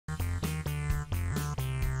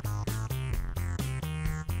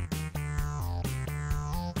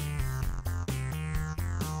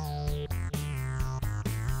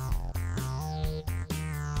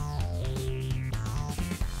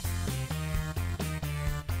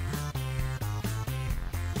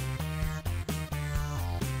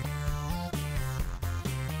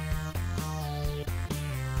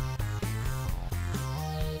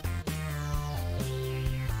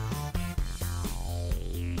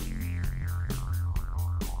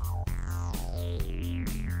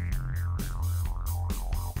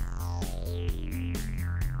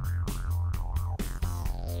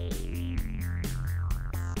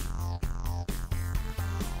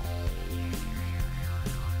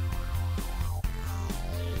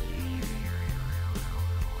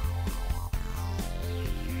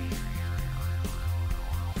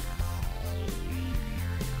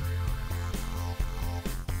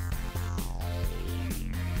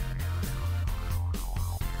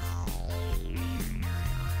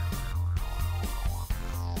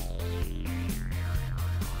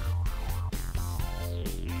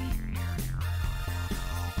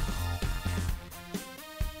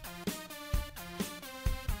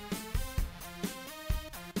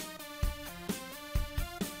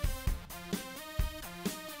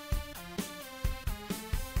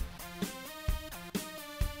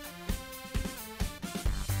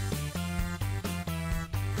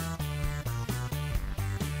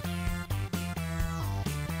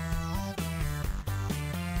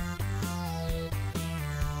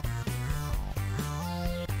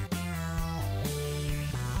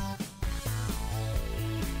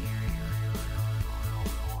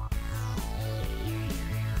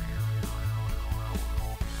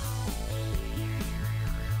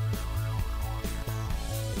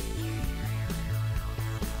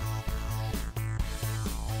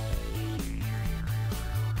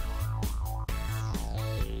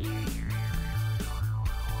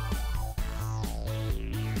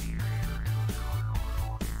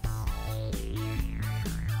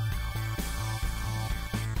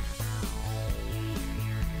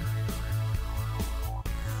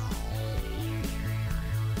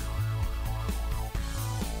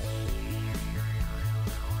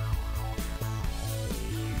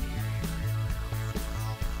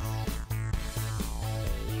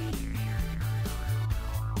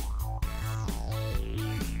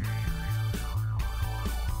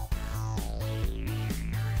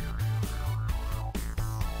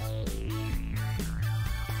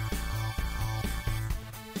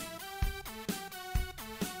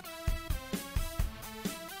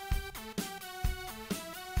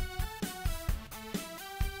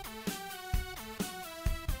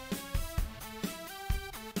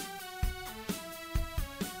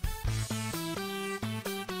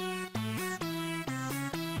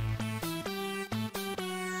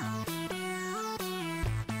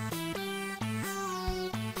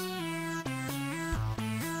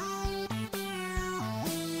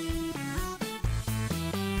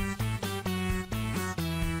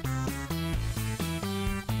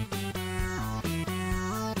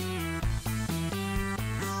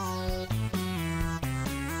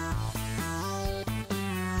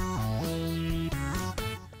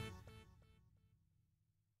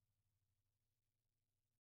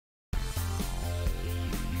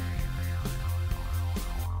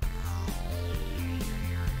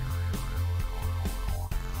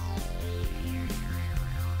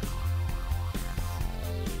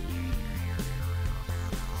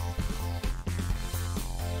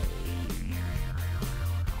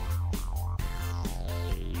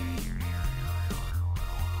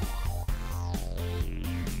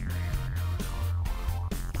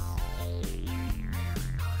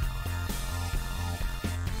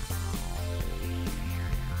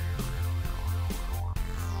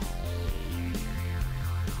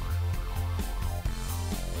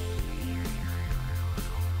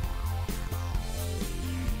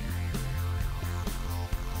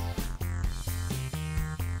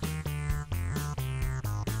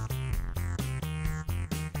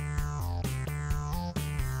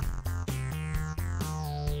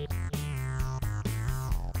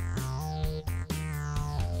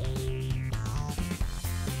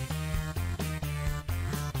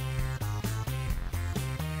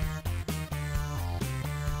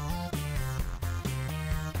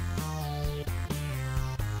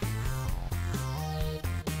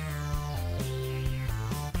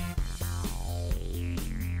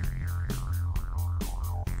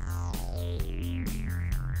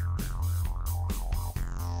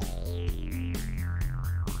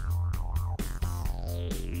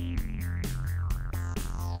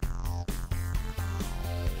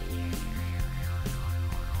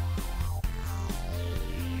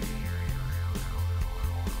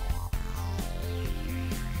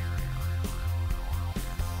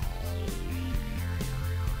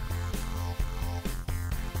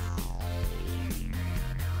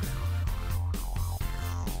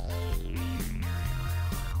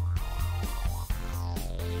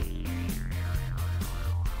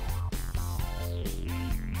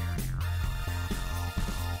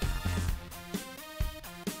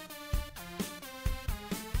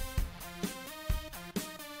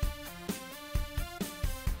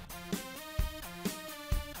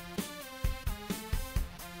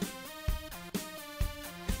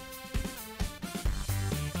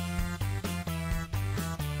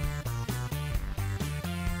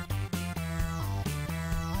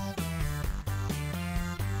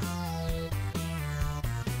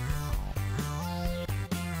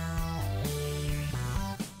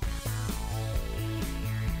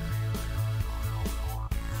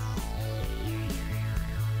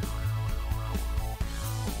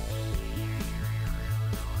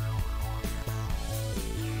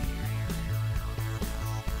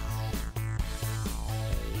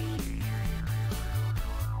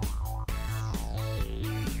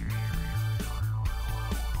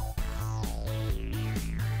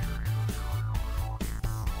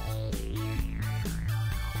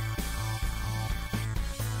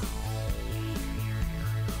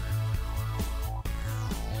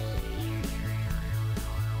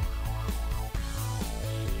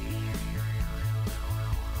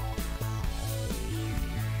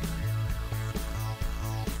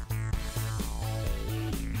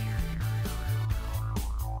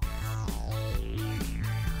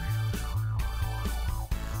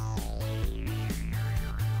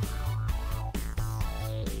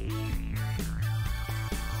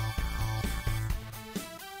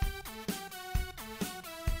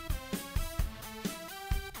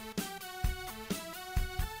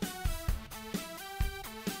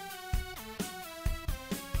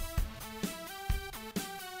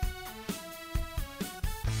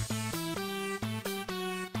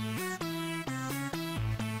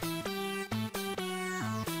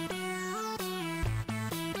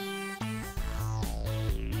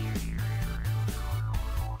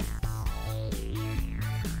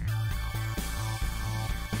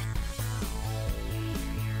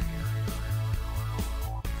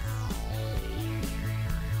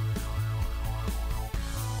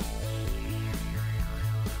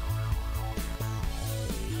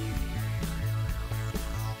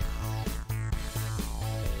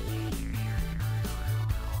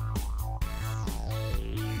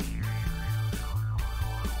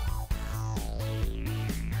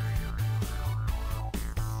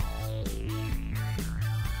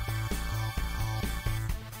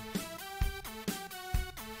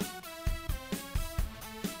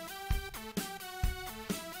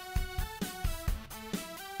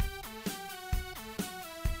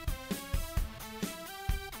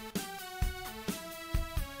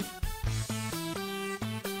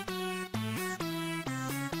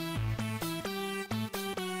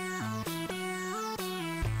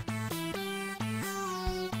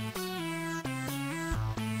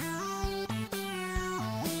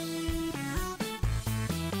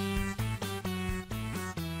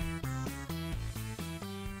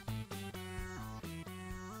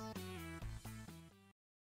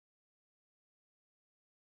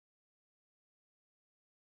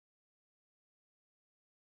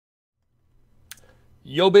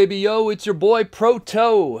Yo, baby, yo, it's your boy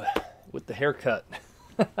Proto with the haircut.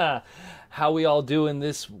 How we all doing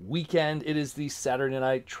this weekend? It is the Saturday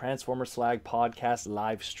night Transformer Slag podcast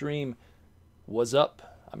live stream. What's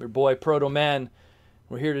up? I'm your boy Proto Man.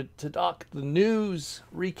 We're here to talk the news,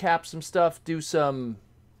 recap some stuff, do some,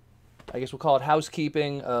 I guess we'll call it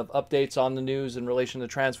housekeeping of updates on the news in relation to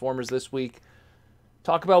Transformers this week.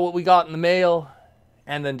 Talk about what we got in the mail,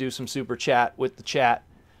 and then do some super chat with the chat.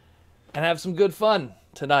 And have some good fun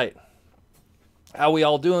tonight. How we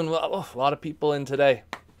all doing? Well, a lot of people in today.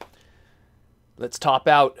 Let's top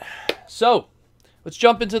out. So, let's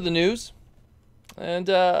jump into the news. And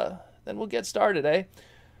then we'll get started, eh?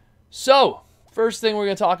 So, first thing we're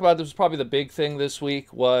going to talk about, this was probably the big thing this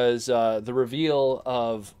week, was the reveal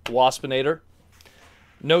of Waspinator.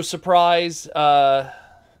 No surprise,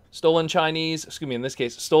 stolen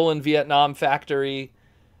Vietnam factory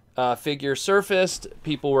figure surfaced.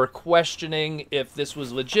 People were questioning if this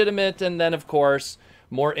was legitimate, and then of course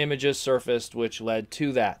more images surfaced which led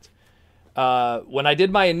to that. When I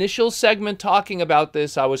did my initial segment talking about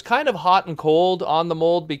this, I was kind of hot and cold on the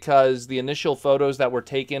mold because the initial photos that were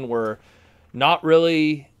taken were not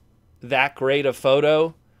really that great a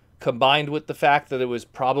photo, combined with the fact that it was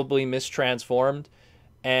probably mistransformed,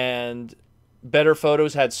 and better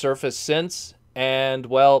photos had surfaced since, and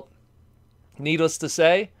well, needless to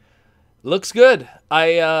say, looks good.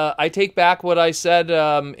 I take back what I said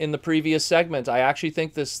in the previous segment. I actually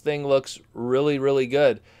think this thing looks really, really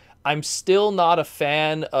good. I'm still not a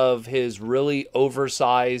fan of his really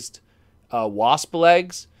oversized wasp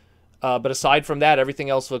legs. But aside from that,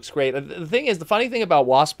 everything else looks great. The thing is, the funny thing about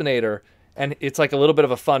Waspinator, and it's like a little bit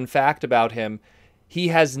of a fun fact about him, he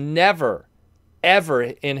has never, ever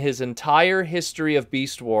in his entire history of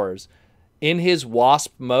Beast Wars, in his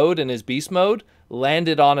Wasp mode, in his Beast mode,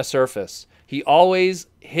 landed on a surface. He always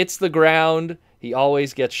hits the ground, he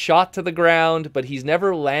always gets shot to the ground, but he's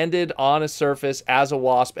never landed on a surface as a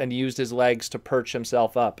Wasp and used his legs to perch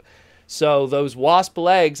himself up. So those Wasp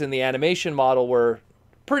legs in the animation model were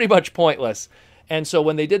pretty much pointless. And so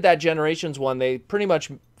when they did that Generations one, they pretty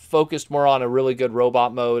much focused more on a really good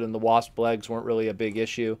robot mode, and the Wasp legs weren't really a big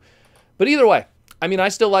issue. But either way, I mean, I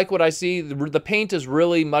still like what I see. The paint is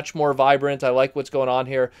really much more vibrant. I like what's going on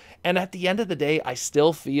here. And at the end of the day, I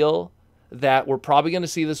still feel that we're probably going to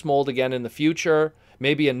see this mold again in the future.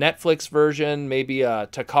 Maybe a Netflix version, maybe a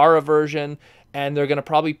Takara version. And they're going to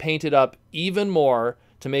probably paint it up even more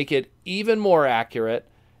to make it even more accurate.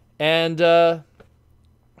 And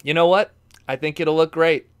you know what? I think it'll look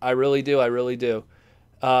great. I really do. I really do.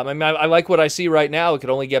 I mean, I like what I see right now. It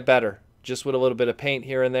could only get better, just with a little bit of paint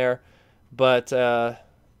here and there. But,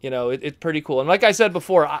 you know, it's pretty cool. And like I said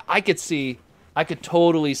before, I could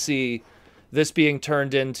totally see this being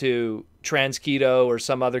turned into Transketo or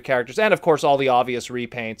some other characters. And, of course, all the obvious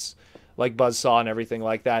repaints like Buzzsaw and everything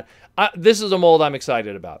like that. This is a mold I'm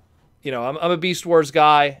excited about. You know, I'm a Beast Wars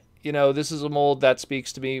guy. You know, this is a mold that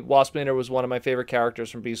speaks to me. Waspinator was one of my favorite characters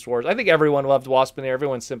from Beast Wars. I think everyone loved Waspinator.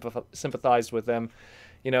 Everyone sympathized with him.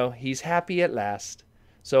 You know, he's happy at last.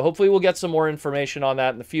 So hopefully we'll get some more information on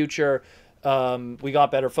that in the future. We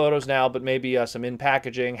got better photos now, but maybe some in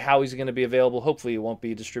packaging. How he's going to be available. Hopefully it won't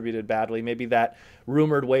be distributed badly. Maybe that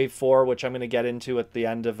rumored Wave 4, which I'm going to get into at the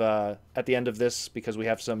end of this, because we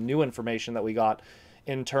have some new information that we got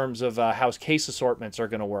in terms of how case assortments are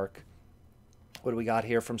going to work. What do we got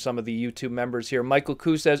here from some of the YouTube members here? Michael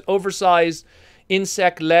Koo says, oversized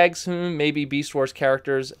insect legs. Maybe Beast Wars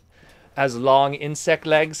characters as long insect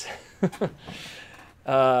legs.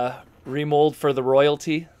 Remold for the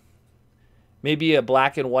royalty. Maybe a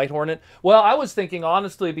black and white Hornet. Well, I was thinking,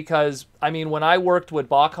 honestly, because, I mean, when I worked with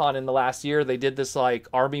Bakon in the last year, they did this, like,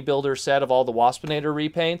 army builder set of all the Waspinator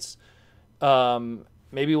repaints.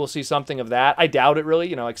 Maybe we'll see something of that. I doubt it, really.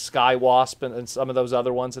 You know, like Sky Wasp and some of those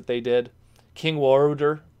other ones that they did. King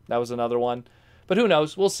Warder, that was another one. But who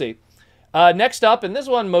knows? We'll see. Next up, and this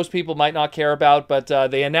one most people might not care about, but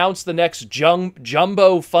they announced the next Jumbo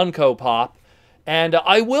Funko Pop. And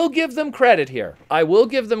I will give them credit here.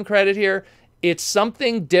 It's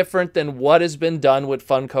something different than what has been done with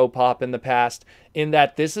Funko Pop in the past, in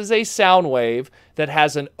that this is a Soundwave that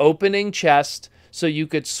has an opening chest so you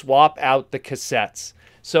could swap out the cassettes.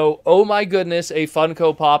 So, oh my goodness, a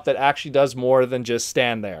Funko Pop that actually does more than just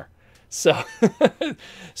stand there. So,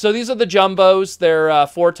 so these are the Jumbos. They're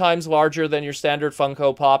 4 times larger than your standard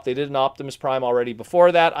Funko Pop. They did an Optimus Prime already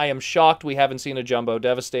before that. I am shocked we haven't seen a Jumbo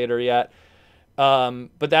Devastator yet.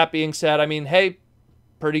 But that being said, I mean, hey,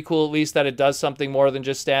 pretty cool at least that it does something more than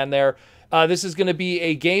just stand there. This is going to be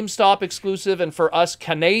a GameStop exclusive, and for us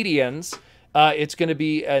Canadians, It's going to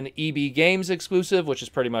be an EB Games exclusive, which is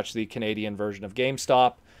pretty much the Canadian version of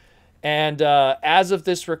GameStop. And as of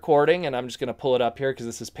this recording, and I'm just going to pull it up here because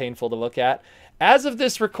this is painful to look at. As of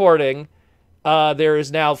this recording, there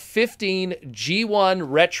is now 15 G1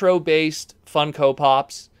 retro-based Funko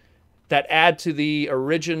Pops that add to the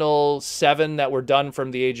original 7 that were done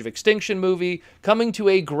from the Age of Extinction movie, coming to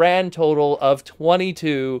a grand total of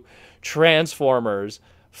 22 Transformers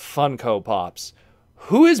Funko Pops.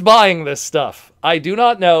 Who is buying this stuff? I do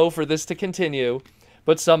not know for this to continue,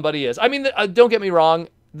 but somebody is. I mean, don't get me wrong.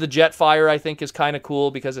 The Jetfire, I think, is kind of cool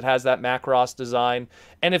because it has that Macross design.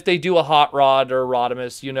 And if they do a Hot Rod or a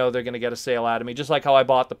Rodimus, you know they're going to get a sale out of me, just like how I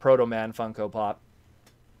bought the Proto Man Funko Pop.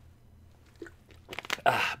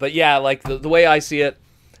 But yeah, like the way I see it,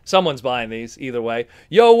 someone's buying these either way.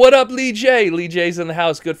 Yo, what up, Lee J? Lee J's in the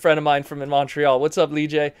house. Good friend of mine from in Montreal. What's up, Lee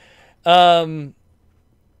J? Yeah,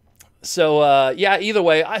 either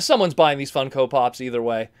way, someone's buying these Funko Pops either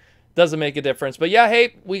way. Doesn't make a difference. But yeah,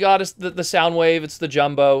 hey, we got us the Soundwave. It's the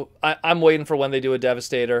Jumbo. I'm waiting for when they do a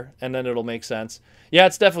Devastator, and then it'll make sense. Yeah,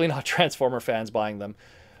 it's definitely not Transformer fans buying them.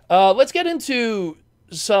 Let's get into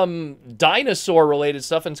some dinosaur-related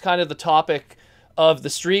stuff, and it's kind of the topic of the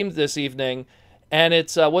stream this evening. And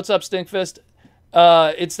it's, what's up, Stinkfist?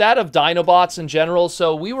 It's that of Dinobots in general.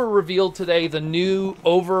 So we were revealed today the new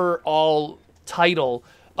overall title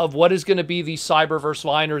of what is going to be the Cyberverse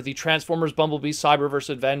line, or the Transformers Bumblebee Cyberverse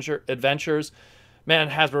Adventures. Man,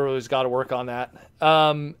 Hasbro really's got to work on that.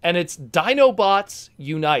 And it's Dinobots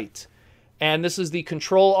Unite. And this is the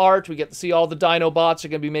control art. We get to see all the Dinobots are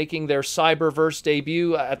going to be making their Cyberverse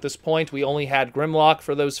debut. At this point, we only had Grimlock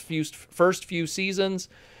for those first few seasons.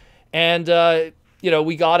 And, you know,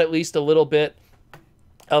 we got at least a little bit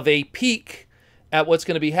of a peek at what's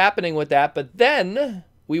going to be happening with that. But then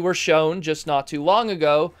we were shown just not too long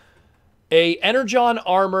ago a Energon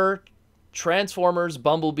Armor Transformers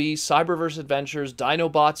Bumblebee Cyberverse Adventures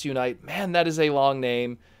Dinobots Unite. Man, that is a long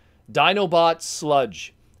name. Dinobot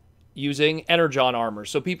Sludge using Energon Armor.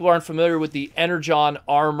 So people aren't familiar with the Energon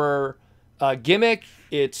Armor gimmick.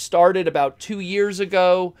 It started about 2 years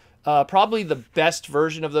ago. Probably the best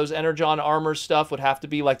version of those Energon Armor stuff would have to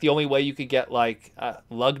be like the only way you could get like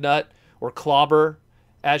Lugnut or Clobber,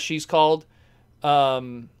 as she's called. You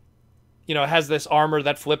know, it has this armor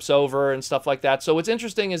that flips over and stuff like that. So what's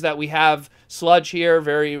interesting is that we have Sludge here,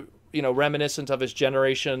 very, you know, reminiscent of his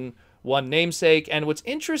Generation 1 namesake. And what's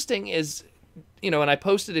interesting is, you know, and I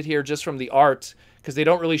posted it here just from the art, because they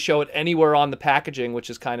don't really show it anywhere on the packaging, which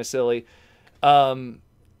is kind of silly.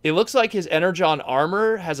 It looks like his Energon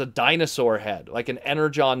armor has a dinosaur head, like an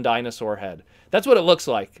Energon dinosaur head. That's what it looks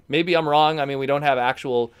like. Maybe I'm wrong. I mean, we don't have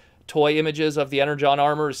actual toy images of the Energon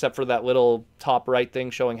armor, except for that little top right thing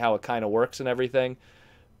showing how it kind of works and everything.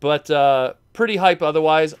 But pretty hype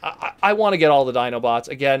otherwise. I want to get all the Dinobots.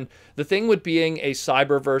 Again, the thing with being a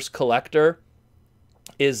Cyberverse collector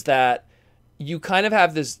is that you kind of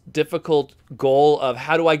have this difficult goal of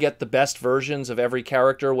how do I get the best versions of every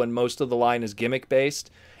character when most of the line is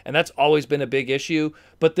gimmick-based. And that's always been a big issue.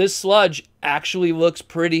 But this Sludge actually looks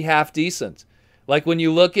pretty half-decent. Like when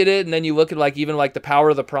you look at it and then you look at like even like the Power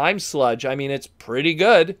of the Prime Sludge, I mean, it's pretty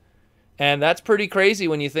good. And that's pretty crazy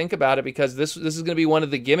when you think about it, because this is going to be one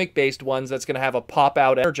of the gimmick-based ones that's going to have a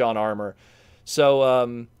pop-out Energon armor.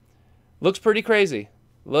 So, looks pretty crazy.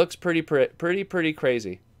 Looks pretty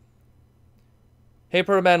crazy. Hey,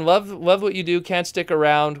 Proto Man, love what you do. Can't stick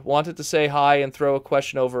around. Wanted to say hi and throw a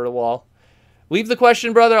question over the wall. Leave the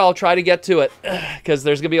question, brother. I'll try to get to it, because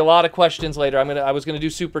there's going to be a lot of questions later. I was going to do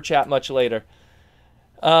Super Chat much later.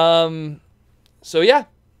 So yeah,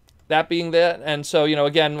 that being that, and so, you know,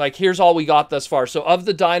 again, like here's all we got thus far. So of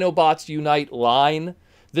the Dinobots Unite line,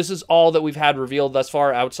 this is all that we've had revealed thus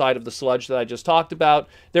far outside of the Sludge that I just talked about.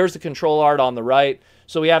 There's the control art on the right.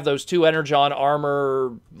 So we have those two Energon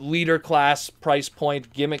Armor leader class price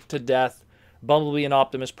point gimmick to death, Bumblebee and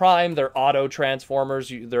Optimus Prime. They're auto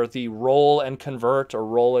transformers. They're the roll and convert or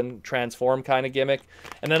roll and transform kind of gimmick.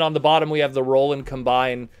 And then on the bottom we have the roll and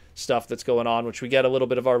combine stuff that's going on, which we get a little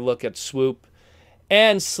bit of our look at Swoop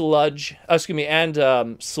and Sludge,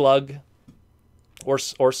 and Slug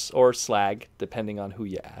or Slag, depending on who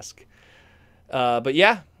you ask. But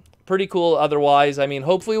yeah, pretty cool otherwise. I mean,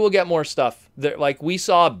 hopefully we'll get more stuff. Like we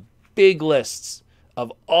saw big lists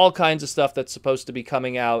of all kinds of stuff that's supposed to be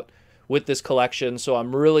coming out with this collection, so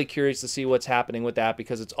I'm really curious to see what's happening with that,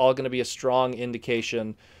 because it's all going to be a strong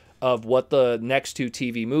indication of what the next 2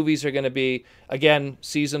 TV movies are going to be. Again,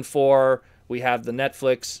 season 4, we have the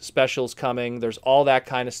Netflix specials coming. There's all that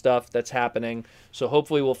kind of stuff that's happening. So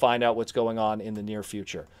hopefully we'll find out what's going on in the near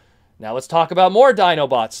future. Now let's talk about more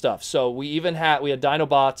Dinobot stuff. So we had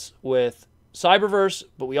Dinobots with Cyberverse,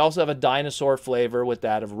 but we also have a dinosaur flavor with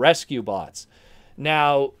that of Rescue Bots.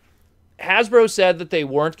 Now, Hasbro said that they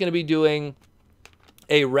weren't going to be doing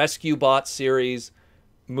a Rescue Bot series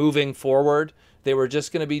moving forward. They were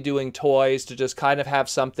just going to be doing toys to just kind of have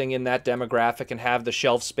something in that demographic and have the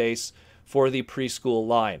shelf space for the preschool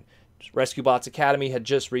line. Rescue Bots Academy had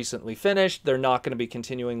just recently finished. They're not going to be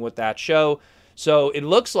continuing with that show. So it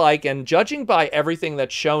looks like, and judging by everything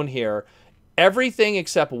that's shown here, everything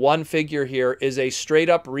except one figure here is a straight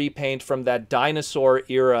up repaint from that dinosaur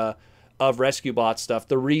era of Rescue Bot stuff,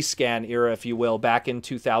 the rescan era, if you will, back in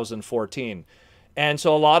 2014. And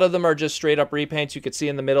so a lot of them are just straight up repaints. You could see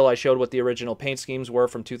in the middle, I showed what the original paint schemes were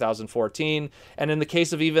from 2014. And in the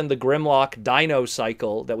case of even the Grimlock Dino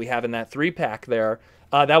Cycle that we have in that 3-pack there,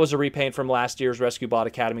 that was a repaint from last year's Rescue Bot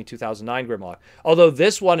Academy 2009 Grimlock. Although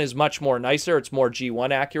this one is much more nicer. It's more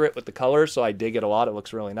G1 accurate with the colors, so I dig it a lot. It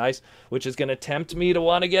looks really nice, which is going to tempt me to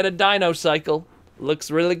want to get a Dino Cycle.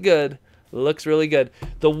 Looks really good. Looks really good.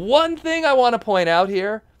 The one thing I want to point out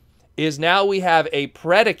here is now we have a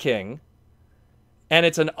Predaking, and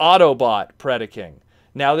it's an Autobot Predaking.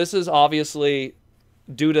 Now, this is obviously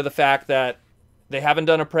due to the fact that they haven't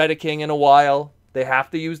done a Predaking in a while. They have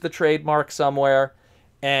to use the trademark somewhere,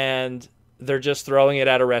 and they're just throwing it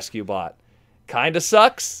at a Rescue Bot. Kind of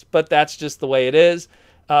sucks, but that's just the way it is.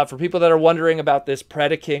 For people that are wondering about this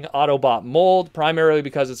Predaking Autobot mold, primarily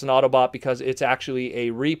because it's an Autobot, because it's actually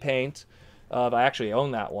a repaint of, I actually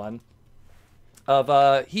own that one, of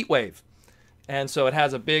Heatwave. And so it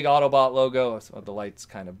has a big Autobot logo. So the light's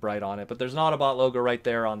kind of bright on it, but there's an Autobot logo right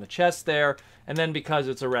there on the chest there. And then because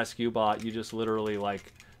it's a Rescue Bot, you just literally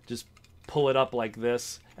like just pull it up like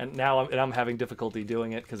this. And now I'm having difficulty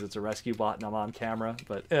doing it because it's a Rescue Bot and I'm on camera.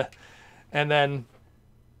 But and then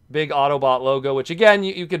big Autobot logo, which again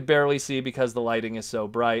you could barely see because the lighting is so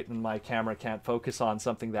bright and my camera can't focus on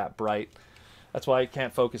something that bright. That's why it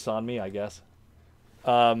can't focus on me, I guess.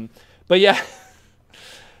 But yeah.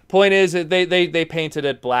 Point is, they painted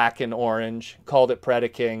it black and orange, called it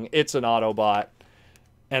Predaking. It's an Autobot,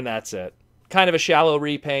 and that's it. Kind of a shallow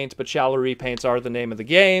repaint, but shallow repaints are the name of the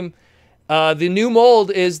game. The new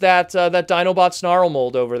mold is that Dinobot Snarl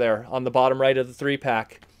mold over there on the bottom right of the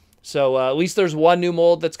 3-pack. So at least there's one new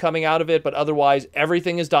mold that's coming out of it, but otherwise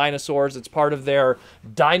everything is dinosaurs. It's part of their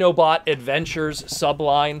Dinobot Adventures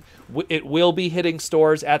subline. It will be hitting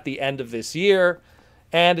stores at the end of this year.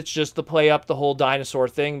 And it's just to play up the whole dinosaur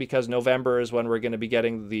thing because November is when we're going to be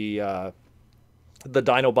getting the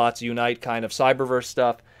Dinobots Unite kind of Cyberverse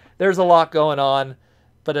stuff. There's a lot going on,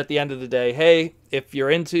 but at the end of the day, hey, if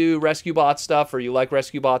you're into Rescue Bot stuff or you like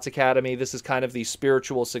Rescue Bots Academy, this is kind of the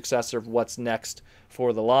spiritual successor of what's next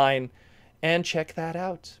for the line. And check that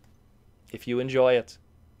out if you enjoy it.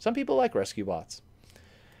 Some people like Rescue Bots.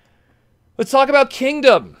 Let's talk about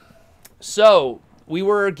Kingdom. So we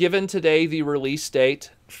were given today the release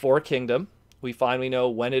date for Kingdom. We finally know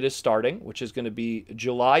when it is starting, which is going to be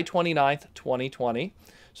July 29th, 2020.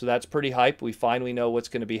 So that's pretty hype. We finally know what's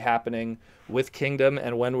going to be happening with Kingdom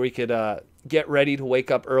and when we could get ready to wake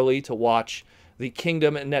up early to watch the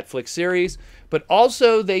Kingdom Netflix series. But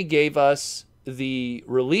also they gave us the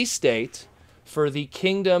release date for the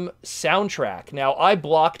Kingdom soundtrack. Now, I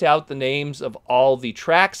blocked out the names of all the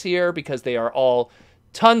tracks here because they are all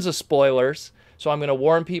tons of spoilers. So I'm going to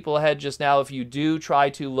warn people ahead just now, if you do try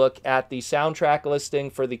to look at the soundtrack listing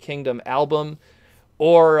for the Kingdom album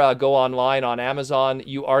or go online on Amazon,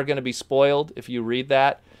 you are going to be spoiled if you read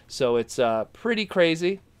that. So it's pretty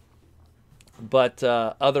crazy. But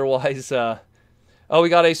otherwise, oh, we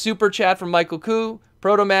got a super chat from Michael Koo.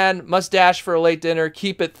 Proto Man, must dash for a late dinner.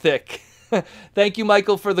 Keep it thick. Thank you,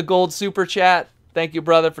 Michael, for the gold super chat. Thank you,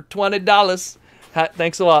 brother, for $20.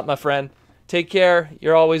 Thanks a lot, my friend. Take care.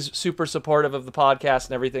 You're always super supportive of the podcast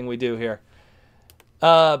and everything we do here.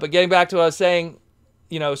 But getting back to what I was saying,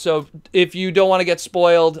 you know, so if you don't want to get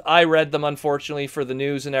spoiled, I read them, unfortunately, for the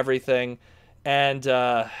news and everything. And,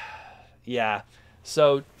 yeah.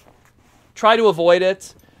 So try to avoid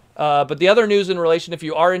it. But the other news in relation, if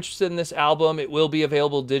you are interested in this album, it will be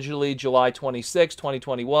available digitally July 26,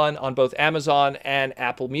 2021 on both Amazon and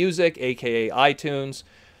Apple Music, a.k.a. iTunes.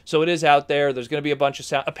 So it is out there. There's going to be a bunch of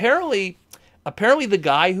sound. Apparently the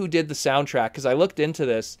guy who did the soundtrack, because I looked into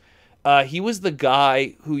this, he was the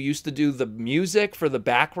guy who used to do the music for the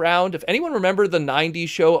background. If anyone remember the 90s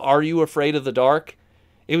show, Are You Afraid of the Dark?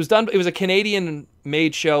 It was a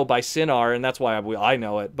Canadian-made show by Cinar, and that's why I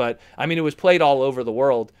know it. But, I mean, it was played all over the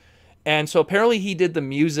world. And so apparently he did the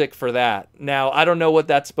music for that. Now, I don't know what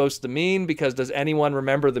that's supposed to mean, because does anyone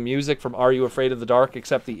remember the music from Are You Afraid of the Dark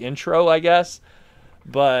except the intro, I guess?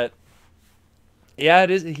 But yeah, it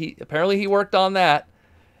is. Apparently he worked on that.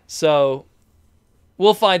 So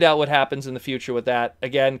we'll find out what happens in the future with that.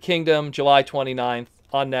 Again, Kingdom, July 29th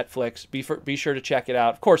on Netflix. Be sure to check it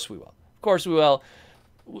out. Of course we will. Of course we will.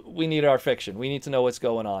 We need our fiction. We need to know what's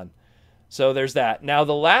going on. So there's that. Now,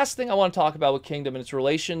 the last thing I want to talk about with Kingdom and its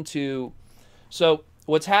relation to... So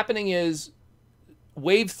what's happening is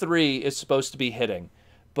Wave 3 is supposed to be hitting.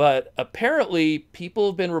 But apparently, people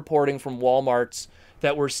have been reporting from Walmarts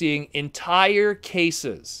that we're seeing entire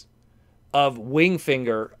cases of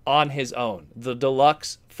Wingfinger on his own. The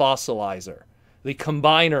deluxe fossilizer. The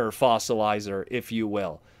combiner fossilizer, if you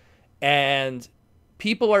will. And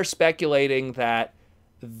people are speculating that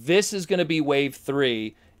this is going to be Wave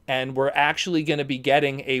 3, and we're actually going to be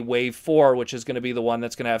getting a Wave 4, which is going to be the one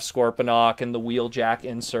that's going to have Scorponok and the wheeljack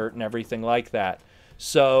insert and everything like that.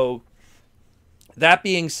 So, that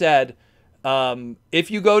being said, if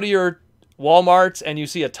you go to your Walmarts and you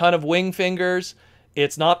see a ton of Wingfingers,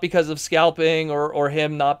 it's not because of scalping or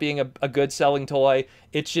him not being a good selling toy.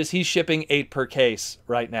 It's just he's shipping 8 per case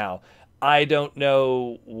right now. I don't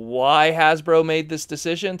know why Hasbro made this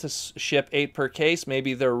decision to ship 8 per case.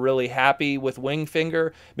 Maybe they're really happy with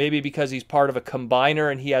Wingfinger. Maybe because he's part of a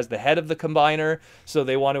combiner and he has the head of the combiner, so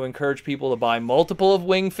they want to encourage people to buy multiple of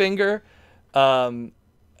Wingfinger.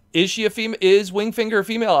 Is she a female? Is Wingfinger a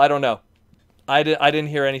female? I don't know. I didn't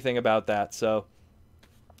hear anything about that, so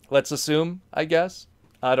let's assume, I guess.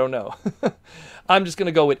 I don't know. I'm just going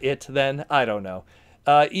to go with it then. I don't know.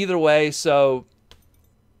 Either way, so...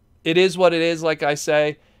 It is what it is, like I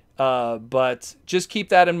say, but just keep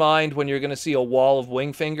that in mind when you're going to see a wall of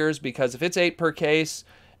Wingfingers, because if it's 8 per case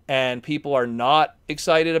and people are not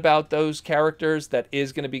excited about those characters, that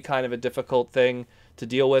is going to be kind of a difficult thing to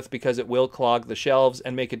deal with, because it will clog the shelves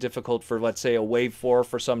and make it difficult for, let's say, a Wave 4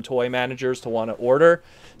 for some toy managers to want to order.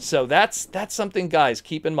 So that's something, guys,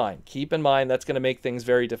 keep in mind. Keep in mind that's going to make things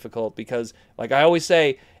very difficult, because, like I always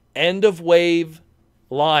say, end of wave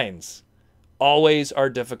lines always are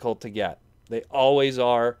difficult to get. They always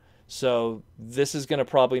are. So this is going to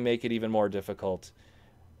probably make it even more difficult.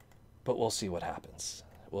 But we'll see what happens.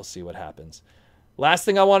 We'll see what happens. Last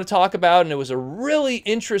thing I want to talk about, and it was a really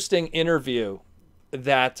interesting interview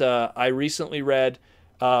that I recently read.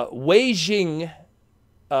 Weijing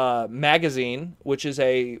magazine, which is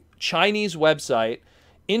a Chinese website,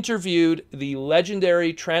 interviewed the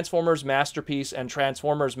legendary Transformers masterpiece and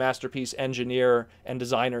Transformers masterpiece engineer and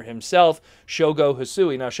designer himself, Shogo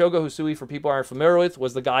Hisui. Now, Shogo Hisui, for people who aren't familiar with,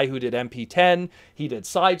 was the guy who did MP10, he did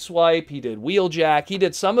Sideswipe, he did Wheeljack, he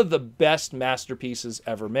did some of the best masterpieces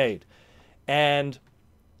ever made. And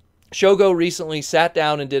Shogo recently sat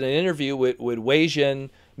down and did an interview with Weijin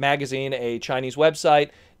magazine, a Chinese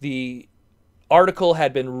website. The article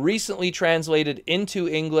had been recently translated into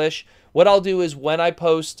English. What I'll do is when I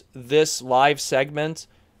post this live segment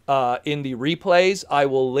in the replays, I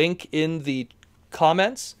will link in the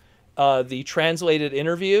comments the translated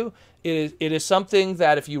interview. It is something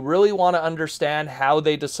that if you really want to understand how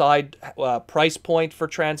they decide price point for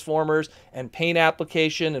Transformers and paint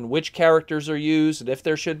application and which characters are used and if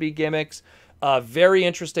there should be gimmicks, very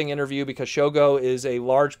interesting interview, because Shogo is a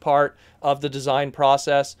large part of the design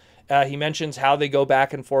process. He mentions how they go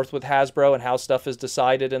back and forth with Hasbro and how stuff is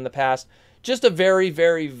decided in the past. Just a very,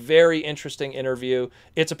 very, very interesting interview.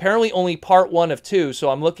 It's apparently only part 1 of 2,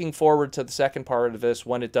 so I'm looking forward to the second part of this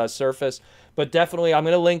when it does surface. But definitely, I'm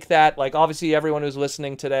going to link that. Like, obviously, everyone who's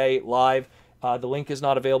listening today live, the link is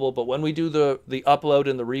not available. But when we do the upload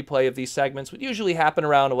and the replay of these segments, which usually happen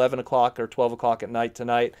around 11 o'clock or 12 o'clock at night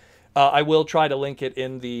tonight, I will try to link it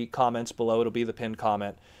in the comments below. It'll be the pinned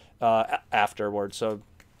comment afterwards. So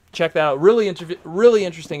check that out. Really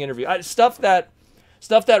interesting interview. Stuff that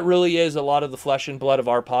really is a lot of the flesh and blood of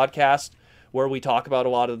our podcast, where we talk about a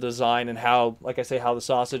lot of the design and how, like I say, how the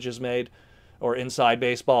sausage is made, or inside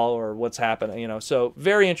baseball, or what's happening, you know. So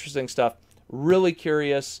very interesting stuff. Really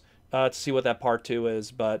curious to see what that part 2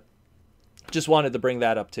 is, but just wanted to bring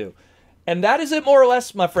that up too. And that is it, more or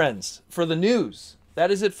less, my friends, for the news.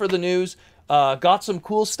 That is it for the news. Got some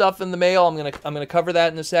cool stuff in the mail. I'm gonna cover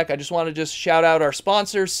that in a sec. I just want to just shout out our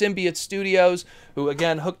sponsor, Symbiote Studios, who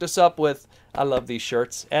again hooked us up with, I love these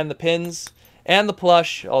shirts and the pins and the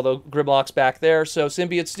plush, although Grimlock's back there. So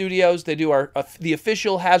Symbiote Studios, they do the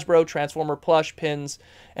official Hasbro Transformer plush pins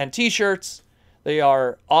and t-shirts. They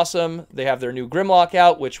are awesome. They have their new Grimlock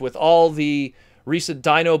out, which with all the recent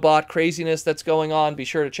Dinobot craziness that's going on, be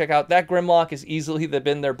sure to check out that Grimlock. Has easily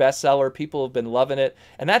been their bestseller. People have been loving it,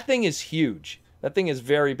 and that thing is huge. That thing is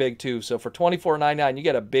very big too. So for $24.99, you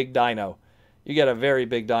get a big dino. You get a very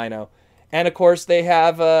big dino, and of course they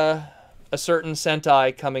have a certain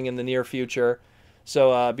Sentai coming in the near future.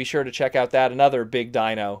 So be sure to check out that, another big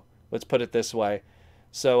dino. Let's put it this way.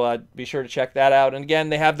 So be sure to check that out. And again,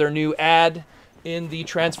 they have their new ad in the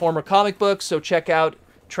Transformer comic book, so check out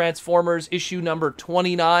Transformers issue number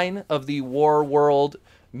 29 of the War World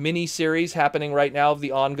mini-series happening right now of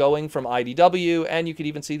the ongoing from IDW, and you can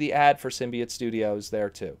even see the ad for Symbiote Studios there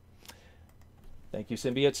too. Thank you,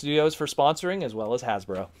 Symbiote Studios, for sponsoring, as well as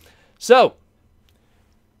Hasbro. So,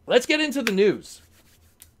 let's get into the news.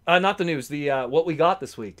 Not the news, the what we got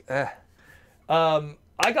this week.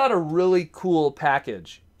 I got a really cool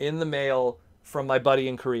package in the mail from my buddy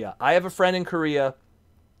in Korea. I have a friend in Korea,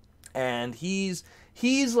 and he's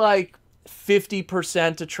like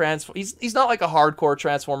 50% a Transformer. He's not like a hardcore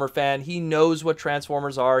Transformer fan. He knows what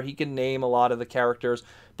Transformers are. He can name a lot of the characters,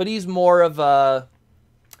 but he's more of a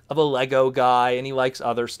Lego guy, and he likes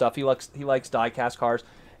other stuff. He likes die-cast cars.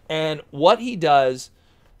 And what he does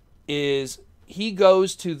is he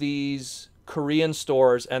goes to these Korean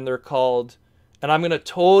stores, and they're called, and I'm going to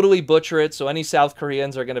totally butcher it, so any South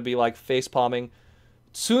Koreans are going to be like face-palming,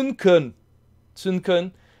 Tsunkun,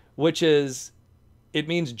 which is, it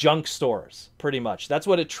means junk stores, pretty much. That's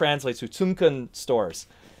what it translates to, Tsunkun stores.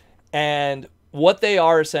 And what they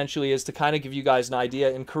are essentially is, to kind of give you guys an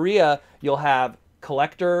idea, in Korea, you'll have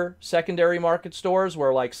collector secondary market stores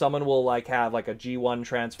where like someone will like have like a G1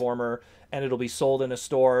 Transformer, and it'll be sold in a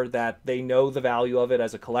store that they know the value of it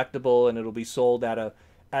as a collectible, and it'll be sold at an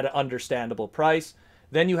understandable price.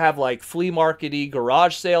 Then you have like flea market-y,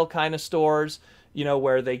 garage sale kind of stores, you know,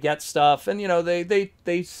 where they get stuff and, you know,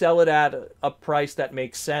 they sell it at a price that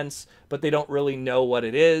makes sense, but they don't really know what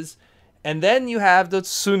it is. And then you have the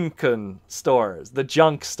Tsunkun stores, the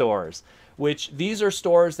junk stores, which these are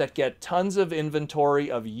stores that get tons of inventory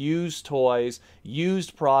of used toys,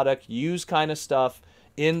 used product, used kind of stuff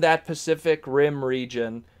in that Pacific Rim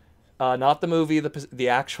region. Not the movie, the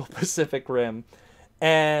actual Pacific Rim.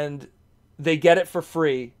 And they get it for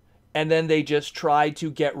free, and then they just try to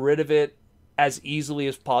get rid of it as easily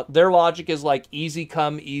as possible. Their logic is like easy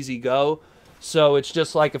come, easy go. So it's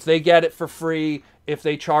just like if they get it for free, if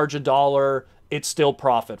they charge $1, it's still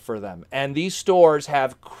profit for them. And these stores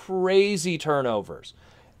have crazy turnovers.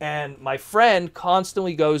 And my friend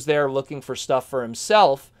constantly goes there looking for stuff for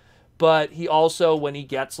himself, but he also, when he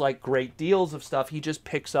gets like great deals of stuff, he just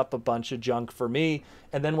picks up a bunch of junk for me.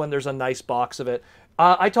 And then when there's a nice box of it,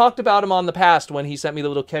 I talked about him on the past when he sent me the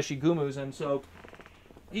little Keshigumus, and so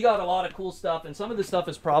he got a lot of cool stuff, and some of the stuff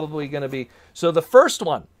is probably going to be... So the first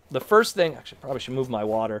thing... Actually, I probably should move my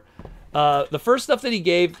water. The first stuff that he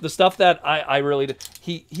gave, the stuff that I really...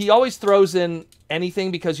 He always throws in anything,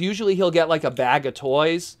 because usually he'll get like a bag of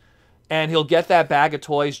toys, and he'll get that bag of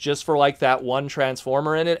toys just for like that one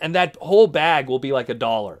Transformer in it, and that whole bag will be like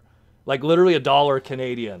 $1. Like literally $1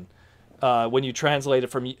 Canadian. When you translate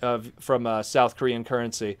it from South Korean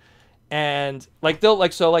currency. And like they'll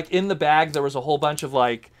like, so like in the bag there was a whole bunch of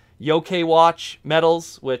like Yokai Watch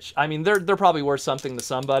medals, which I mean they're probably worth something to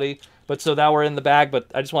somebody, but so that were in the bag.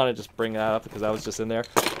 But I just want to just bring that up because that was just in there.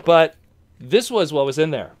 But this was what was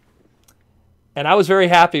in there, and I was very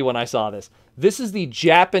happy when I saw this. This is the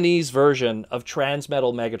Japanese version of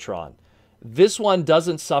Transmetal Megatron. This one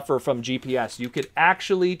doesn't suffer from GPS. You could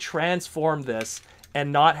actually transform this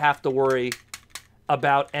and not have to worry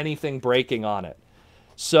about anything breaking on it.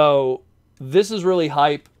 So this is really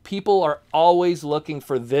hype. People are always looking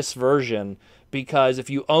for this version because if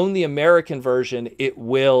you own the American version, it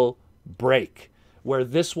will break, where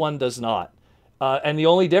this one does not. And the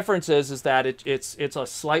only difference is that it's a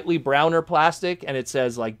slightly browner plastic, and it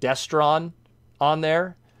says like Destron on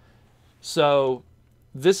there. So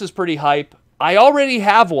this is pretty hype. I already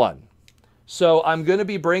have one. So I'm going to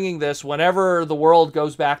be bringing this whenever the world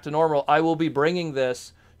goes back to normal. I will be bringing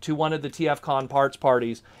this to one of the TFCon parts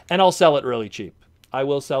parties, and I'll sell it really cheap. I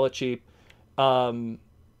will sell it cheap. But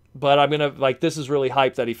I'm going to, like, this is really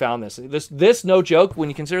hype that he found this. This, no joke, when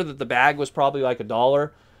you consider that the bag was probably like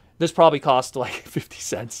 $1, this probably cost like 50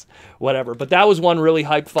 cents, whatever. But that was one really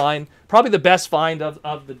hype find. Probably the best find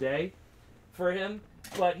of the day for him.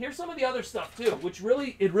 But here's some of the other stuff too, which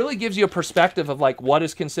really gives you a perspective of like what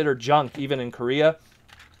is considered junk even in Korea.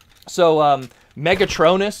 So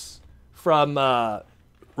Megatronus from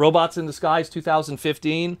Robots in Disguise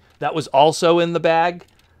 2015, that was also in the bag.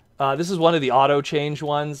 This is one of the auto change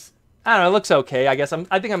ones. I don't know, it looks okay. I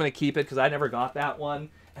think I'm going to keep it because I never got that one.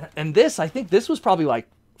 And this, I think this was probably like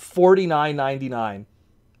 $49.99.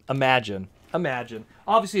 Imagine.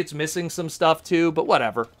 Obviously it's missing some stuff too, but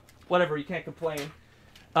whatever, you can't complain.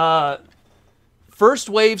 First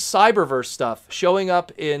wave Cyberverse stuff showing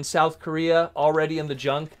up in South Korea already in the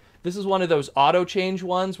junk. This is one of those auto change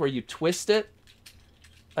ones where you twist it,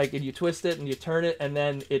 like, and you twist it and you turn it, and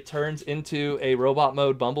then it turns into a robot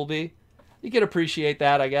mode Bumblebee. You can appreciate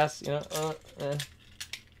that, I guess. You know,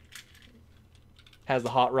 has the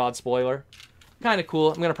hot rod spoiler. Kind of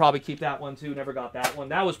cool. I'm going to probably keep that one too. Never got that one.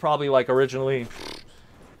 That was probably like originally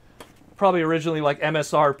like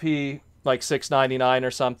MSRP like $6.99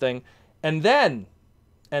 or something. And then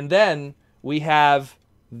we have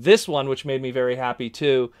this one, which made me very happy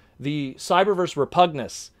too. The Cyberverse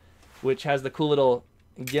Repugnus, which has the cool little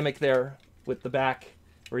gimmick there with the back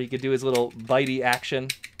where he could do his little bitey action.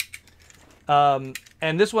 And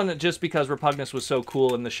this one, just because Repugnus was so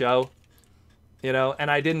cool in the show, you know, and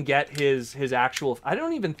I didn't get his actual... I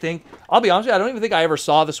don't even think... I'll be honest with you, I don't even think I ever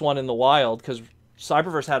saw this one in the wild, because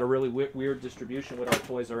Cyberverse had a really weird distribution with our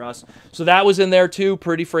Toys R Us. So that was in there too,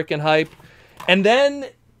 pretty freaking hype. And then,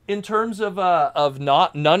 in terms of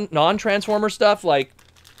non-Transformer stuff, like,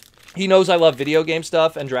 he knows I love video game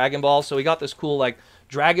stuff and Dragon Ball, so he got this cool, like,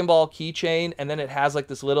 Dragon Ball keychain, and then it has, like,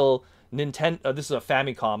 this little Nintendo... this is a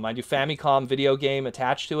Famicom, mind you, Famicom video game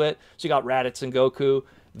attached to it. So you got Raditz and Goku.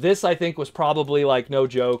 This, I think, was probably, like, no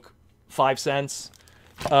joke, 5 cents.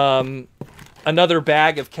 Another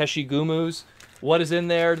bag of Keshigumus. What is in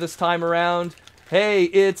there this time around? Hey,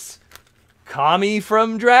 it's Kami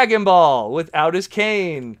from Dragon Ball without his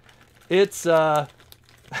cane. It's anyone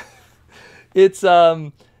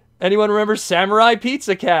remember Samurai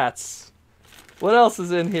Pizza Cats? What else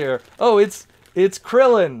is in here? Oh, it's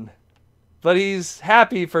Krillin. But he's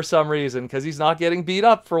happy for some reason because he's not getting beat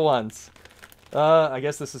up for once. I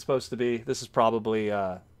guess this is probably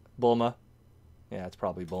Bulma. Yeah, it's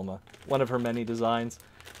probably Bulma. One of her many designs.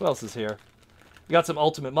 Who else is here? We got some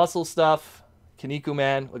Ultimate Muscle stuff. Kaniku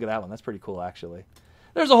Man. Look at that one. That's pretty cool, actually.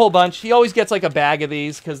 There's a whole bunch. He always gets like a bag of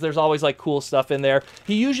these because there's always like cool stuff in there.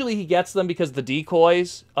 He gets them because the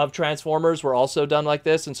decoys of Transformers were also done like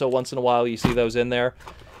this, and so once in a while you see those in there.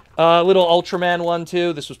 Little Ultraman one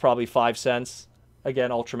too. This was probably 5 cents. Again,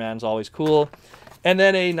 Ultraman's always cool. And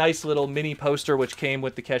then a nice little mini poster which came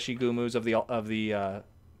with the Keshigumus of the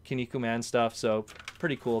Kaniku Man stuff. So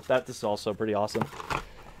pretty cool. This is also pretty awesome.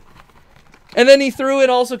 And then he threw in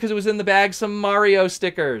also, because it was in the bag, some Mario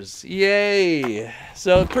stickers. Yay!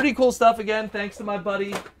 So pretty cool stuff again. Thanks to my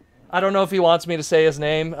buddy. I don't know if he wants me to say his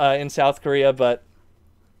name in South Korea, but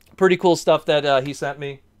pretty cool stuff that he sent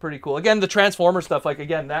me. Pretty cool. Again, the Transformer stuff, like,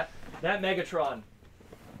 again, that Megatron.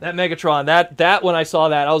 That when I saw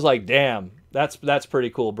that, I was like, damn, that's pretty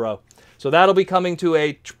cool, bro. So that'll be coming to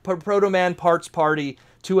a Proto Man parts party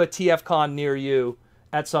to a TFCon near you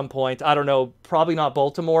at some point. I don't know, probably not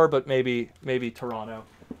Baltimore, but maybe Toronto.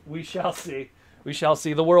 We shall see. We shall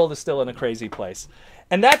see. The world is still in a crazy place.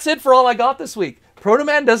 And that's it for all I got this week. Proto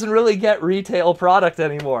Man doesn't really get retail product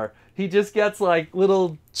anymore. He just gets like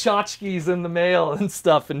little tchotchkes in the mail and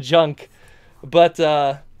stuff and junk. But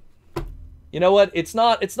you know what? It's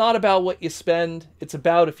not about what you spend. It's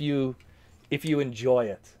about if you enjoy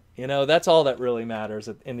it. You know, that's all that really matters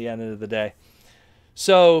in the end of the day.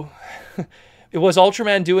 So it was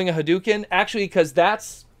Ultraman doing a Hadouken, actually, because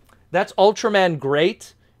that's Ultraman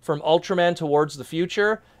Great from Ultraman Towards the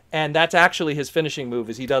Future, and that's actually his finishing move,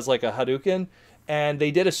 is he does like a Hadouken. And they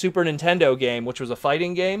did a Super Nintendo game, which was a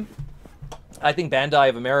fighting game. I think Bandai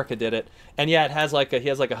of America did it, and yeah, he has like a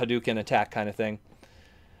Hadouken attack kind of thing.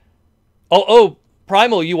 Oh,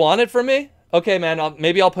 Primal, you want it from me? Okay, man,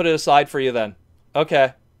 maybe I'll put it aside for you then.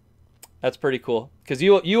 Okay, that's pretty cool, because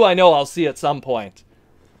you I know I'll see at some point.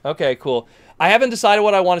 Okay, cool. I haven't decided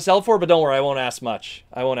what I want to sell it for, but don't worry, I won't ask much.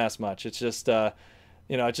 I won't ask much. It's just,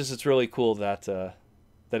 you know, it's really cool that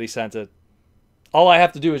he sent it. All I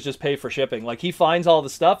have to do is just pay for shipping. Like, he finds all the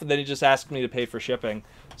stuff, and then he just asks me to pay for shipping.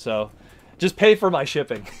 So, just pay for my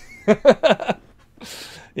shipping.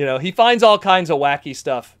 You know, he finds all kinds of wacky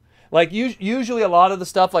stuff. Like, usually a lot of the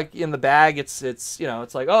stuff, like, in the bag, it's you know,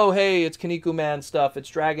 it's like, oh, hey, it's Kaniku Man stuff, it's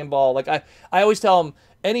Dragon Ball. Like, I always tell him,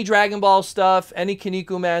 any Dragon Ball stuff, any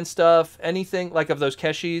Kaniku Man stuff, anything, like, of those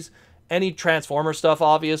Keshis, any Transformer stuff,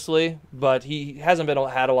 obviously, but he hasn't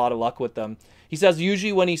had a lot of luck with them. He says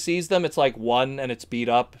usually when he sees them, it's like one and it's beat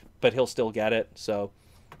up, but he'll still get it, so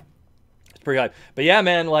it's pretty hype. But yeah,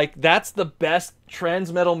 man, like, that's the best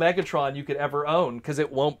Transmetal Megatron you could ever own, because it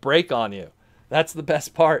won't break on you. That's the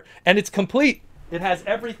best part. And it's complete. It has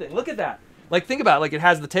everything. Look at that. Like, think about it. Like, it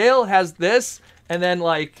has the tail, it has this, and then,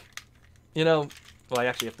 like, you know, well, I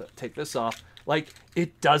actually have to take this off. Like,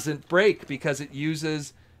 it doesn't break because it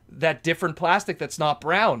uses that different plastic that's not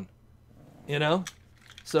brown, you know?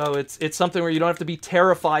 So it's something where you don't have to be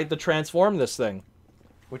terrified to transform this thing,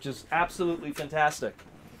 which is absolutely fantastic.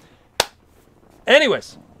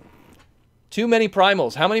 Anyways, too many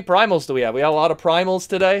primals. How many primals do we have? We have a lot of primals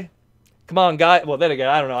today. Come on, guy. Well, then again,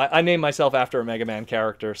 I don't know. I named myself after a Mega Man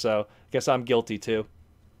character, so I guess I'm guilty too.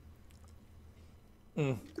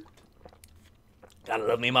 Gotta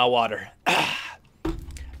love me my water.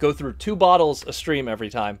 Go through 2 bottles a stream every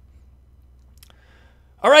time.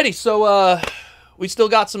 Alrighty, so we still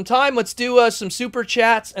got some time. Let's do some super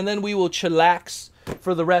chats, and then we will chillax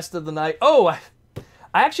for the rest of the night. Oh,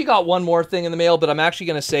 I actually got one more thing in the mail, but I'm actually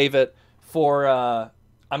going to save it for...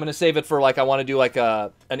 I'm going to save it for, like, I want to do, like,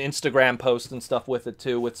 an Instagram post and stuff with it,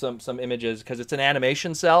 too, with some images, because it's an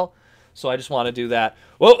animation cell, so I just want to do that.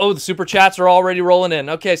 Whoa, oh, the super chats are already rolling in.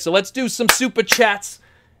 Okay, so let's do some super chats,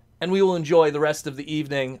 and we will enjoy the rest of the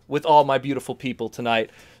evening with all my beautiful people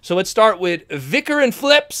tonight. So let's start with Vicar and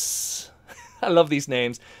Flips. I love these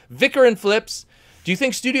names. Vicar and Flips. Do you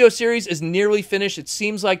think Studio Series is nearly finished? It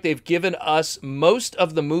seems like they've given us most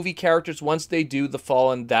of the movie characters. Once they do The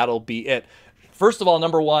Fallen, that'll be it. First of all,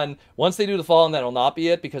 number one, once they do The Fallen, that'll not be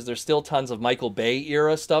it, because there's still tons of Michael Bay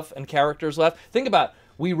era stuff and characters left. Think about it.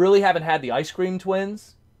 We really haven't had the Ice Cream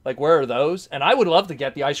Twins. Like, where are those? And I would love to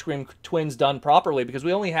get the Ice Cream Twins done properly, because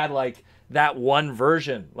we only had, like, that one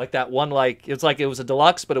version. Like, that one, like, it was a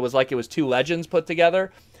deluxe, but it was like it was 2 legends put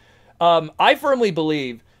together. I firmly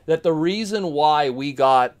believe that the reason why we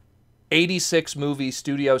got 86 movie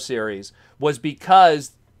Studio Series was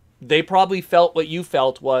because they probably felt what you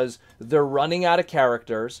felt, was they're running out of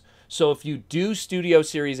characters. So if you do Studio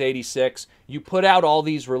Series 86, you put out all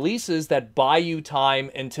these releases that buy you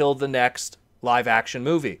time until the next live action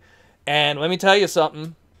movie. And let me tell you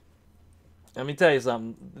something.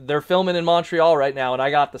 They're filming in Montreal right now, and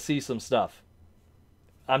I got to see some stuff.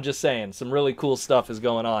 I'm just saying, some really cool stuff is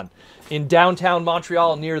going on in downtown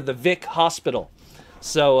Montreal near the Vic Hospital.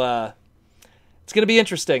 So it's going to be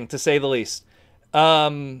interesting, to say the least.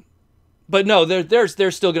 But no,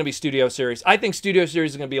 there's still going to be Studio Series. I think Studio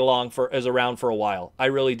Series is going to be around for a while. I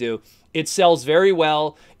really do. It sells very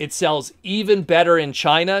well. It sells even better in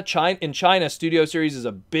China. In China, Studio Series is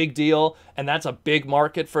a big deal, and that's a big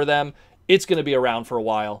market for them. It's going to be around for a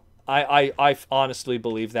while. I honestly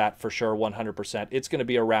believe that for sure, 100%. It's going to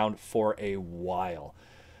be around for a while.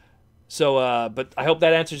 So, but I hope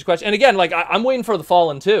that answers your question. And again, like, I'm waiting for The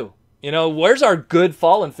Fallen too. You know, where's our good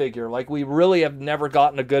Fallen figure? Like, we really have never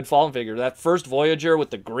gotten a good Fallen figure. That first Voyager with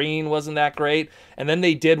the green wasn't that great. And then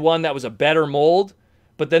they did one that was a better mold,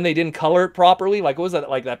 but then they didn't color it properly. Like, what was that?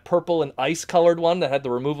 Like that purple and ice colored one that had the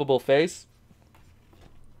removable face.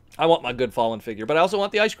 I want my good Fallen figure, but I also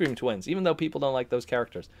want the Ice Cream Twins, even though people don't like those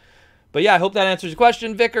characters. But yeah, I hope that answers your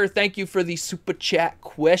question, Vicar. Thank you for the super chat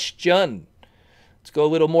question. Let's go a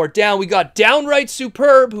little more down. We got Downright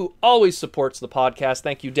Superb, who always supports the podcast.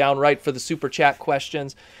 Thank you, Downright, for the super chat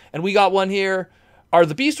questions. And we got one here. Are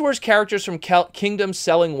the Beast Wars characters from Kingdom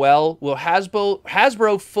selling well? Will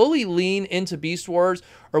Hasbro fully lean into Beast Wars,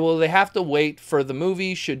 or will they have to wait for the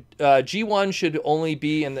movie? G1 should only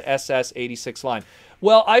be in the SS86 line?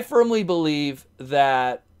 Well, I firmly believe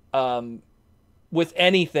that with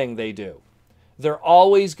anything they do, they're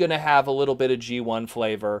always going to have a little bit of G1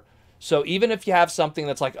 flavor. So even if you have something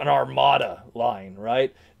that's like an Armada line,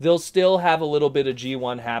 right, they'll still have a little bit of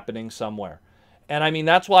G1 happening somewhere. And I mean,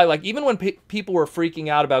 that's why, like, even when people were freaking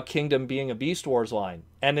out about Kingdom being a Beast Wars line,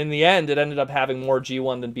 and in the end, it ended up having more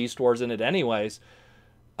G1 than Beast Wars in it anyways.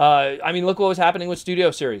 I mean, look what was happening with Studio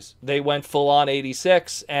Series. They went full-on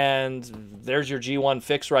 86, and there's your G1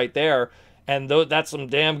 fix right there. And that's some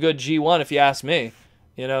damn good G1, if you ask me.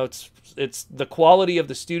 You know, it's the quality of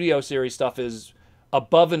the Studio Series stuff is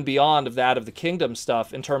above and beyond of that of the Kingdom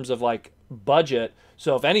stuff in terms of, like, budget.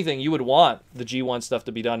 So if anything, you would want the G1 stuff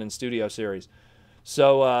to be done in Studio Series.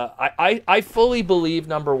 So I fully believe,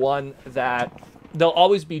 number one, that there'll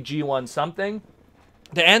always be G1 something.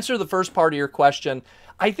 To answer the first part of your question,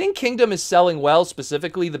 I think Kingdom is selling well,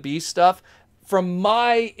 specifically the Beast stuff. From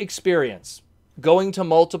my experience, going to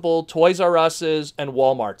multiple Toys R Us's and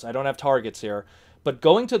Walmarts, I don't have Targets here, but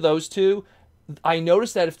going to those two, I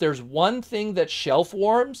noticed that if there's one thing that shelf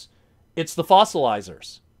warms, it's the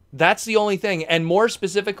fossilizers. That's the only thing. And more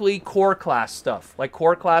specifically, core class stuff, like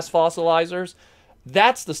core class fossilizers.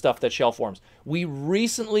 That's the stuff that shelf warms. We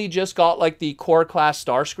recently just got like the core class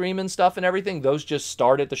Starscream and stuff and everything. Those just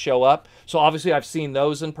started to show up. So obviously I've seen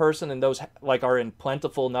those in person, and those like are in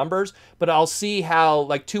plentiful numbers. But I'll see how,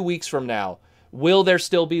 like 2 weeks from now, will there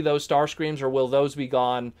still be those Starscreams, or will those be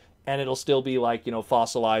gone? And it'll still be like, you know,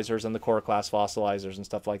 fossilizers and the core class fossilizers and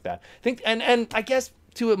stuff like that. I think, and I guess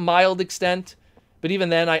to a mild extent, but even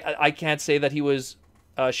then I can't say that he was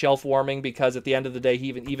shelf warming, because at the end of the day,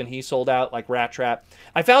 even he sold out, like Rat Trap.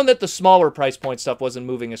 I found that the smaller price point stuff wasn't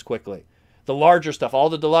moving as quickly. The larger stuff, all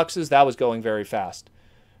the deluxes, that was going very fast.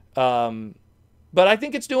 But I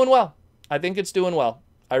think it's doing well. I think it's doing well.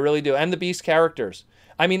 I really do. And the Beast characters.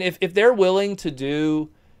 I mean, if they're willing to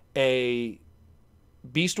do a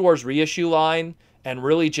Beast Wars reissue line and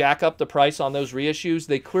really jack up the price on those reissues,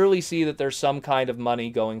 they clearly see that there's some kind of money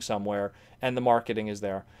going somewhere and the marketing is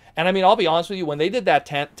there. And I mean, I'll be honest with you, when they did that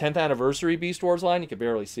 10th anniversary Beast Wars line, you could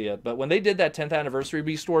barely see it, but when they did that 10th anniversary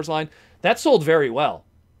Beast Wars line, that sold very well.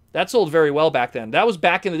 That sold very well back then. That was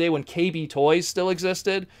back in the day when KB Toys still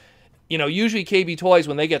existed. You know, usually KB Toys,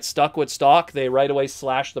 when they get stuck with stock, they right away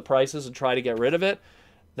slash the prices and try to get rid of it.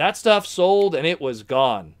 That stuff sold and it was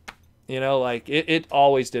gone. You know, like, it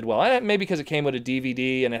always did well. And maybe because it came with a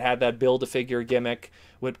DVD and it had that build-a-figure gimmick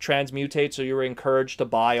with Transmutate, so you were encouraged to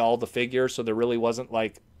buy all the figures, so there really wasn't,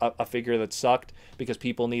 like, a figure that sucked because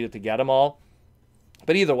people needed to get them all.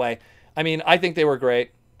 But either way, I mean, I think they were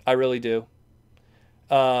great. I really do.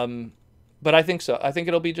 But I think so. I think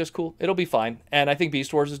it'll be just cool. It'll be fine. And I think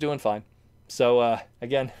Beast Wars is doing fine. So,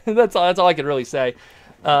 again, that's all I can really say.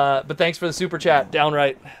 But thanks for the super chat.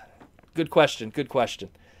 Downright good question. Good question.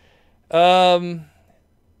 Tom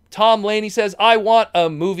Laney says, I want a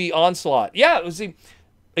movie Onslaught. Yeah, see,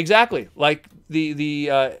 exactly. Like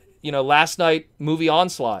the last night movie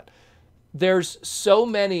Onslaught. There's so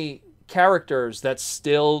many characters that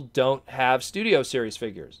still don't have Studio Series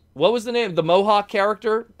figures. What was the name? The Mohawk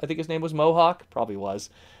character? I think his name was Mohawk. Probably was.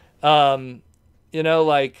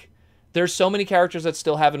 Like, there's so many characters that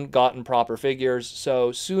still haven't gotten proper figures.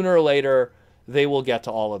 So sooner or later, they will get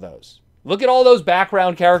to all of those. Look at all those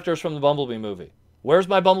background characters from the Bumblebee movie. Where's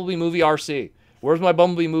my Bumblebee movie RC? Where's my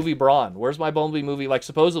Bumblebee movie Brawn? Where's my Bumblebee movie? Like,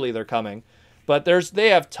 supposedly they're coming, but they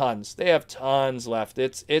have tons. They have tons left.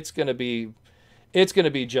 It's gonna be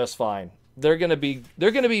just fine. They're gonna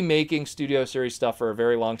be making Studio Series stuff for a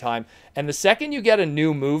very long time. And the second you get a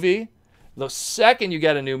new movie,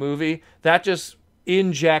 that just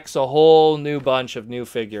injects a whole new bunch of new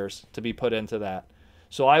figures to be put into that.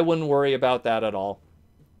 So I wouldn't worry about that at all.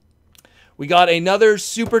 We got another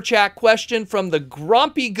super chat question from the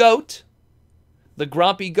Grumpy Goat. The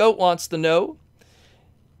Grumpy Goat wants to know,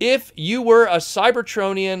 if you were a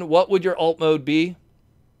Cybertronian, what would your alt mode be?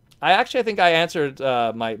 I think I answered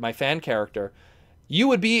my fan character. You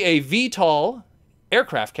would be a VTOL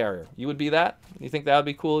aircraft carrier. You would be that? You think that would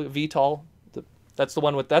be cool? VTOL? That's the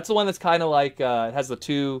one that's kind of like it has the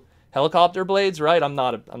two helicopter blades, right? I'm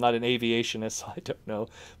not an aviationist, so I don't know.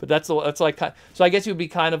 But that's like, so I guess you would be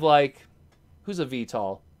kind of like, who's a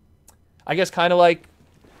VTOL? I guess kind of like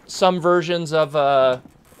some versions of I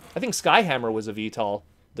think Skyhammer was a VTOL,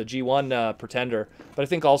 the G1 Pretender, but I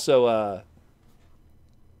think also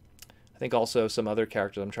some other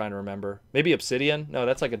characters I'm trying to remember. Maybe Obsidian? No,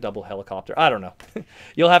 that's like a double helicopter. I don't know.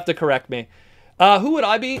 You'll have to correct me. Who would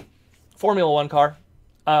I be? Formula 1 car.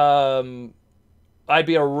 I'd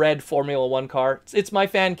be a red Formula 1 car. It's my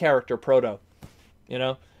fan character, Proto. You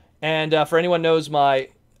know? And for anyone knows my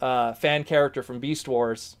fan character from Beast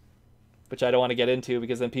Wars, which I don't want to get into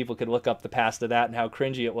because then people could look up the past of that and how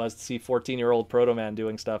cringy it was to see 14-year-old Proto Man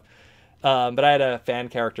doing stuff. But I had a fan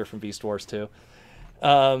character from Beast Wars too.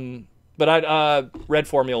 But I'd red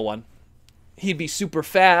Formula 1. He'd be super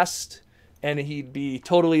fast, and he'd be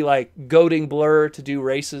totally like goading Blur to do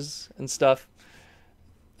races and stuff.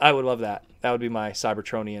 I would love that. That would be my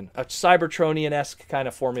Cybertronian. A Cybertronian-esque kind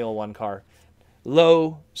of Formula 1 car.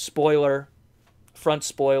 Low, spoiler, front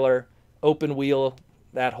spoiler, open wheel,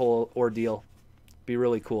 that whole ordeal. Be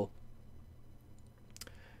really cool.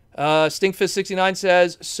 Stinkfist69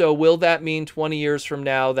 says, so will that mean 20 years from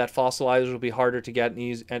now that fossilizers will be harder to get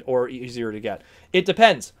or easier to get? It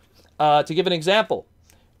depends. To give an example,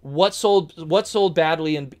 what sold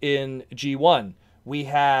badly in G1? We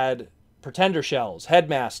had Pretender shells,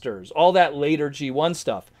 Headmasters, all that later G1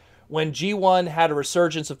 stuff. When G1 had a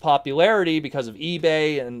resurgence of popularity because of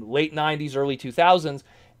eBay and late 90s, early 2000s,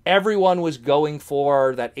 everyone was going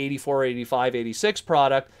for that 84, 85, 86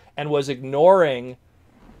 product and was ignoring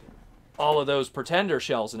all of those Pretender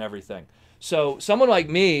shells and everything. So someone like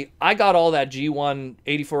me, I got all that G1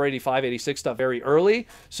 84, 85, 86 stuff very early.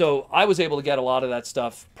 So I was able to get a lot of that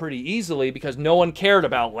stuff pretty easily because no one cared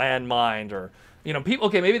about Landmine or, people,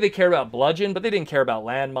 okay, maybe they cared about Bludgeon, but they didn't care about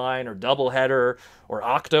Landmine or Doubleheader or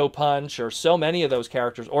Octopunch or so many of those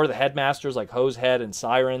characters, or the Headmasters like Hosehead and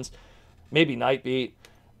Sirens, maybe Nightbeat.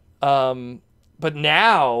 But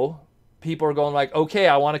now people are going like, okay,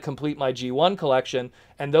 I want to complete my G1 collection,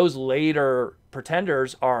 and those later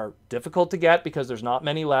Pretenders are difficult to get because there's not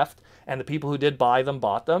many left, and the people who did buy them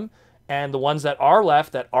bought them, and the ones that are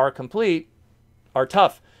left that are complete are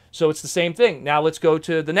tough. So it's the same thing. Now let's go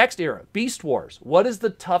to the next era, Beast Wars. What is the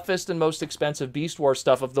toughest and most expensive Beast Wars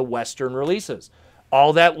stuff of the Western releases?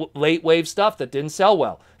 All that late wave stuff that didn't sell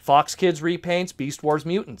well. Fox Kids repaints, Beast Wars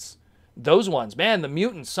Mutants. Those ones, man, the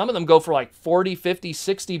Mutants, some of them go for like 40, 50,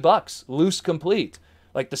 60 bucks, loose complete.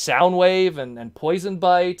 like the Soundwave and Poison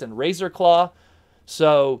Bite and Razor Claw.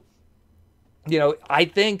 So, you know, I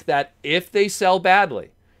think that if they sell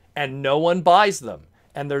badly and no one buys them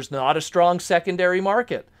and there's not a strong secondary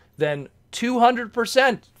market, then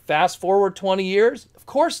 200%, fast forward 20 years, of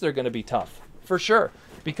course they're going to be tough, for sure.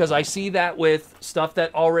 Because I see that with stuff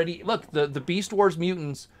that already... Look, the Beast Wars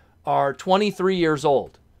mutants are 23 years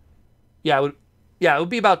old. Yeah, it would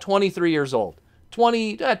be about 23 years old.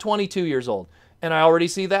 22 years old. And I already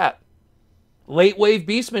see that. Late Wave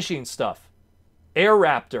Beast Machine stuff. Air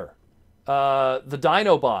Raptor. The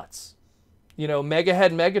Dinobots. You know,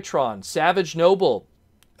 Megahead Megatron. Savage Noble.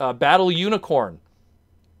 Battle Unicorn.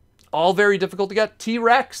 All very difficult to get.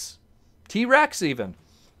 T-Rex. T-Rex even.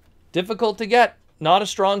 Difficult to get. Not a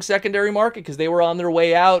strong secondary market because they were on their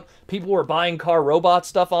way out. People were buying car robot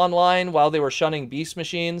stuff online while they were shunning beast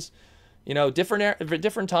machines. You know,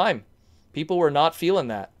 different time. People were not feeling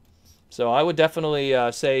that. So I would definitely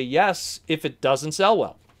say yes if it doesn't sell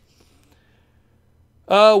well.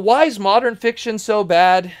 Why is modern fiction so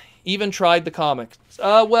bad? Even tried the comics.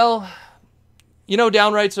 Well, you know,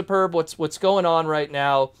 downright superb. What's going on right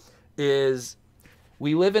now is...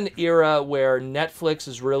 we live in an era where Netflix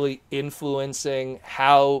is really influencing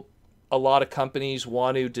how a lot of companies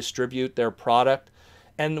want to distribute their product.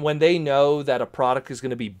 And when they know that a product is going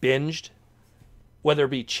to be binged, whether it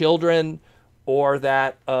be children or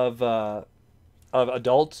that of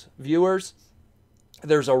adult viewers,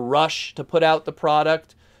 there's a rush to put out the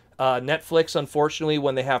product. Netflix, unfortunately,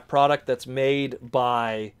 when they have product that's made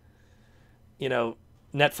by, you know,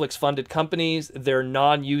 Netflix-funded companies, they're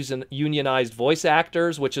non-unionized voice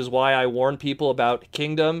actors, which is why I warn people about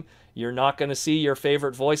Kingdom. You're not going to see your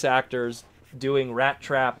favorite voice actors doing Rat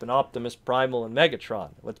Trap and Optimus Primal and Megatron.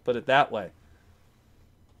 Let's put it that way.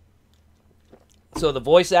 So the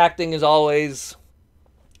voice acting is always,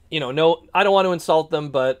 you know, no, I don't want to insult them,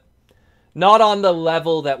 but not on the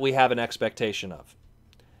level that we have an expectation of.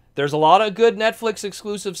 There's a lot of good Netflix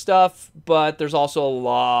exclusive stuff, but there's also a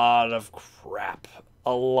lot of crap.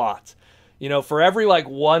 A lot. You know, for every like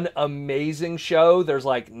one amazing show, there's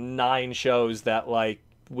like 9 shows that like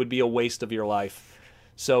would be a waste of your life.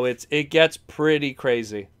 So it gets pretty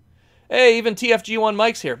crazy. Hey, even TFG1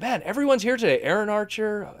 Mike's here. Man, everyone's here today. Aaron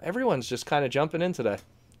Archer, everyone's just kind of jumping in today.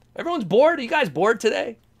 Everyone's bored. Are you guys bored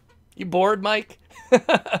today? You bored, Mike?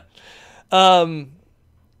 But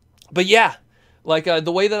yeah, like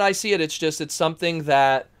the way that I see it, it's something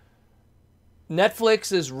that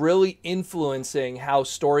Netflix is really influencing how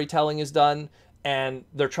storytelling is done, and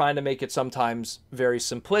they're trying to make it sometimes very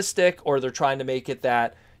simplistic, or they're trying to make it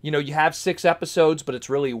that, you know, you have 6 episodes, but it's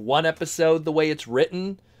really 1 episode the way it's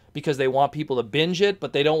written, because they want people to binge it,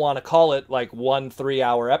 but they don't want to call it like 1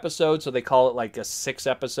 3-hour episode, so they call it like a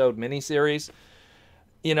 6-episode miniseries.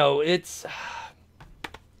 You know, it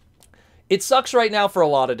sucks right now for a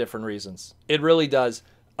lot of different reasons. It really does.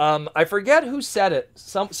 I forget who said it.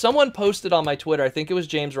 Someone posted on my Twitter. I think it was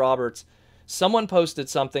James Roberts. Someone posted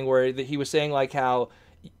something where he was saying like how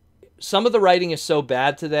some of the writing is so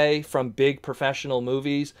bad today from big professional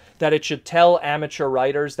movies that it should tell amateur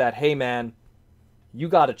writers that, hey man, you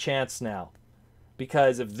got a chance now.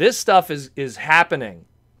 Because if this stuff is happening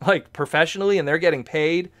like professionally and they're getting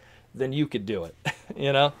paid, then you could do it,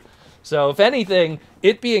 you know? So if anything,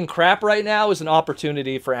 it being crap right now is an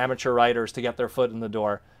opportunity for amateur writers to get their foot in the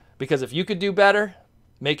door. Because if you could do better,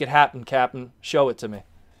 make it happen, Captain. Show it to me,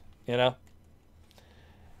 you know?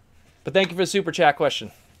 But thank you for the super chat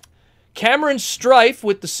question. Cameron Strife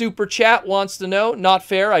with the super chat wants to know, not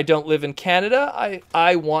fair, I don't live in Canada.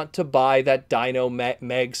 I want to buy that Dino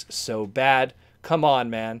Megs so bad. Come on,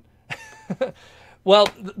 man. Well,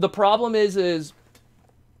 the problem is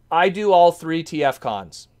I do all 3 TF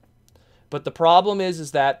cons. But the problem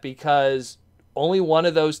is that because only one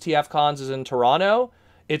of those TF cons is in Toronto,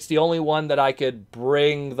 it's the only one that I could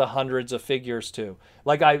bring the hundreds of figures to.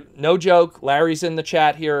 Like, no joke, Larry's in the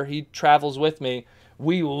chat here. He travels with me.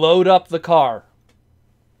 We load up the car.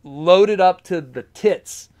 Load it up to the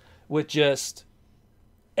tits with just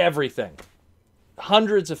everything.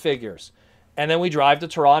 Hundreds of figures. And then we drive to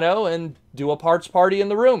Toronto and do a parts party in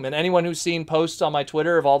the room. And anyone who's seen posts on my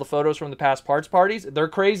Twitter of all the photos from the past parts parties, they're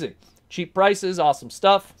crazy. Cheap prices, awesome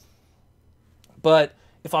stuff. But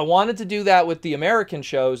if I wanted to do that with the American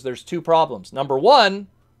shows, there's 2 problems. Number 1,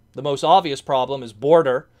 the most obvious problem, is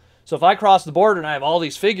border. So if I cross the border and I have all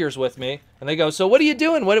these figures with me, and they go, so what are you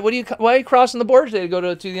doing? Why are you crossing the border today to go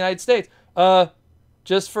to the United States?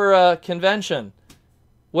 Just for a convention.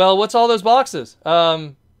 Well, what's all those boxes?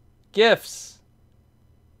 Gifts.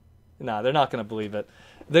 Nah, they're not going to believe it.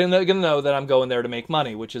 They're going to know that I'm going there to make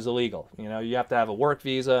money, which is illegal. You know, you have to have a work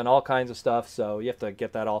visa and all kinds of stuff, so you have to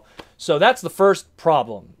get that all. So that's the first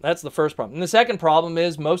problem. That's the first problem. And the second problem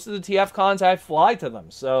is most of the TF cons I fly to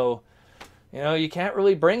them, so you know, you can't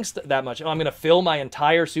really bring that much. I'm going to fill my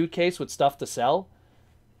entire suitcase with stuff to sell.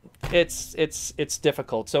 It's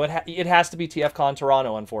difficult. So it has to be TFCon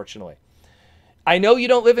Toronto, unfortunately. I know you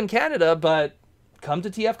don't live in Canada, but come to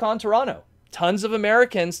TFCon Toronto. Tons of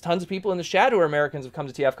Americans, tons of people in the chat who are Americans have come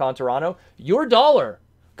to TFCon Toronto. Your dollar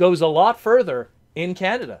goes a lot further in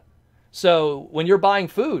Canada. So when you're buying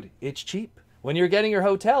food, it's cheap. When you're getting your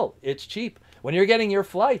hotel, it's cheap. When you're getting your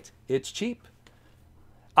flight, it's cheap.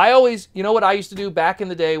 I always, you know what I used to do back in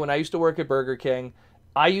the day when I used to work at Burger King?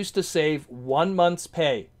 I used to save 1 month's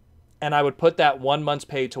pay, and I would put that 1 month's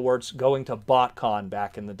pay towards going to BotCon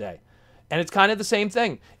back in the day. And it's kind of the same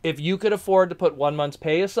thing. If you could afford to put 1 month's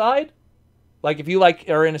pay aside, like if you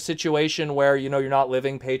are in a situation where, you know, you're not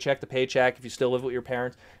living paycheck to paycheck, if you still live with your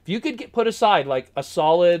parents, if you could put aside like a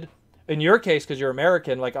solid, in your case, because you're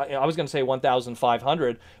American, like I was going to say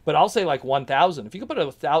 1,500, but I'll say like 1,000. If you could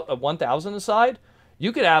put a 1,000 aside,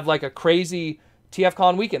 you could have like a crazy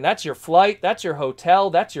TFCon weekend. That's your flight, that's your hotel,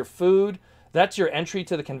 that's your food, that's your entry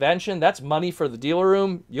to the convention, that's money for the dealer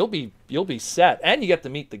room. You'll be set. And you get to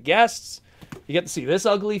meet the guests. You get to see this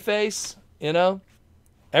ugly face, you know?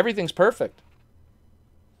 Everything's perfect.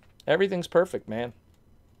 Everything's perfect, man.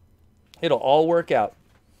 It'll all work out.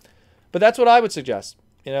 But that's what I would suggest,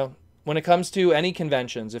 you know, when it comes to any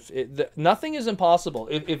conventions. Nothing is impossible.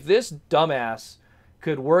 If this dumbass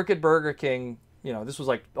could work at Burger King, you know, this was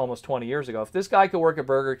like almost 20 years ago. If this guy could work at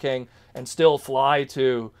Burger King and still fly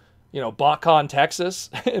to, you know, BotCon, Texas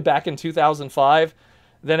back in 2005,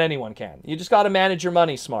 then anyone can. You just got to manage your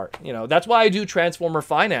money smart. You know, that's why I do Transformer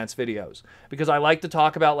Finance videos, because I like to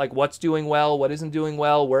talk about like what's doing well, what isn't doing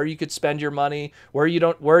well, where you could spend your money, where you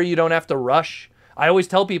don't have to rush. I always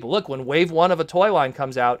tell people, look, when wave 1 of a toy line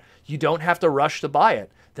comes out, you don't have to rush to buy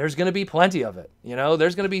it. There's going to be plenty of it. You know,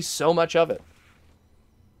 there's going to be so much of it.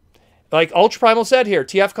 Like Ultra Primal said here,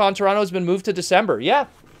 TFCon Toronto has been moved to December. Yeah,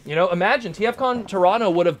 you know, imagine TFCon Toronto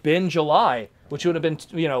would have been July, which would have been,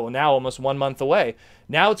 you know, now almost 1 month away.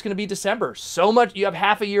 Now it's going to be December. So much, you have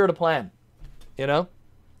half a year to plan, you know?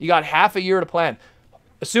 You got half a year to plan,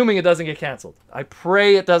 assuming it doesn't get canceled. I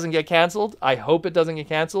pray it doesn't get canceled. I hope it doesn't get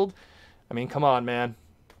canceled. I mean, come on, man.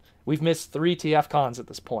 We've missed 3 TFCons at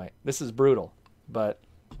this point. This is brutal, but...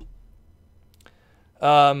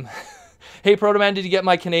 Hey, Protoman, did you get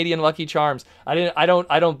my Canadian Lucky Charms? I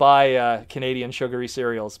don't buy Canadian sugary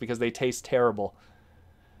cereals because they taste terrible.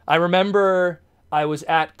 I remember I was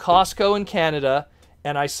at Costco in Canada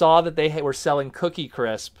and I saw that they were selling Cookie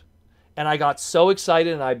Crisp, and I got so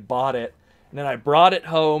excited and I bought it. And then I brought it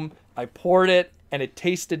home, I poured it, and it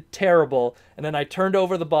tasted terrible. And then I turned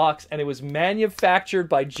over the box and it was manufactured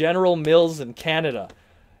by General Mills in Canada.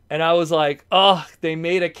 And I was like, oh, they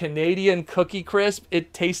made a Canadian Cookie Crisp.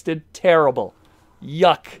 It tasted terrible.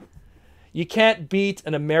 Yuck. You can't beat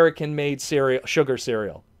an American-made sugar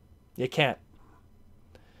cereal. You can't.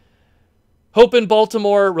 Hope in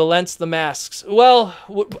Baltimore relents the masks. Well,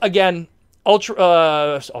 again,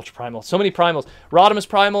 Ultra Primal. So many primals. Rodimus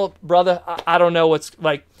Primal, brother, I don't know what's...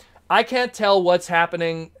 Like, I can't tell what's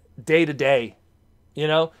happening day to day. You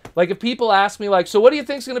know? Like, if people ask me, like, so what do you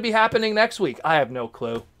think's going to be happening next week? I have no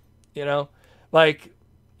clue. You know, like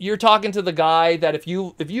you're talking to the guy that if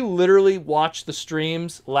you literally watched the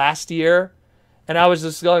streams last year, and I was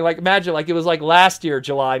just going like, imagine like it was like last year,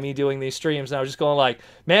 July, me doing these streams, and I was just going like,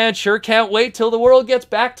 man, sure can't wait till the world gets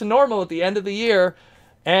back to normal at the end of the year.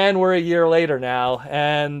 And we're a year later now.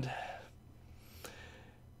 And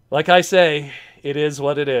like I say, it is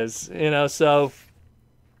what it is, you know, so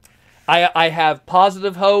I have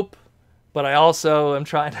positive hope, but I also am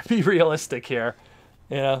trying to be realistic here,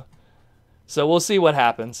 you know. So we'll see what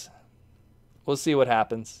happens. We'll see what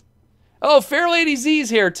happens. Oh, Fair Lady Z's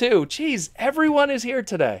here too. Jeez, everyone is here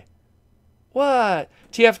today. What?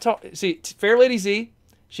 See, Fair Lady Z,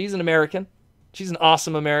 she's an American. She's an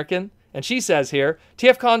awesome American. And she says here,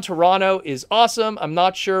 TFCon Toronto is awesome. I'm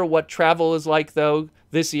not sure what travel is like, though,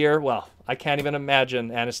 this year. Well, I can't even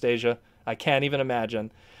imagine, Anastasia. I can't even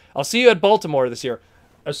imagine. I'll see you at Baltimore this year.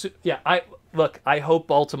 Yeah, I hope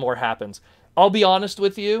Baltimore happens. I'll be honest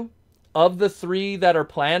with you. Of the 3 that are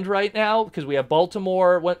planned right now, because we have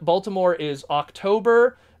Baltimore. Baltimore is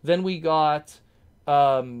October. Then we got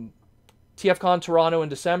TFCon Toronto in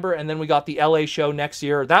December. And then we got the LA show next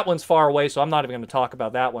year. That one's far away, so I'm not even going to talk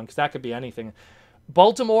about that one, because that could be anything.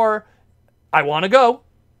 Baltimore, I want to go.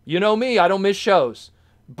 You know me, I don't miss shows.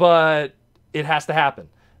 But it has to happen.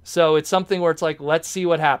 So it's something where it's like, let's see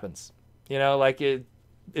what happens. You know, like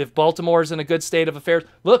if Baltimore's in a good state of affairs.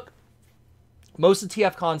 Look, most of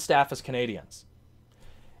TFCon staff is Canadians.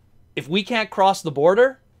 If we can't cross the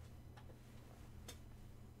border,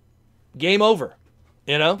 game over.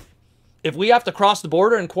 You know? If we have to cross the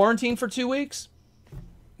border and quarantine for 2 weeks,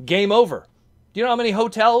 game over. Do you know how many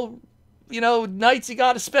hotel, nights you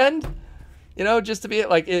got to spend? Just to be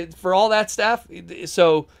like for all that staff.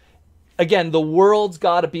 So again, the world's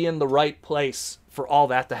got to be in the right place for all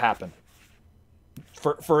that to happen.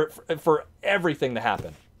 For everything to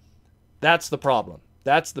happen. That's the problem.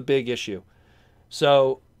 That's the big issue.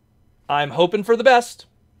 So I'm hoping for the best.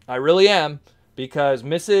 I really am. Because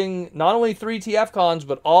missing not only 3 TFCons,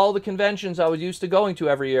 but all the conventions I was used to going to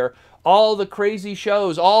every year, all the crazy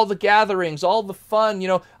shows, all the gatherings, all the fun,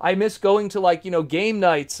 I miss going to game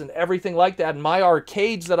nights and everything like that. And my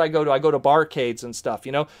arcades that I go to barcades and stuff,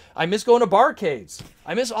 I miss going to barcades.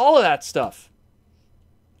 I miss all of that stuff.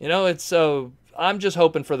 It's so, I'm just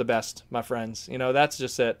hoping for the best, my friends. That's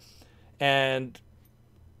just it. And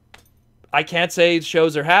I can't say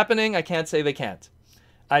shows are happening. I can't say they can't.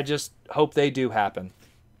 I just hope they do happen.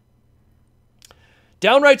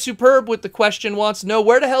 Downright Superb with the question wants to know,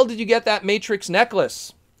 where the hell did you get that Matrix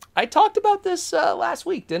necklace? I talked about this last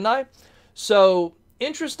week, didn't I? So,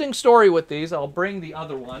 interesting story with these. I'll bring the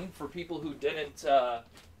other one for people who didn't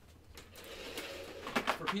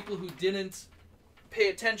pay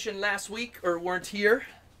attention last week or weren't here.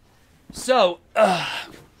 So,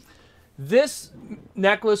 this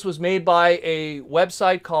necklace was made by a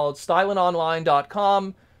website called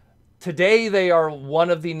stylinonline.com. Today, they are one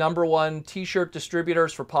of the #1 t-shirt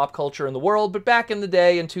distributors for pop culture in the world. But back in the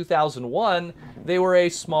day, in 2001, they were a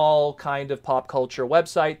small kind of pop culture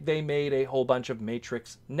website. They made a whole bunch of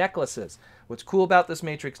Matrix necklaces. What's cool about this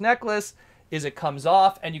Matrix necklace is it comes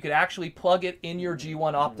off, and you could actually plug it in your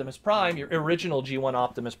G1 Optimus Prime, your original G1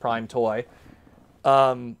 Optimus Prime toy.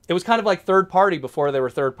 It was kind of like third party before they were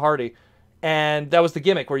third party. And that was the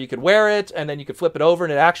gimmick, where you could wear it, and then you could flip it over,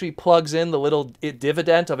 and it actually plugs in the little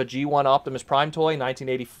dividend of a G1 Optimus Prime toy,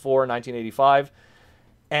 1984, 1985.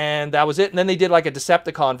 And that was it. And then they did like a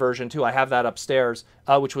Decepticon version, too. I have that upstairs,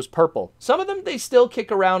 which was purple. Some of them, they still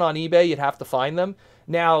kick around on eBay. You'd have to find them.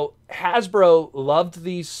 Now, Hasbro loved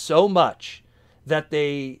these so much that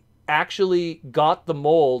they actually got the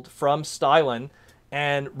mold from Stylin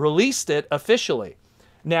and released it officially.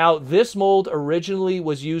 Now, this mold originally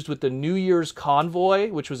was used with the New Year's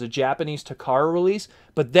Convoy, which was a Japanese Takara release,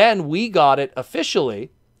 but then we got it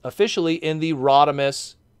officially in the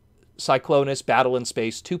Rodimus Cyclonus Battle in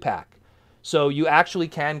Space 2-pack. So you actually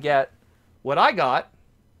can get what I got,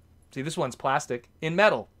 see this one's plastic, in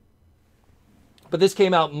metal. But this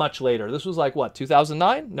came out much later. This was like, what,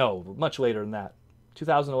 2009? No, much later than that.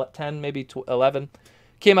 2010, maybe 11.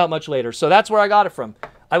 Came out much later. So that's where I got it from.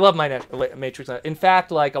 I love my Matrix. In fact,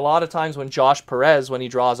 like a lot of times when Josh Perez, when he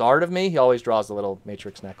draws art of me, he always draws a little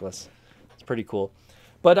Matrix necklace. It's pretty cool.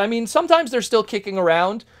 But I mean, sometimes they're still kicking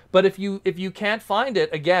around. But if you can't find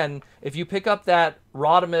it, again, if you pick up that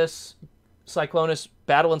Rodimus Cyclonus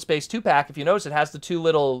Battle in Space 2-pack, if you notice, it has the two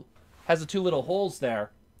little holes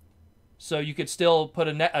there. So you could still put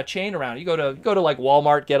a chain around it. You go to like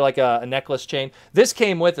Walmart, get like a necklace chain. This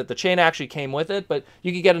came with it. The chain actually came with it, but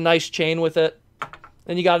you could get a nice chain with it.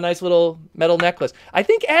 Then you got a nice little metal necklace. I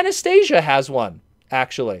think Anastasia has one,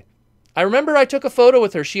 actually. I remember I took a photo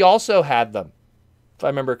with her. She also had them, if I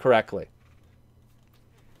remember correctly.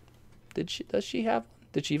 Does she have one?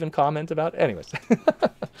 Did she even comment about it? Anyways.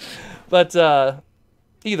 But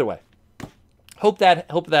either way. Hope that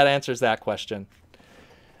answers that question.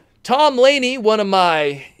 Tom Laney, one of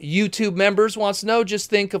my YouTube members, wants to know, just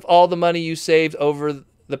think of all the money you saved over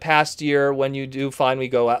the past year when you do finally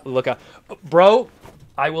go out, look out. Bro,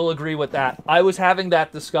 I will agree with that. I was having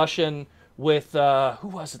that discussion with, who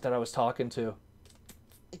was it that I was talking to?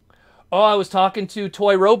 Oh, I was talking to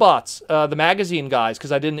Toy Robots, the magazine guys,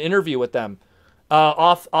 because I did an interview with them.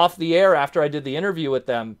 Off the air after I did the interview with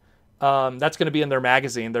them. That's going to be in their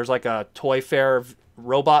magazine. There's like a Toy Fair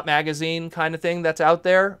robot magazine kind of thing that's out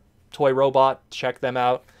there. Toy Robot, check them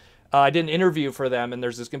out. I did an interview for them, and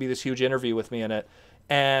there's going to be this huge interview with me in it.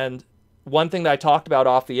 And one thing that I talked about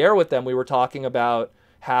off the air with them, we were talking about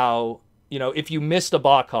how, if you missed a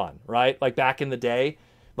BotCon, right? Like back in the day,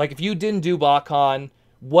 like if you didn't do BotCon,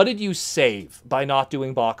 what did you save by not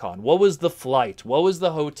doing BotCon? What was the flight? What was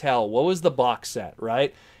the hotel? What was the box set,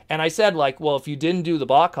 right? And I said, like, well, if you didn't do the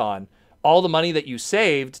BotCon, all the money that you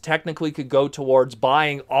saved technically could go towards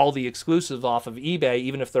buying all the exclusives off of eBay,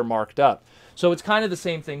 even if they're marked up. So it's kind of the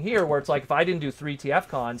same thing here, where it's like, if I didn't do 3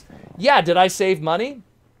 TFCons, yeah, did I save money?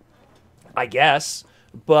 I guess.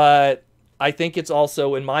 But I think it's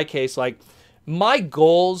also, in my case, like, my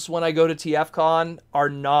goals when I go to TFCon are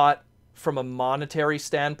not from a monetary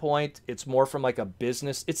standpoint. It's more from like a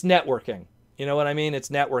business. It's networking. You know what I mean? It's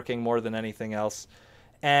networking more than anything else.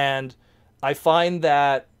 And I find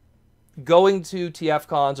that going to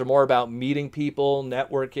TFCons are more about meeting people,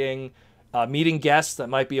 networking, meeting guests that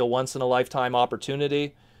might be a once-in-a-lifetime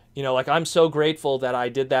opportunity. You know, like, I'm so grateful that I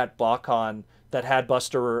did that BotCon that had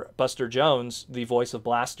Buster Jones, the voice of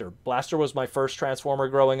Blaster. Blaster was my first Transformer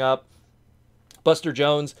growing up. Buster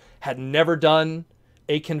Jones had never done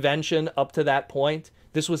a convention up to that point.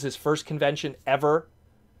 This was his first convention ever.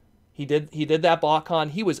 He did that BotCon.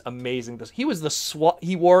 He was amazing. He was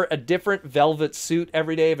he wore a different velvet suit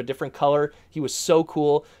every day of a different color. He was so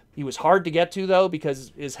cool. He was hard to get to, though,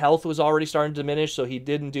 because his health was already starting to diminish, so he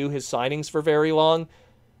didn't do his signings for very long.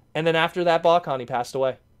 And then after that BotCon, he passed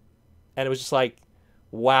away. And it was just like,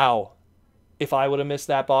 wow, if I would have missed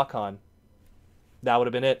that BotCon, that would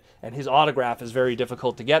have been it. And his autograph is very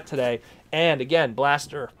difficult to get today. And again,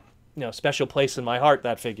 Blaster, you know, special place in my heart,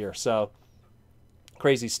 that figure. So,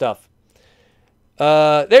 crazy stuff.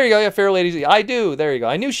 There you go. Yeah, Fair Lady Z. I do. There you go.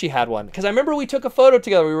 I knew she had one. Because I remember we took a photo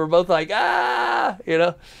together. We were both like, ah, you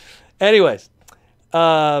know. Anyways.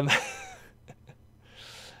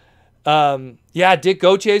 Yeah, Dick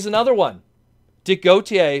Gautier's another one. Dick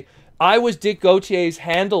Gautier. I was Dick Gautier's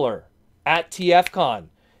handler at TFCon.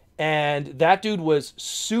 And that dude was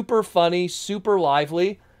super funny, super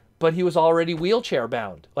lively, but he was already wheelchair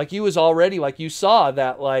bound. Like, he was already, like, you saw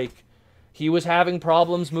that, like, he was having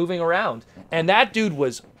problems moving around. And that dude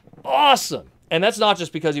was awesome. And that's not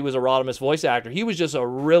just because he was a Rodimus voice actor. He was just a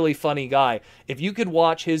really funny guy. If you could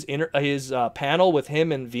watch his panel with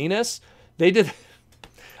him and Venus, they did...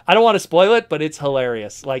 I don't want to spoil it, but it's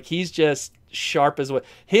hilarious. Like, he's just sharp as what.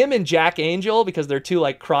 Him and Jack Angel, because they're two,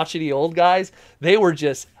 like, crotchety old guys, they were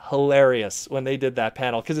just hilarious when they did that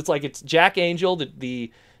panel. Because it's Jack Angel,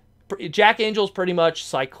 Jack Angel's pretty much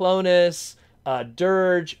Cyclonus,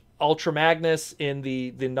 Dirge, Ultra Magnus in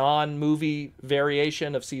the non-movie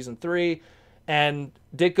variation of season 3, and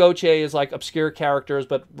Dick Gautier is like obscure characters,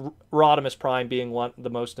 but Rodimus Prime being the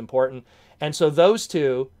most important. And so those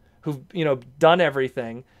two who've, you know, done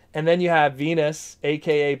everything, and then you have Venus,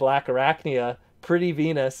 aka Black Arachnia, Pretty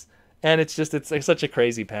Venus, and it's such a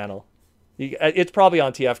crazy panel. It's probably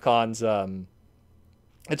on TFCon's.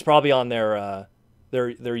 It's probably on their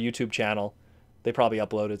YouTube channel. They probably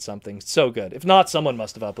uploaded something. So good. If not, someone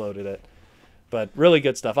must have uploaded it. But really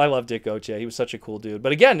good stuff. I love Dick Gautier. He was such a cool dude.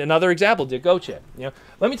 But again, another example, Dick Gautier. You know,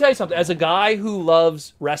 let me tell you something. As a guy who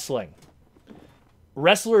loves wrestling,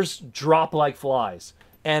 wrestlers drop like flies.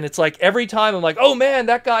 And it's like every time I'm like, oh man,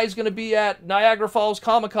 that guy's going to be at Niagara Falls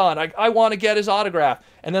Comic-Con. I want to get his autograph.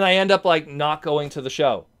 And then I end up like not going to the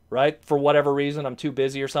show, right? For whatever reason, I'm too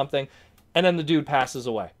busy or something. And then the dude passes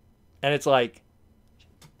away. And it's like,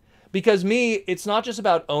 because me, it's not just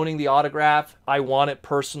about owning the autograph. I want it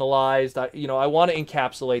personalized. I want to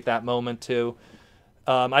encapsulate that moment too.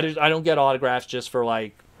 I don't get autographs just for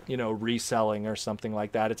like, you know, reselling or something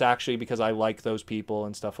like that. It's actually because I like those people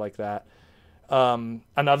and stuff like that.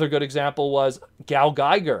 Another good example was Gal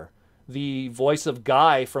Geiger, the voice of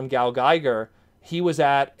Guy from Gal Geiger. He was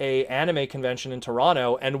at a anime convention in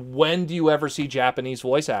Toronto, and when do you ever see Japanese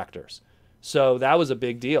voice actors? So that was a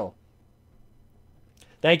big deal.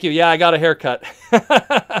 Thank you. Yeah, I got a haircut.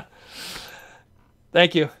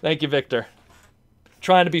 Thank you. Thank you, Victor.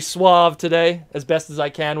 Trying to be suave today as best as I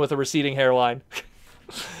can with a receding hairline.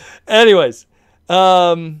 Anyways,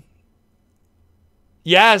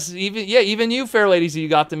 yes, even you, Fair Ladies, you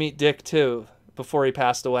got to meet Dick too before he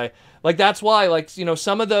passed away. Like, that's why, like, you know,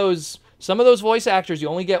 some of those voice actors, you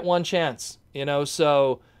only get one chance, you know.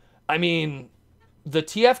 So, I mean, the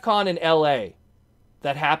TFCon in LA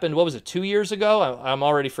that happened, what was it, 2 years ago? I'm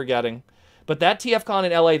already forgetting. But that TFCon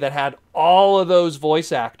in LA that had all of those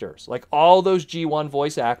voice actors, like all those G1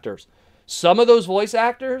 voice actors, some of those voice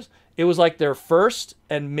actors, it was like their first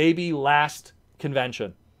and maybe last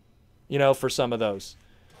convention, you know, for some of those.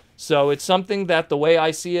 So it's something that, the way I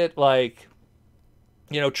see it, like,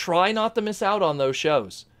 you know, try not to miss out on those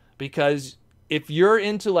shows. Because if you're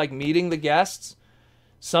into, like, meeting the guests,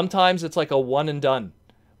 sometimes it's like a one and done.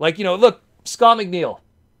 Like, you know, look, Scott McNeil,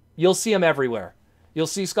 you'll see him everywhere. You'll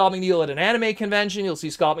see Scott McNeil at an anime convention. You'll see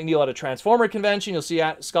Scott McNeil at a Transformer convention. You'll see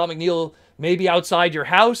Scott McNeil maybe outside your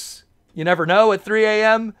house. You never know, at 3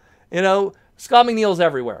 a.m. You know, Scott McNeil's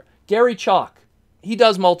everywhere. Gary Chalk, he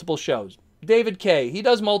does multiple shows. David Kay, he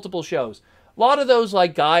does multiple shows. A lot of those,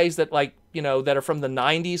 like, guys that, like, you know, that are from the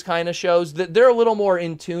 90s kind of shows, they're a little more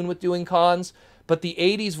in tune with doing cons. But the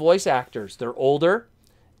 80s voice actors, they're older.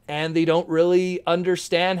 and they don't really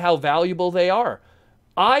understand how valuable they are.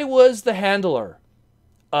 I was the handler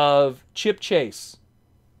of Chip Chase.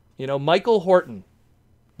 You know, Michael Horton,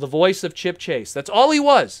 the voice of Chip Chase. That's all he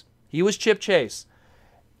was. He was Chip Chase.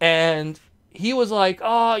 And he was like,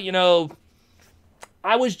 oh, you know,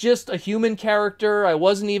 I was just a human character. I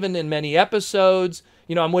wasn't even in many episodes.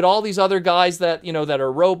 You know, I'm with all these other guys that, you know, that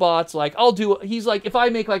are robots. Like, he's like, if I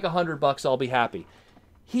make like $100, I'll be happy.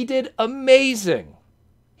 He did amazing.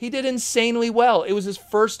 He did insanely well. It was his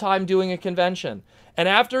first time doing a convention. And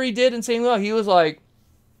after he did insanely well, he was like,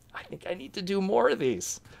 I think I need to do more of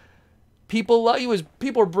these. People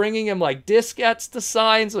were bringing him like diskettes to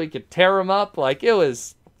sign so he could tear them up. Like, it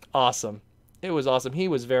was awesome. It was awesome. He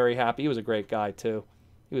was very happy. He was a great guy too.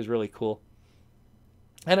 He was really cool.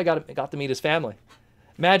 And I got to meet his family.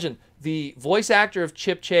 Imagine, the voice actor of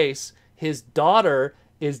Chip Chase, his daughter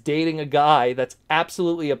is dating a guy that's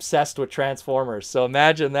absolutely obsessed with Transformers. So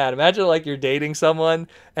imagine that. Imagine like you're dating someone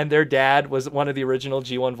and their dad was one of the original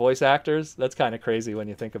G1 voice actors. That's kind of crazy when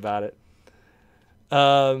you think about it.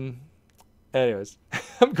 Anyways,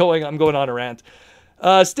 I'm going on a rant.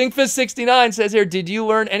 Stinkfist69 says here, did you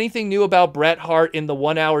learn anything new about Bret Hart in the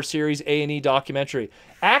 1 hour series A&E documentary?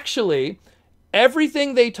 Actually,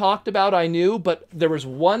 everything they talked about I knew, but there was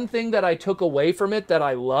one thing that I took away from it that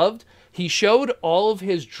I loved. He showed all of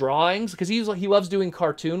his drawings, because he loves doing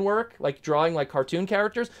cartoon work, like drawing like cartoon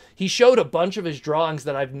characters. He showed a bunch of his drawings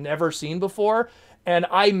that I've never seen before, and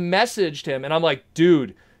I messaged him, and I'm like,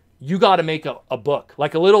 dude, you got to make a book,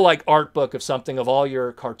 like a little like art book of something of all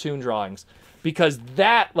your cartoon drawings. Because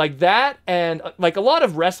that, and like a lot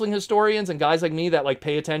of wrestling historians and guys like me that like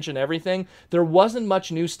pay attention to everything, there wasn't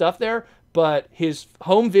much new stuff there, but his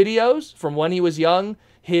home videos from when he was young,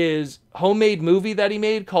 his homemade movie that he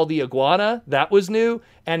made called The Iguana, that was new,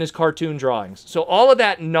 and his cartoon drawings. So all of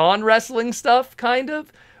that non-wrestling stuff kind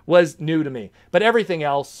of was new to me. But everything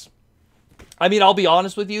else, I mean, I'll be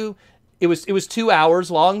honest with you, it was 2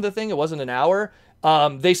 hours long, the thing. It wasn't an hour.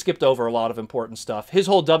 They skipped over a lot of important stuff. His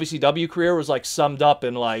whole WCW career was like summed up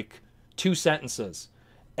in like 2 sentences.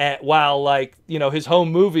 While like, you know, his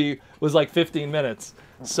home movie was like 15 minutes.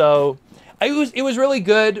 So it was really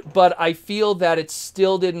good, but I feel that it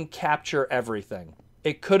still didn't capture everything.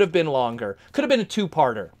 It could have been longer. Could have been a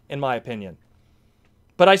 2-parter, in my opinion.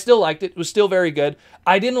 But I still liked it. It was still very good.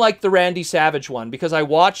 I didn't like the Randy Savage one because I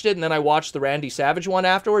watched it and then I watched the Randy Savage one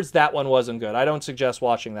afterwards. That one wasn't good. I don't suggest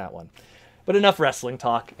watching that one. But enough wrestling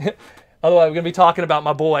talk. Otherwise, we're going to be talking about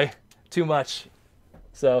my boy too much.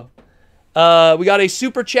 So, we got a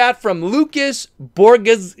super chat from Lucas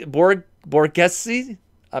Borghesi.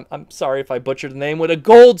 I'm sorry if I butchered the name, with a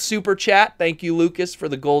gold super chat. Thank you, Lucas, for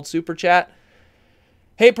the gold super chat.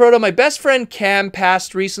 Hey, Proto, my best friend Cam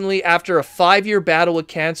passed recently after a 5-year battle with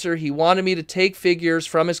cancer. He wanted me to take figures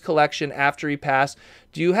from his collection after he passed.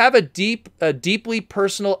 Do you have a deeply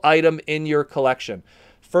personal item in your collection?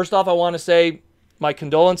 First off, I want to say my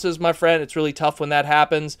condolences, my friend. It's really tough when that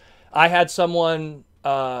happens. I had someone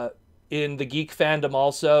in the geek fandom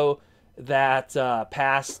also that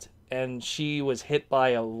passed, and she was hit by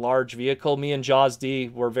a large vehicle. Me and Jaws D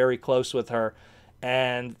were very close with her,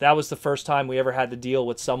 and that was the first time we ever had to deal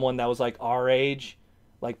with someone that was like our age,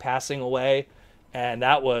 like passing away, and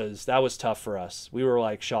that was tough for us. We were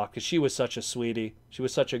like shocked because she was such a sweetie. She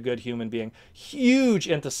was such a good human being. Huge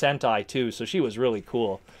into Sentai too, so she was really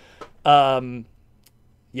cool.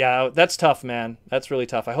 Yeah, that's tough, man. That's really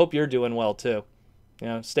tough. I hope you're doing well too. You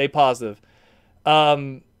know, stay positive.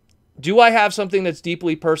 Do I have something that's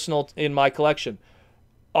deeply personal in my collection?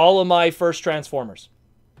 All of my first Transformers.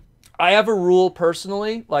 I have a rule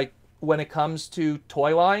personally, like when it comes to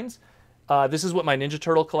toy lines. This is with my Ninja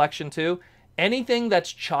Turtle collection too. Anything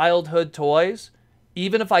that's childhood toys,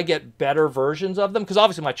 even if I get better versions of them, because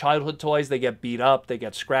obviously my childhood toys, they get beat up, they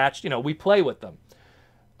get scratched, you know, we play with them.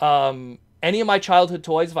 Any of my childhood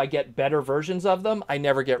toys, if I get better versions of them, I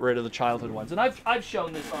never get rid of the childhood ones. And I've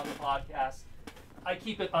shown this on the podcast. I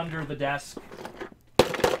keep it under the desk.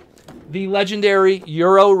 The legendary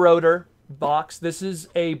Euro Rotor box. This is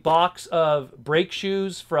a box of brake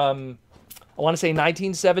shoes from, I want to say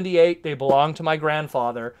 1978. They belong to my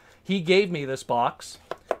grandfather. He gave me this box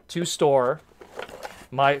to store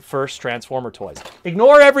my first Transformer toys.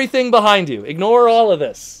 Ignore everything behind you. Ignore all of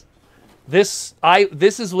this. This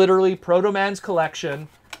is literally Proto Man's collection,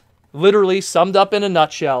 literally summed up in a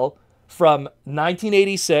nutshell, from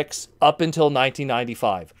 1986 up until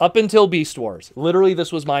 1995, up until Beast Wars. Literally,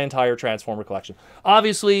 this was my entire Transformer collection.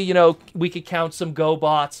 Obviously, you know, we could count some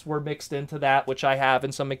GoBots were mixed into that, which I have,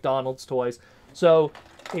 and some McDonald's toys. So,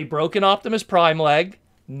 a broken Optimus Prime leg,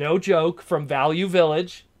 no joke, from Value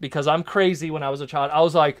Village, because I'm crazy when I was a child. I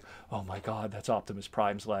was like, oh my God, that's Optimus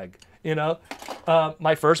Prime's leg, you know?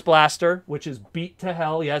 My first blaster, which is beat to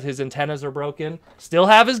hell. Yes, his antennas are broken. Still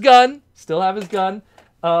have his gun.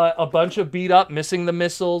 A bunch of beat up, missing the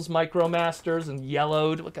missiles, Micromasters, and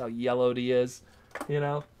yellowed. Look how yellowed he is, you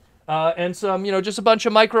know? And some, you know, just a bunch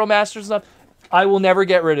of Micromasters and stuff. I will never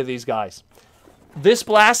get rid of these guys. This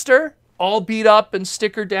blaster, all beat up and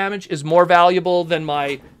sticker damage, is more valuable than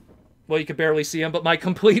my, well, you could barely see them, but my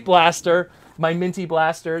complete blaster, my minty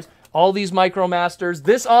blasters, all these Micromasters.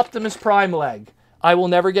 This Optimus Prime leg, I will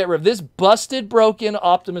never get rid of. This busted, broken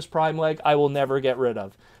Optimus Prime leg, I will never get rid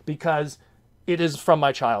of, because it is from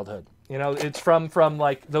my childhood. You know, it's from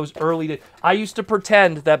like those early days. I used to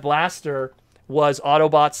pretend that Blaster was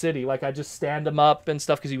Autobot City. Like, I just stand him up and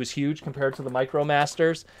stuff because he was huge compared to the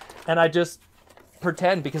Micromasters. And I just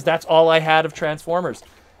pretend, because that's all I had of Transformers.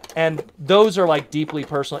 And those are like deeply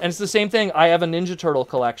personal. And it's the same thing. I have a Ninja Turtle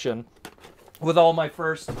collection with all my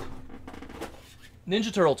first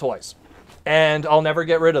Ninja Turtle toys. And I'll never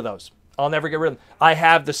get rid of those. I'll never get rid of them. I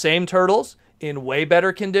have the same turtles in way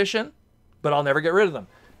better condition, but I'll never get rid of them.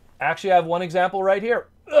 Actually, I have one example right here.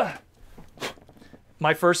 Ugh.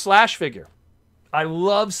 My first Slash figure. I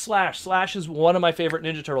love Slash. Slash is one of my favorite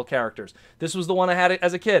Ninja Turtle characters. This was the one I had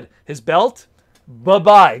as a kid. His belt,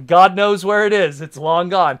 bye-bye. God knows where it is. It's long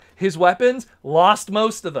gone. His weapons, lost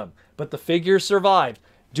most of them, but the figure survived.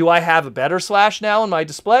 Do I have a better Slash now in my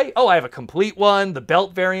display? Oh, I have a complete one, the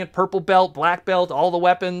belt variant, purple belt, black belt, all the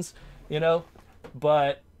weapons, you know,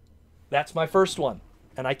 but that's my first one.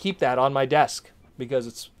 And I keep that on my desk because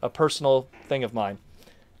it's a personal thing of mine.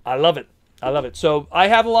 I love it. I love it. So I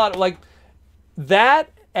have a lot of, like, that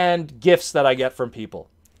and gifts that I get from people.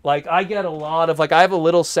 Like, I get a lot of, like, I have a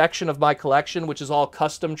little section of my collection, which is all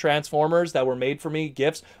custom Transformers that were made for me,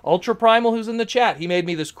 gifts. Ultra Primal, who's in the chat, he made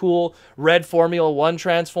me this cool red Formula 1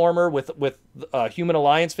 Transformer with a Human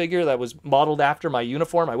Alliance figure that was modeled after my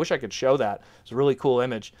uniform. I wish I could show that. It's a really cool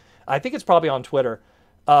image. I think it's probably on Twitter.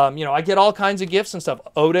 You know, I get all kinds of gifts and stuff.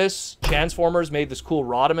 Otis, Transformers made this cool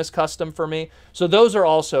Rodimus custom for me. So those are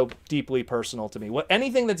also deeply personal to me.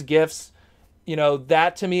 Anything that's gifts, you know,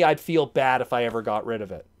 that to me, I'd feel bad if I ever got rid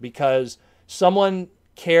of it, because someone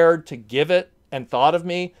cared to give it and thought of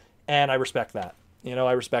me, and I respect that. You know,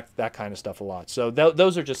 I respect that kind of stuff a lot. So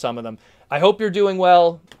those are just some of them. I hope you're doing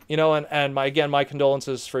well, you know, and my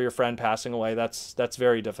condolences for your friend passing away. That's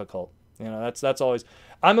very difficult. You know, that's always...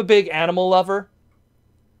 I'm a big animal lover,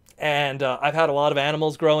 and I've had a lot of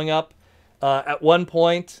animals growing up. At one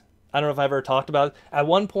point, I don't know if I've ever talked about it, at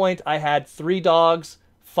one point I had 3 dogs,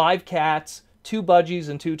 5 cats, 2 budgies,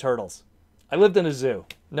 and 2 turtles. I lived in a zoo,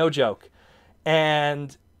 no joke.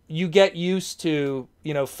 And you get used to,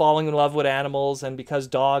 you know, falling in love with animals, and because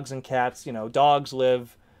dogs and cats, you know, dogs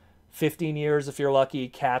live 15 years if you're lucky,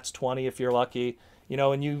 cats 20 if you're lucky, you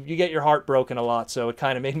know, and you get your heart broken a lot, so it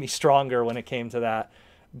kind of made me stronger when it came to that.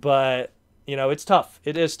 But, you know, it's tough.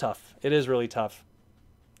 It is tough. It is really tough.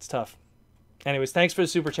 It's tough. Anyways, thanks for the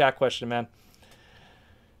super chat question, man.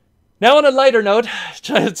 Now on a lighter note,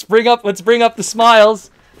 let's bring up the smiles.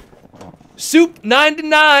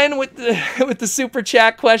 Soup99 with the super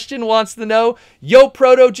chat question wants to know, yo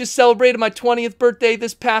Proto, just celebrated my 20th birthday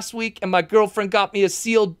this past week, and my girlfriend got me a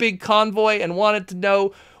sealed big convoy and wanted to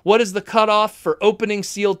know, what is the cutoff for opening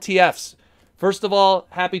sealed TFs? First of all,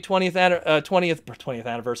 happy 20th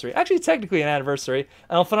anniversary. Actually, technically an anniversary.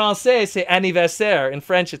 En français, c'est anniversaire. In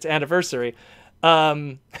French, it's anniversary.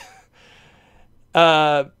 Awesome,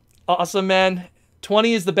 man.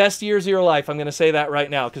 20 is the best years of your life. I'm going to say that right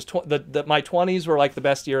now, because my 20s were like the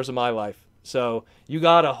best years of my life. So you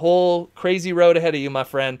got a whole crazy road ahead of you, my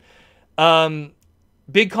friend.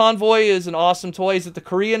 Big Convoy is an awesome toy. Is it the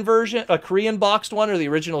Korean version, a Korean boxed one, or the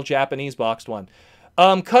original Japanese boxed one?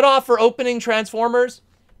 Cutoff for opening Transformers.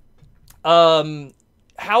 How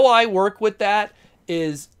I work with that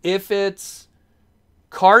is, if it's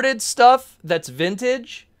carded stuff that's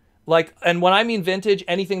vintage, like, and when I mean vintage,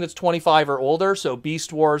 anything that's 25 or older, so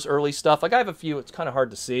Beast Wars, early stuff. Like, I have a few, it's kind of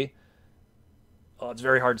hard to see. Oh, it's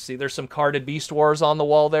very hard to see. There's some carded Beast Wars on the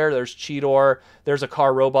wall there. There's Cheetor. There's a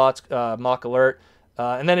Car Robots, Mock Alert.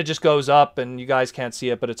 And then it just goes up, and you guys can't see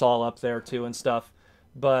it, but it's all up there too and stuff.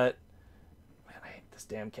 But, man, I hate this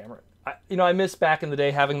damn camera. I miss back in the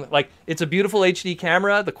day having, like, it's a beautiful HD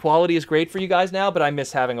camera. The quality is great for you guys now, but I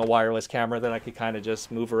miss having a wireless camera that I could kind of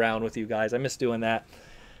just move around with you guys. I miss doing that.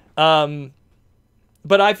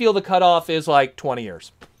 But I feel the cutoff is like 20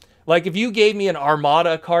 years. Like, if you gave me an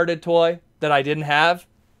Armada carded toy that I didn't have,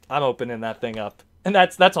 I'm opening that thing up. And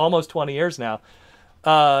that's almost 20 years now.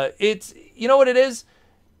 It's, you know what it is?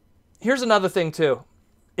 Here's another thing too.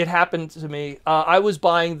 it happened to me. I was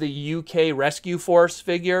buying the UK Rescue Force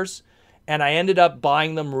figures, and I ended up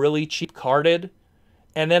buying them really cheap carded.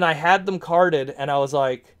 And then I had them carded, and I was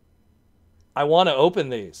like, I want to open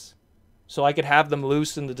these so I could have them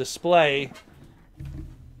loose in the display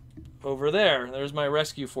over there. There's my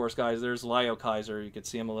Rescue Force guys. There's Lio Kaiser. You could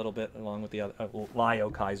see him a little bit along with the other Lio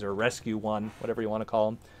Kaiser, Rescue One, whatever you want to call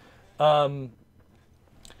him.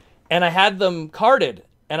 And I had them carded,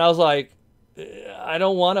 and I was like, I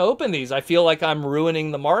don't want to open these. I feel like I'm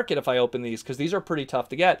ruining the market if I open these because these are pretty tough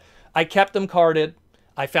to get. I kept them carded.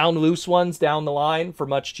 I found loose ones down the line for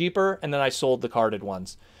much cheaper, and then I sold the carded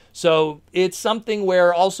ones. So it's something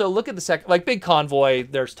where also look at the second, like Big Convoy,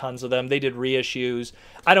 there's tons of them. They did reissues.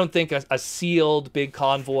 I don't think a sealed Big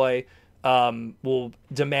Convoy will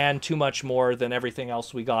demand too much more than everything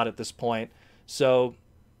else we got at this point. So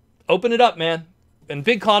open it up, man. And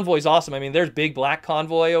Big Convoy is awesome. I mean, there's Big Black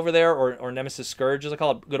Convoy over there, or Nemesis Scourge, as I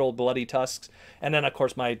call it, good old Bloody Tusks. And then, of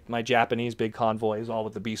course, my Japanese Big Convoy is all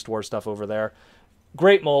with the Beast Wars stuff over there.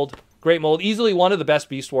 Great mold. Great mold. Easily one of the best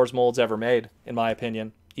Beast Wars molds ever made, in my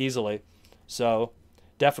opinion. Easily. So,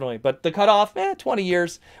 definitely. But the cutoff, 20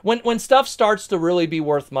 years. When stuff starts to really be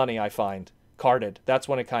worth money, I find, carded. That's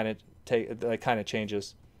when it kind of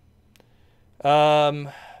changes.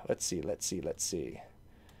 Let's see.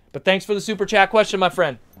 But thanks for the super chat question, my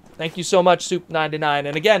friend. Thank you so much, Soup99.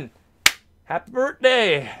 And again, happy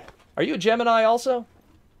birthday. Are you a Gemini also?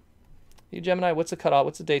 You a Gemini? What's the cutoff?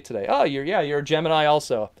 What's the date today? Oh, you're a Gemini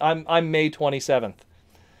also. I'm May 27th.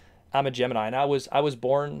 I'm a Gemini, and I was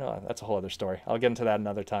born. Oh, that's a whole other story. I'll get into that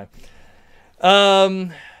another time.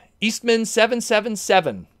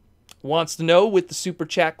 Eastman777 wants to know with the super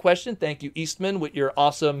chat question. Thank you, Eastman, with your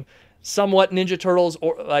awesome, somewhat Ninja Turtles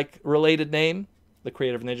or like related name. The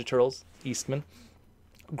creator of Ninja Turtles, Eastman.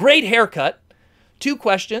 Great haircut. 2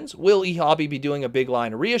 questions. Will eHobby be doing a big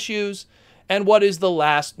line of reissues? And what is the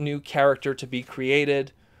last new character to be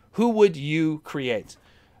created? Who would you create?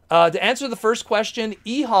 To answer the first question,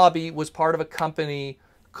 eHobby was part of a company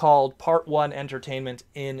called Part 1 Entertainment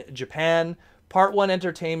in Japan. Part 1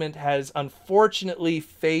 Entertainment has unfortunately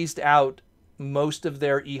phased out most of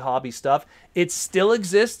their eHobby stuff. It still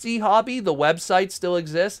exists, eHobby. The website still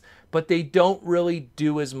exists, but they don't really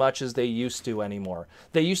do as much as they used to anymore.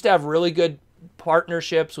 They used to have really good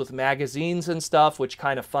partnerships with magazines and stuff, which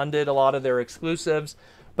kind of funded a lot of their exclusives.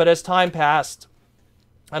 But as time passed,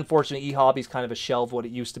 unfortunately, eHobby's kind of a shell of what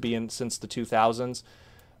it used to be since the 2000s.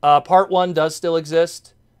 Part 1 does still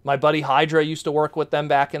exist. My buddy Hydra used to work with them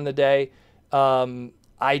back in the day.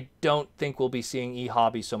 I don't think we'll be seeing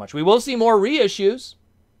eHobby so much. We will see more reissues.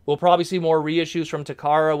 We'll probably see more reissues from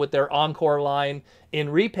Takara with their Encore line in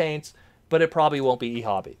repaints, but it probably won't be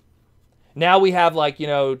eHobby. Now we have, like, you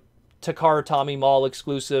know, Takara Tommy Mall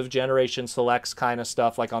exclusive Generation Selects kind of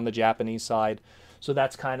stuff, like on the Japanese side. So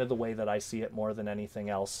that's kind of the way that I see it more than anything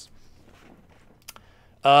else.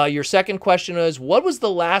 Your second question is, what was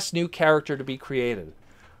the last new character to be created?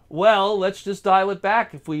 Well, let's just dial it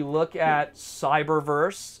back. If we look at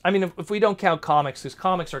Cyberverse, I mean, if we don't count comics, because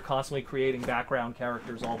comics are constantly creating background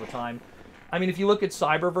characters all the time. I mean, if you look at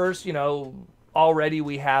Cyberverse, you know, already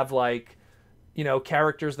we have, like, you know,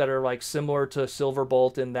 characters that are, like, similar to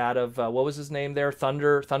Silverbolt in that of, what was his name there?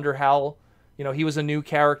 Thunder Howl. You know, he was a new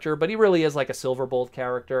character, but he really is like a Silverbolt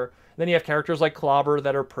character. Then you have characters like Clobber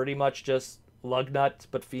that are pretty much just Lugnut,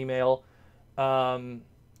 but female.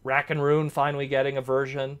 Rack and Rune finally getting a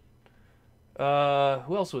version. Who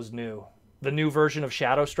else was new? The new version of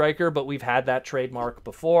Shadow Striker, but we've had that trademark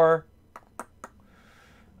before.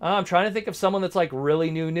 I'm trying to think of someone that's like really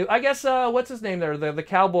new. I guess, what's his name there? The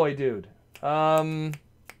cowboy dude. Oh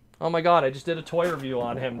my god, I just did a toy review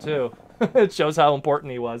on him too. It shows how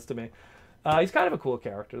important he was to me. He's kind of a cool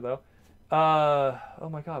character though. Oh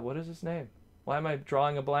my god, what is his name? Why am I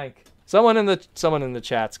drawing a blank? Someone in the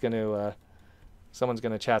chat's gonna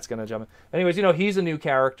chat's gonna jump in. Anyways, you know, he's a new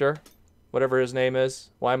character, whatever his name is.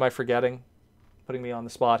 Why am I forgetting? Putting me on the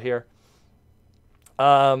spot here.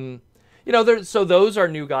 You know, so those are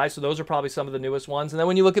new guys. So those are probably some of the newest ones. And then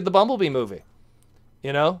when you look at the Bumblebee movie,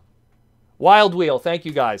 you know, Wild Wheel. Thank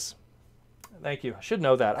you guys. Thank you. I should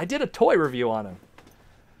know that. I did a toy review on him.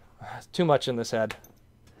 Too much in this head.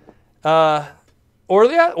 Or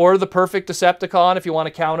the Perfect Decepticon if you want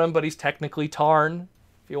to count him, but he's technically Tarn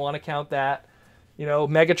if you want to count that. You know,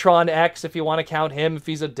 Megatron X if you want to count him if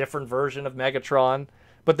he's a different version of Megatron.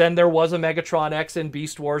 But then there was a Megatron X in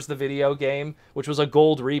Beast Wars, the video game, which was a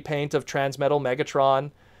gold repaint of Transmetal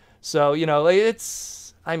Megatron. So, you know,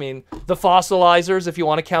 it's, I mean, the Fossilizers if you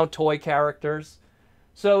want to count toy characters.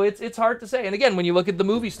 So it's hard to say. And again, when you look at the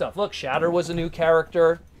movie stuff, look, Shatter was a new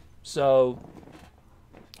character. So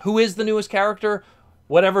Who is the newest character?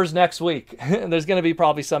 Whatever's next week. There's going to be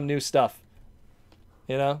probably some new stuff.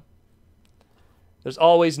 You know? There's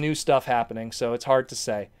always new stuff happening, so it's hard to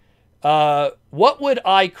say. What would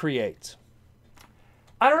I create?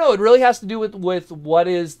 I don't know. It really has to do with what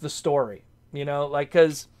is the story. You know? Like,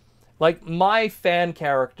 because like my fan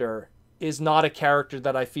character is not a character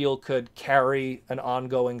that I feel could carry an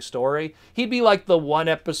ongoing story. He'd be like the one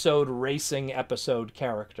episode racing episode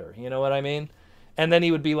character. You know what I mean? And then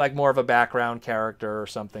he would be like more of a background character or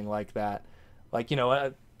something like that. Like, you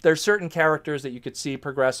know, there's certain characters that you could see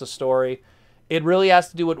progress a story. It really has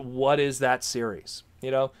to do with what is that series.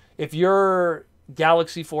 You know, if you're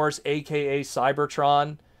Galaxy Force, aka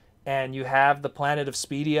Cybertron, and you have the planet of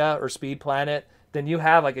Speedia or Speed Planet, then you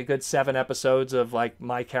have like a good 7 episodes of like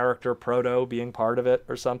my character Proto being part of it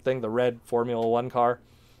or something, the red Formula One car.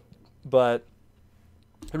 But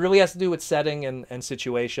it really has to do with setting and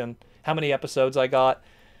situation. How many episodes I got.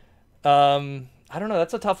 I don't know.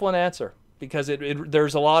 That's a tough one to answer because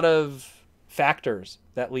there's a lot of factors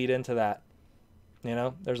that lead into that. You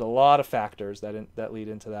know, there's a lot of factors that lead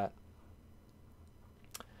into that.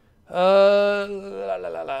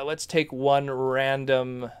 Let's take one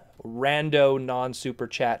rando non-super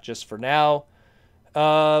chat just for now.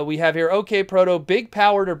 We have here, okay, Proto, big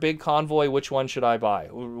powered or big convoy, which one should I buy?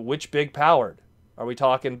 Which big powered? Are we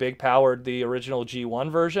talking big powered, the original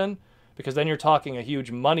G1 version? Because then you're talking a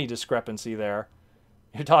huge money discrepancy there.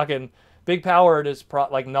 You're talking big powered is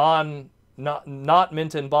like not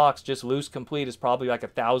mint in box, just loose complete is probably like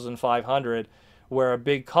 1,500, where a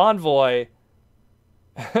big convoy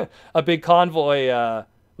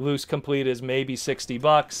loose complete is maybe $60,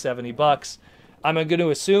 $70. I'm going to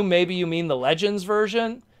assume maybe you mean the Legends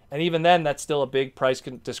version, and even then that's still a big price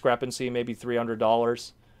discrepancy, maybe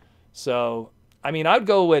 $300. So I mean, I'd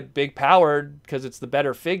go with big powered because it's the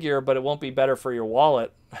better figure, but it won't be better for your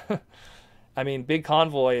wallet. I mean, big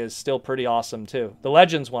convoy is still pretty awesome too. The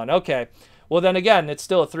Legends one, okay. Well, then again, it's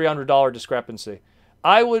still a $300 discrepancy.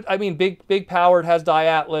 I mean, big powered has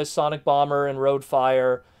Diatlas, Sonic Bomber, and Road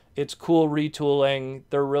Fire. It's cool retooling.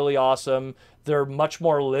 They're really awesome. They're much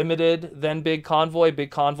more limited than Big Convoy. Big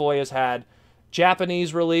Convoy has had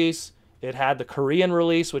Japanese release. It had the Korean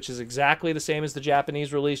release, which is exactly the same as the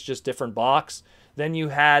Japanese release, just different box. Then you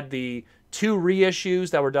had the 2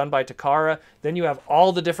 reissues that were done by Takara. Then you have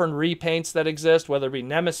all the different repaints that exist, whether it be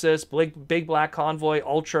Nemesis, Big Black Convoy,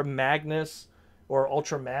 Ultra Magnus, or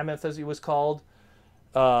Ultra Mammoth as he was called.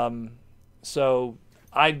 So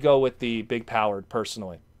I'd go with the big powered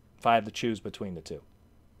personally, if I had to choose between the two.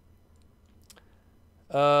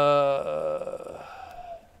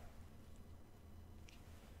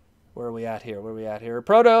 Where are we at here?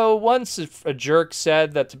 Proto, once a jerk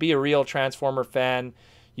said that to be a real Transformer fan,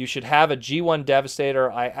 you should have a G1 Devastator.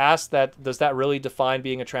 I asked that, does that really define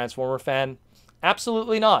being a Transformer fan?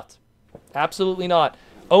 Absolutely not. Absolutely not.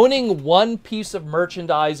 Owning one piece of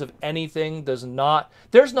merchandise of anything does not...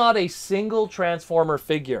 There's not a single Transformer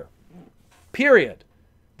figure, period,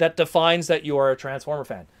 that defines that you are a Transformer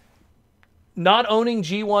fan. Not owning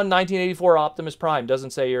G1 1984 Optimus Prime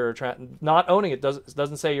doesn't say you're a not owning it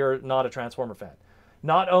doesn't say you're not a Transformer fan.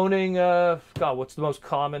 Not owning God, what's the most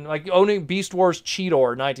common, like owning Beast Wars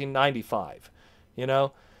Cheetor 1995. You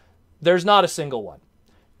know, there's not a single one.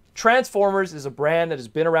 Transformers is a brand that has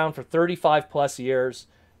been around for 35 plus years,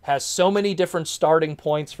 has so many different starting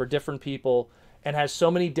points for different people, and has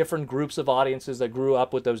so many different groups of audiences that grew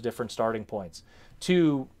up with those different starting points.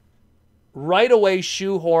 To right away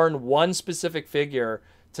shoehorn one specific figure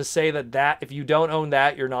to say that if you don't own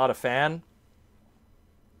that, you're not a fan,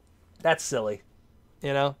 that's silly,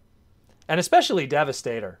 you know? And especially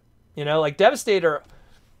Devastator. You know, like Devastator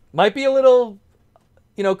might be a little,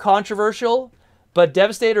 you know, controversial, but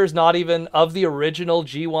Devastator is not even of the original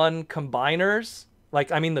G1 combiners. Like,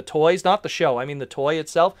 I mean the toys, not the show. I mean the toy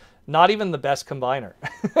itself. Not even the best combiner,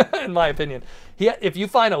 in my opinion. If you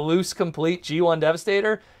find a loose, complete G1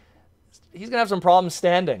 Devastator, he's going to have some problems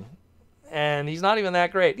standing. And he's not even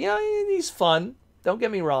that great. You know, he's fun. Don't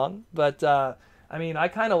get me wrong. But, I mean, I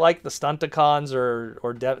kind of like the Stunticons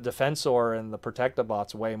or Defensor and the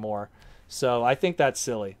Protectobots way more. So I think that's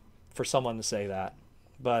silly for someone to say that.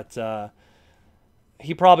 But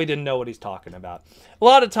he probably didn't know what he's talking about. A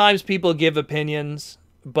lot of times people give opinions,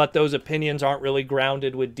 but those opinions aren't really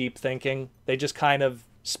grounded with deep thinking. They just kind of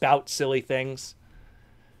spout silly things.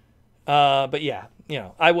 But yeah, you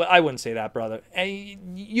know, I wouldn't say that, brother.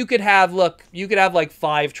 And you could have like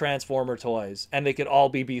 5 Transformer toys, and they could all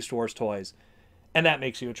be Beast Wars toys, and that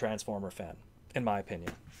makes you a Transformer fan, in my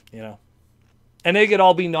opinion. You know, and they could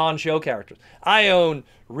all be non-show characters. I own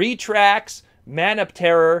Retrax, Man Up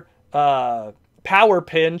Terror, Power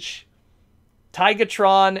Pinch,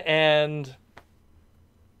 Tigatron, and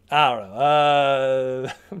I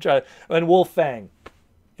don't know. And Wolf Fang.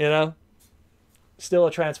 You know? Still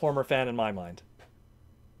a Transformer fan in my mind.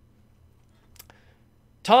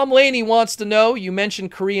 Tom Laney wants to know, you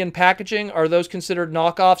mentioned Korean packaging. Are those considered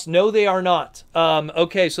knockoffs? No, they are not.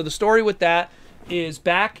 Okay, so the story with that is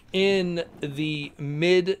back in the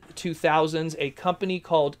mid-2000s, a company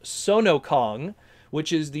called Sonokong,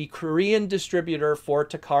 which is the Korean distributor for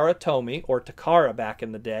Takara Tomy, or Takara back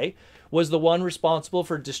in the day, was the one responsible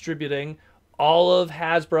for distributing all of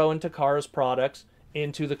Hasbro and Takara's products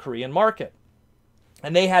into the Korean market.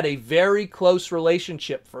 And they had a very close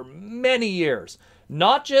relationship for many years.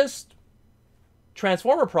 Not just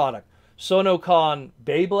Transformer product. Sonokong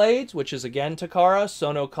Beyblades, which is again Takara.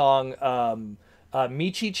 Sonokong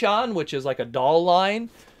Michi-chan, which is like a doll line.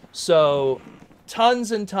 So tons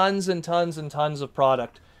and tons and tons and tons of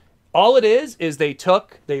product. All it is they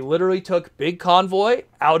literally took Big Convoy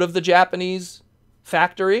out of the Japanese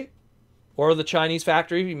factory or the Chinese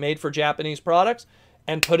factory made for Japanese products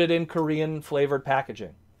and put it in Korean flavored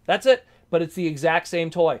packaging. That's it. But it's the exact same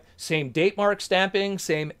toy. Same date mark stamping,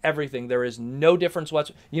 same everything. There is no difference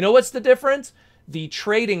whatsoever. You know what's the difference? The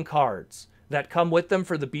trading cards that come with them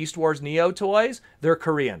for the Beast Wars Neo toys, they're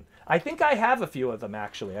Korean. I think I have a few of them,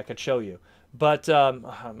 actually. I could show you. But I'm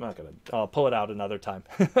not going to... I'll pull it out another time.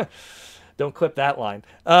 Don't clip that line.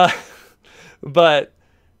 But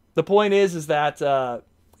the point is that,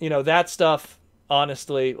 you know, that stuff,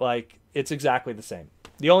 honestly, like, it's exactly the same.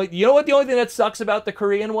 You know what the only thing that sucks about the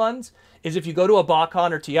Korean ones is if you go to a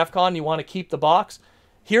BotCon or TFCon, you want to keep the box.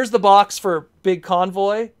 Here's the box for Big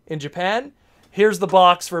Convoy in Japan. Here's the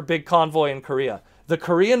box for Big Convoy in Korea. The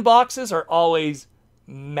Korean boxes are always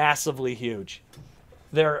massively huge.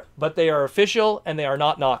 But they are official and they are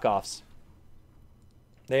not knockoffs.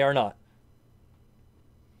 They are not.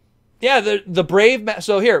 Yeah, the Brave...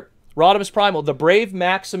 So here, Rodimus Primal, the Brave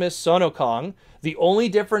Maximus Sonokong. The only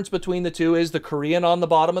difference between the two is the Korean on the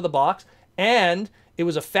bottom of the box, and it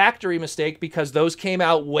was a factory mistake because those came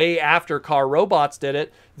out way after Car Robots did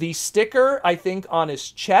it. The sticker, I think, on his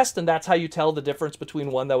chest, and that's how you tell the difference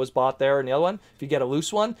between one that was bought there and the other one, if you get a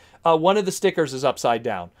loose one, one of the stickers is upside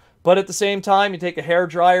down. But at the same time, you take a hair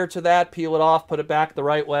dryer to that, peel it off, put it back the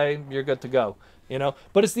right way, you're good to go. You know,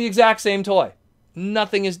 but it's the exact same toy.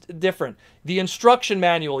 Nothing is different. The instruction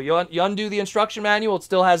manual, you undo the instruction manual, it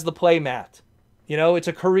still has the play mat. You know, it's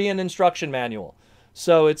a Korean instruction manual.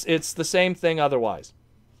 So it's the same thing otherwise.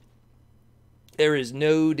 There is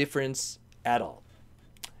no difference at all.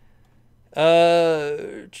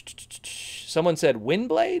 Someone said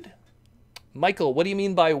Windblade? Michael, what do you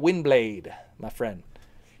mean by Windblade, my friend?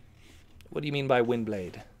 What do you mean by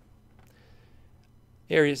Windblade?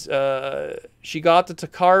 Here is, she got the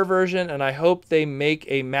Takara version, and I hope they make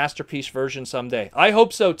a Masterpiece version someday. I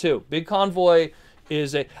hope so, too. Big Convoy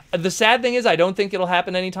is a... The sad thing is I don't think it'll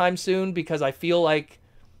happen anytime soon because I feel like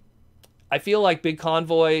Big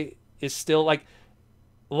Convoy is still... Like,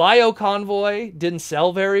 Lio Convoy didn't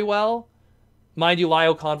sell very well. Mind you,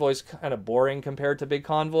 Lio Convoy is kind of boring compared to Big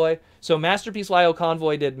Convoy. So Masterpiece Lio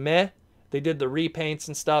Convoy did meh. They did the repaints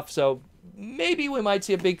and stuff, so maybe we might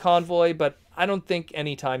see a Big Convoy, but I don't think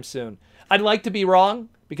anytime soon. I'd like to be wrong,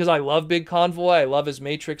 because I love Big Convoy. I love his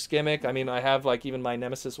Matrix gimmick. I mean, I have, like, even my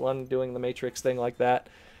Nemesis one doing the Matrix thing like that.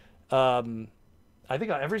 I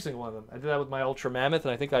think every single one of them. I did that with my Ultra Mammoth,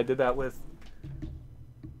 and I think I did that with...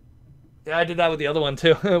 Yeah, I did that with the other one,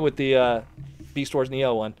 too, with the Beast Wars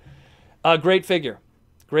Neo one. Great figure.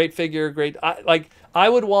 Great figure, great... I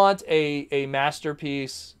would want a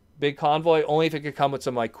Masterpiece Big Convoy, only if it could come with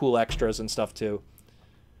some, like, cool extras and stuff, too.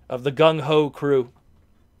 Of the gung-ho crew.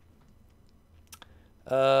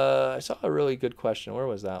 I saw a really good question. Where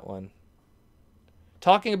was that one?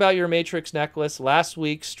 Talking about your Matrix necklace, last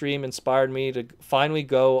week's stream inspired me to finally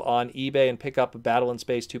go on eBay and pick up a Battle in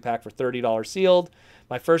Space 2-pack for $30 sealed.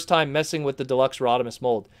 My first time messing with the deluxe Rodimus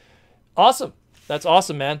mold. Awesome. That's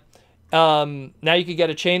awesome, man. Now you can get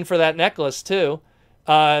a chain for that necklace, too.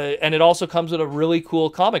 And it also comes with a really cool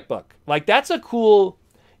comic book. Like, that's a cool...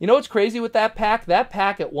 You know what's crazy with that pack? That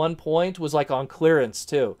pack at one point was, like, on clearance,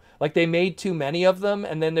 too. Like, they made too many of them,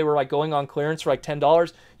 and then they were, like, going on clearance for, like,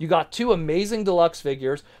 $10. You got two amazing deluxe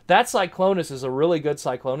figures. That Cyclonus is a really good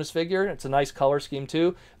Cyclonus figure. It's a nice color scheme,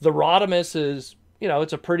 too. The Rodimus is, you know,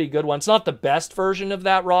 it's a pretty good one. It's not the best version of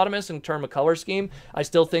that Rodimus in terms of color scheme. I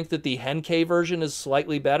still think that the Henkei version is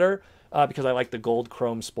slightly better because I like the gold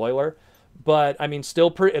chrome spoiler. But, I mean, still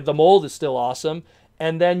the mold is still awesome.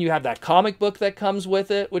 And then you have that comic book that comes with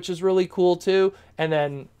it, which is really cool too. And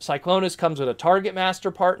then Cyclonus comes with a Target Master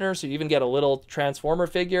partner, so you even get a little Transformer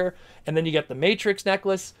figure. And then you get the Matrix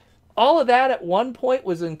necklace. All of that at one point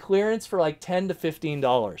was in clearance for like $10 to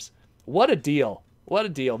 $15. What a deal. What a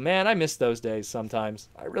deal. Man, I miss those days sometimes.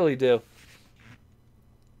 I really do.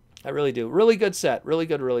 I really do. Really good set. Really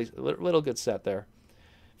good, little good set there.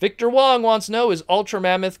 Victor Wong wants to know, is Ultra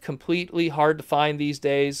Mammoth completely hard to find these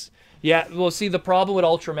days? Yeah, well, see, the problem with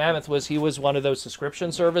Ultra Mammoth was he was one of those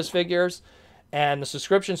subscription service figures, and the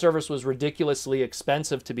subscription service was ridiculously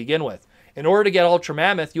expensive to begin with. In order to get Ultra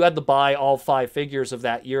Mammoth, you had to buy all 5 figures of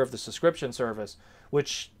that year of the subscription service,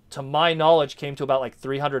 which, to my knowledge, came to about like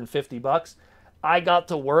 $350. I got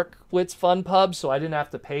to work with FunPub, so I didn't have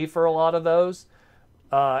to pay for a lot of those.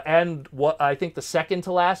 And what I think the second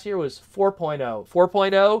to last year was 4.0.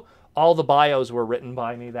 4.0, all the bios were written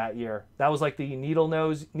by me that year. That was like the Needle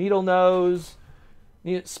Nose,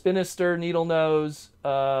 Spinister, Needle Nose,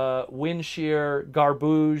 Wind Shear,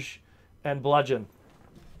 Garbouge, and Bludgeon.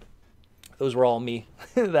 Those were all me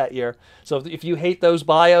that year. So if you hate those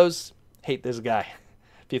bios, hate this guy.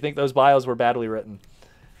 If you think those bios were badly written.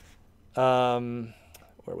 Where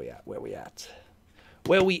we at?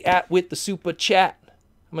 Where we at with the super chat?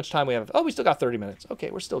 How much time we have? Oh, we still got 30 minutes. Okay,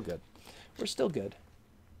 we're still good. We're still good.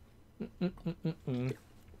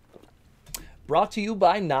 Brought to you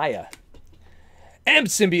by Naya and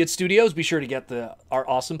Symbiote Studios. Be sure to get our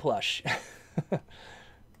awesome plush.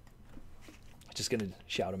 Just gonna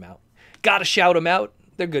shout them out. Gotta shout them out.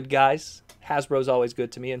 They're good guys. Hasbro's always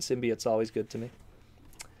good to me, and Symbiote's always good to me.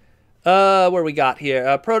 Where we got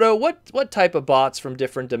here? Proto, what type of bots from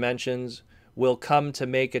different dimensions will come to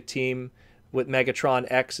make a team with Megatron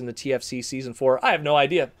X in the TFC Season 4? I have no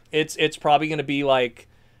idea. It's probably going to be like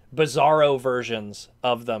Bizarro versions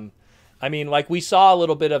of them. I mean, like we saw a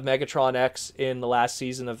little bit of Megatron X in the last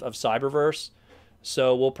season of Cyberverse,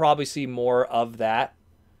 so we'll probably see more of that.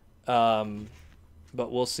 But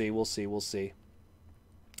we'll see.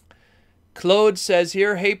 Claude says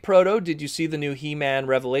here, hey Proto, did you see the new He-Man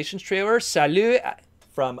Revelations trailer? Salut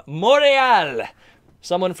from Montreal.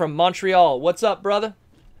 Someone from Montreal. What's up, brother?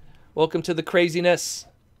 Welcome to the craziness.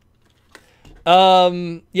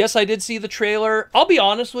 Yes, I did see the trailer. I'll be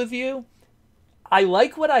honest with you. I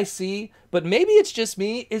like what I see, but maybe it's just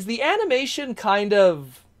me. Is the animation kind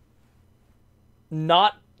of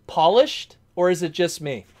not polished, or is it just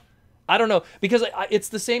me? I don't know, because it's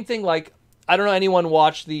the same thing. Like, I don't know anyone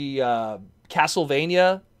watched the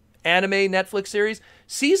Castlevania anime Netflix series.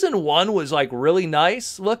 Season 1 was like really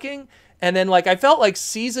nice looking, and then like I felt like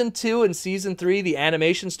Season 2 and Season 3 the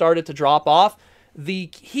animation started to drop off. The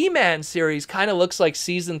He-Man series kind of looks like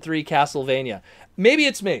Season 3 Castlevania. Maybe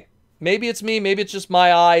it's me. Maybe it's me. Maybe it's just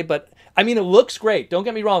my eye, but I mean, it looks great. Don't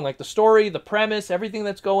get me wrong. Like the story, the premise, everything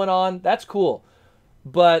that's going on, that's cool.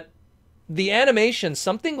 But the animation,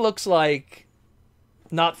 something looks like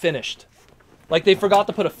not finished. Like they forgot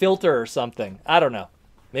to put a filter or something. I don't know.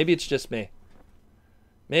 Maybe it's just me.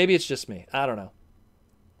 Maybe it's just me. I don't know.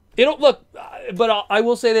 It'll look, but I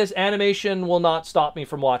will say this: animation will not stop me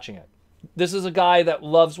from watching it. This is a guy that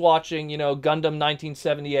loves watching, you know, Gundam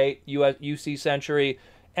 1978, UC Century.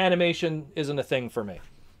 Animation isn't a thing for me.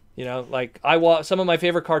 You know, like some of my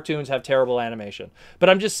favorite cartoons have terrible animation. But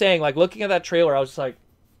I'm just saying, like looking at that trailer, I was just like,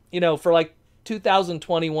 you know, for like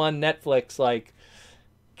 2021 Netflix, like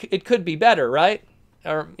it could be better, right?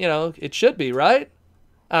 Or, you know, it should be, right?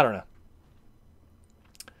 I don't know.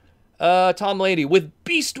 Tom Lady, with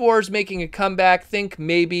Beast Wars making a comeback, think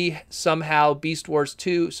maybe somehow Beast Wars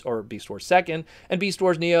 2 or Beast Wars 2nd and Beast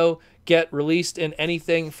Wars Neo get released in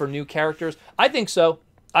anything for new characters? I think so.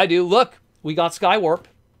 I do. Look, we got Skywarp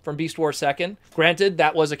from Beast Wars 2nd. Granted,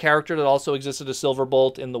 that was a character that also existed as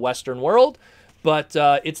Silverbolt in the Western world, but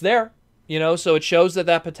it's there, you know, so it shows that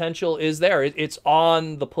that potential is there. It's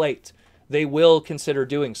on the plate. They will consider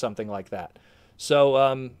doing something like that.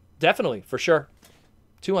 So definitely, for sure.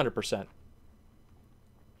 200%.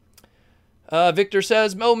 Victor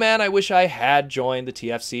says, "Oh man, I wish I had joined the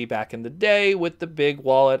TFC back in the day with the big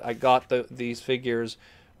wallet. I got these figures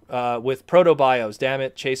with proto bios. Damn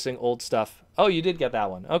it, chasing old stuff." Oh, you did get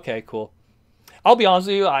that one. Okay, cool. I'll be honest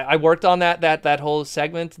with you. I worked on that whole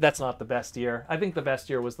segment. That's not the best year. I think the best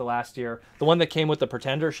year was the last year, the one that came with the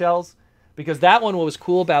Pretender shells, because that one, what was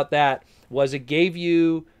cool about that was it gave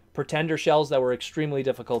you Pretender shells that were extremely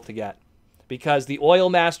difficult to get. Because the Oil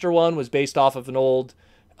Master one was based off of an old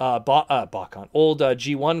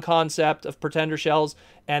G1 concept of Pretender shells,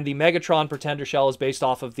 and the Megatron Pretender shell is based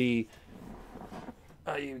off of the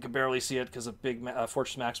you can barely see it because of big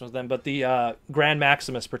Fortress Maximus then, but the Grand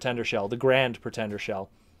Maximus Pretender shell, the Grand Pretender shell.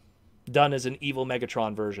 done as an evil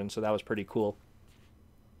Megatron version, so that was pretty cool.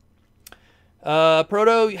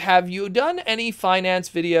 Proto, have you done any finance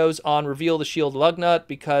videos on Reveal the Shield Lugnut?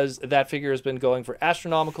 Because that figure has been going for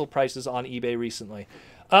astronomical prices on eBay recently.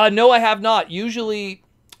 No, I have not. Usually,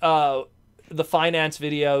 the finance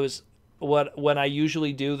videos, when I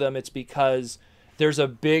usually do them, it's because there's a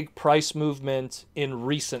big price movement in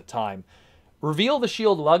recent time. Reveal the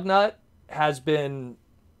Shield Lugnut has been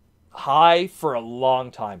high for a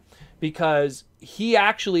long time because he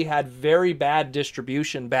actually had very bad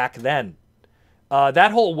distribution back then.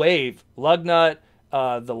 That whole wave, Lugnut,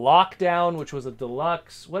 the Lockdown, which was a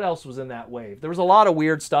deluxe. What else was in that wave? There was a lot of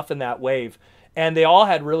weird stuff in that wave, and they all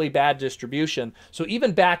had really bad distribution. So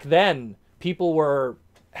even back then, people were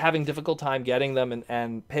having difficult time getting them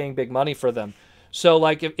and paying big money for them. So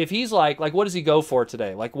like if he's like what does he go for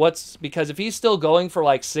today? Like because if he's still going for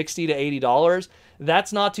like $60 to $80,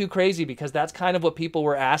 that's not too crazy because that's kind of what people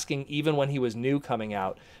were asking even when he was new coming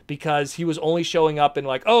out, because he was only showing up in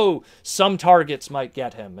like, oh, some Targets might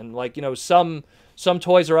get him, and like, you know, some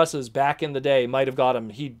Toys R Us's back in the day might have got him.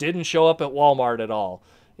 He didn't show up at Walmart at all,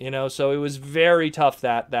 you know, so it was very tough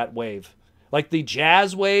that wave. Like the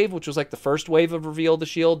Jazz wave, which was like the first wave of Reveal the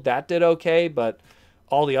Shield, that did okay, but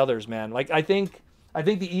all the others, man. Like I think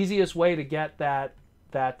the easiest way to get the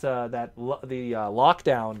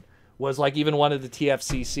Lockdown was like even one of the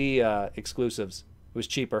TFCC exclusives. It was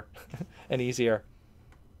cheaper and easier.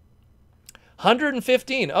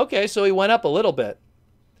 115. Okay, so he went up a little bit.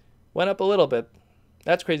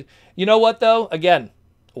 That's crazy. You know what though? Again,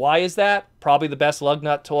 why is that? Probably the best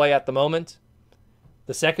Lugnut toy at the moment.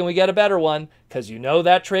 The second we get a better one, because you know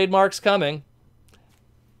that trademark's coming,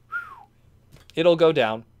 it'll go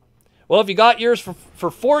down. Well, if you got yours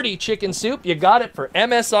for 40 chicken soup, you got it for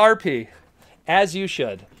MSRP, as you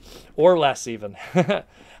should, or less even.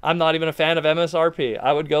 I'm not even a fan of MSRP.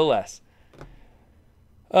 I would go less.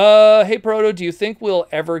 Hey Proto, do you think we'll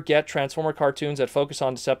ever get Transformer cartoons that focus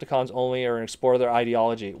on Decepticons only or explore their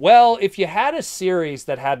ideology? Well, if you had a series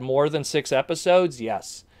that had more than 6 episodes,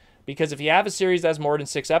 yes. Because if you have a series that's more than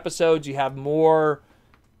 6 episodes, you have more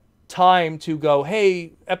time to go,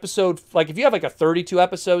 hey, episode, like if you have like a 32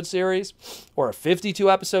 episode series or a 52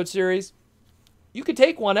 episode series, you could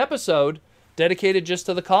take one episode dedicated just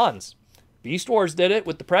to the cons. Beast Wars did it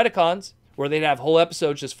with the Predacons, where they'd have whole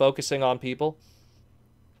episodes just focusing on people.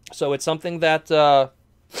 So it's something that,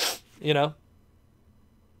 you know,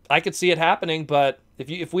 I could see it happening, but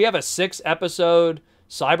if we have a 6 episode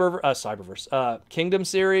Kingdom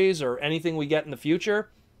series or anything we get in the future,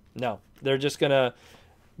 no, they're just gonna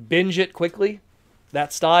binge it quickly,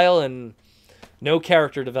 that style, and no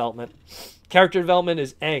character development. Character development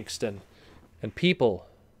is angst and people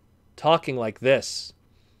talking like this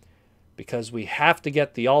because we have to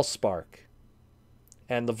get the Allspark,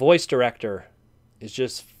 and the voice director is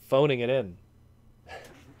just phoning it in.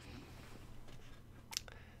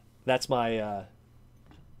 That's my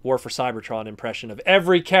War for Cybertron impression of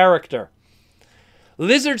every character.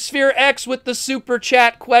 Lizard Sphere X with the super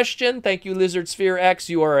chat question. Thank you, Lizard Sphere X.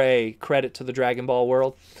 You are a credit to the Dragon Ball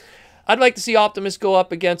world. I'd like to see Optimus go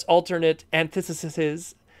up against alternate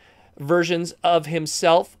antitheses versions of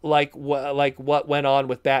himself, like what went on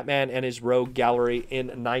with Batman and his Rogue Gallery in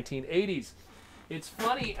 1980s. It's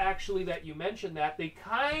funny, actually, that you mentioned that. They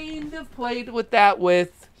kind of played with that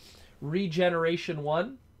with Regeneration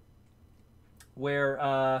 1,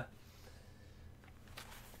 where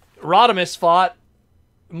Rodimus fought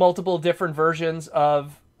multiple different versions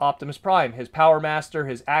of Optimus Prime. His Power Master,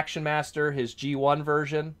 his Action Master, his G1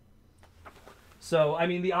 version. So, I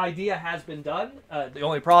mean, the idea has been done. The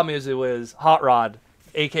only problem is it was Hot Rod,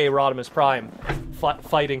 a.k.a. Rodimus Prime,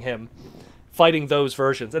 fighting those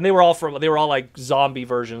versions. And they were all like zombie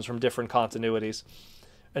versions from different continuities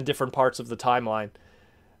and different parts of the timeline.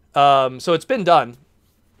 So it's been done.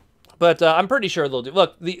 But I'm pretty sure they'll do.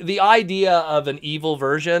 Look, the idea of an evil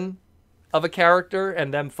version of a character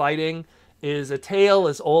and them fighting is a tale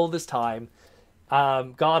as old as time.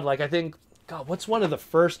 God, like I think, God, what's one of the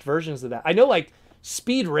first versions of that? I know like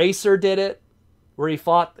Speed Racer did it, where he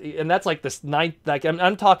fought, and that's like this ninth. Like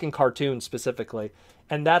I'm talking cartoons specifically,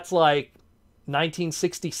 and that's like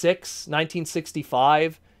 1966,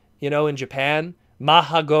 1965. You know, in Japan,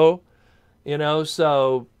 Mahago. You know,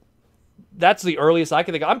 so. That's the earliest I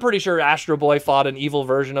can think of. I'm pretty sure Astro Boy fought an evil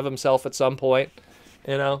version of himself at some point,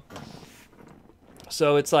 you know?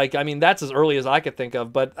 So it's like, I mean, that's as early as I could think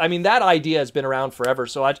of. But, I mean, that idea has been around forever.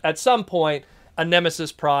 So at some point, a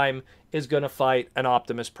Nemesis Prime is going to fight an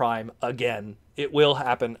Optimus Prime again. It will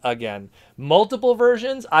happen again. Multiple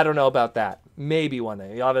versions? I don't know about that. Maybe one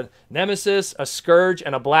day. You have a Nemesis, a Scourge,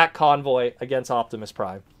 and a Black Convoy against Optimus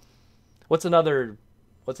Prime. What's another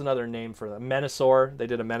name for them? Dinosaur. They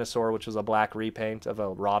did a Dinosaur, which was a black repaint of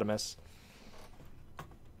a Rodimus.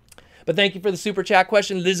 But thank you for the super chat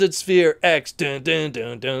question. Lizard Sphere X. Dun, dun,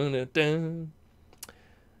 dun, dun, dun, dun.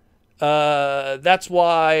 That's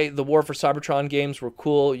why the War for Cybertron games were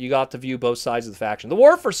cool. You got to view both sides of the faction. The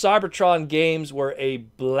War for Cybertron games were a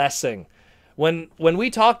blessing. When we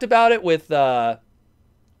talked about it with Aaron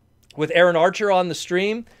Archer on the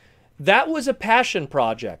stream, that was a passion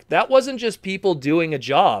project. That wasn't just people doing a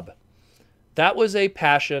job. That was a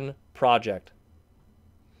passion project.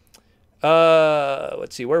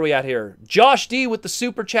 Let's see, where are we at here? Josh D with the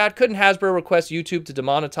super chat. Couldn't Hasbro request YouTube to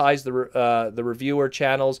demonetize the reviewer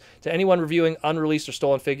channels to anyone reviewing unreleased or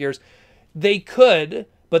stolen figures? They could,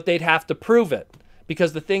 but they'd have to prove it.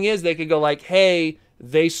 Because the thing is, they could go like, hey,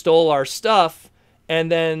 they stole our stuff,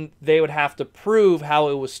 and then they would have to prove how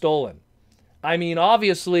it was stolen. I mean,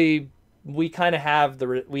 obviously, we kind of have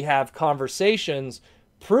we have conversations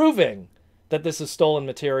proving that this is stolen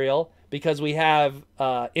material, because we have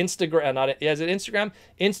Instagram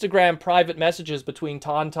private messages between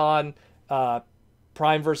Tauntaun,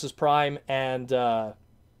 Prime versus Prime, and the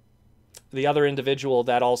other individual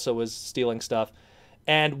that also was stealing stuff,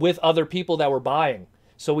 and with other people that were buying.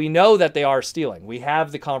 So we know that they are stealing. We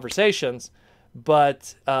have the conversations,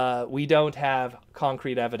 but we don't have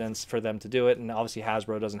concrete evidence for them to do it, and obviously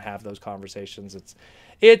Hasbro doesn't have those conversations.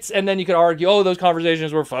 And then you could argue, oh, those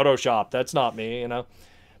conversations were photoshopped. That's not me, you know.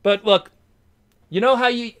 But look, you know how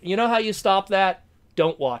you stop that?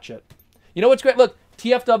 Don't watch it. You know what's great? Look,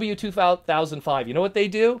 TFW 2005. You know what they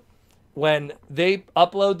do? When they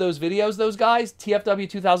upload those videos, those guys, TFW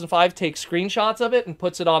 2005 takes screenshots of it and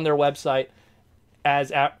puts it on their website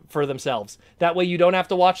for themselves. That way you don't have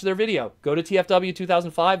to watch their video. Go to TFW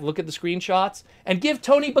 2005, look at the screenshots, and give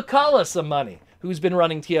Tony Bacala some money, who's been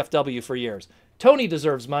running TFW for years. Tony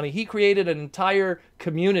deserves money. He created an entire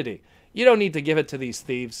community. You don't need to give it to these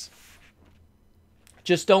thieves.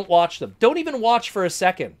 Just don't watch them. Don't even watch for a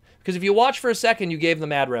second. Because if you watch for a second, you gave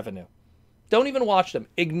them ad revenue. Don't even watch them.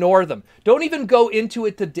 Ignore them. Don't even go into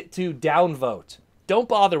it to downvote. Don't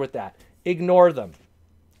bother with that. Ignore them.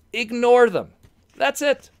 Ignore them. That's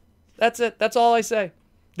it. That's it. That's all I say.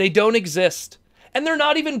 They don't exist. And they're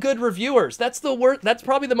not even good reviewers. That's the worst. That's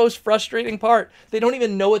probably the most frustrating part. They don't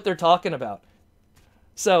even know what they're talking about.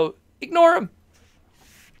 So, ignore them.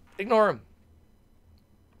 Ignore them.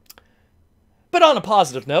 But on a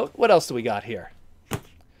positive note, what else do we got here?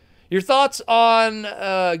 Your thoughts on...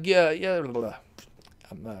 I'm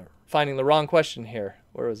finding the wrong question here.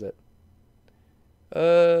 Where was it?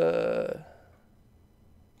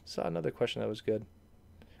 Saw another question that was good.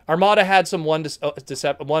 Armada had some one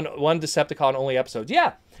Decepticon only episodes.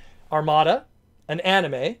 Yeah. Armada, an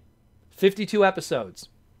anime, 52 episodes.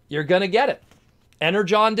 You're going to get it.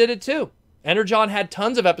 Energon did it too. Energon had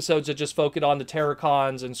tons of episodes that just focused on the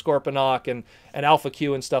Terracons and Scorponok and Alpha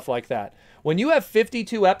Q and stuff like that. When you have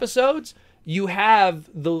 52 episodes, you have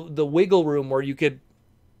the wiggle room where you could,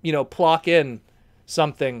 you know, plock in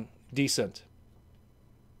something decent.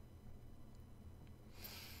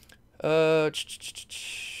 Let's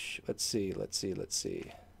see.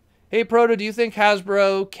 Hey, Proto, do you think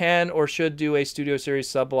Hasbro can or should do a Studio Series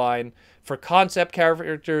subline for concept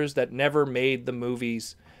characters that never made the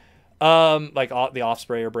movies? Like the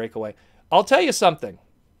Offspray or Breakaway. I'll tell you something.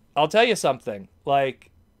 Like,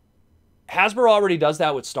 Hasbro already does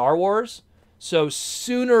that with Star Wars, so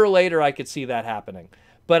sooner or later I could see that happening.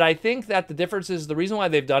 But I think that the difference is, the reason why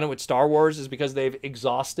they've done it with Star Wars is because they've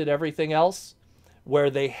exhausted everything else, where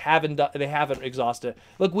they haven't exhausted.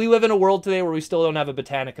 Look, we live in a world today where we still don't have a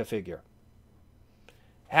Botanica figure.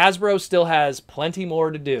 Hasbro still has plenty more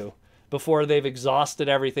to do before they've exhausted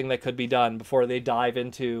everything that could be done, before they dive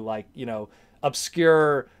into, like, you know,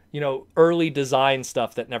 obscure, you know, early design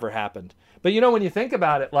stuff that never happened. But, you know, when you think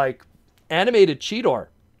about it, like, animated Cheetor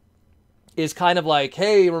is kind of like,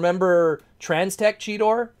 hey, remember Transtech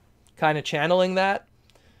Cheetor? Kind of channeling that.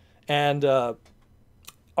 And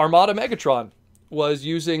Armada Megatron was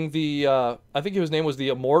using the, I think his name was the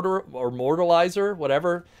Immortalizer,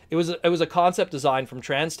 whatever. It was a concept design from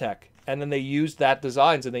Transtech. And then they used that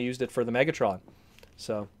designs and they used it for the Megatron.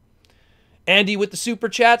 So, Andy with the super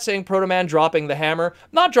chat saying Proto Man dropping the hammer. I'm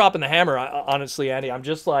not dropping the hammer, honestly, Andy. I'm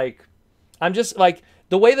just like,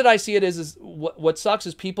 the way that I see it is what sucks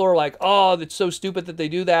is people are like, oh, it's so stupid that they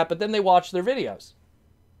do that, but then they watch their videos.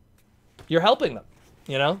 You're helping them,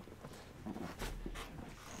 you know?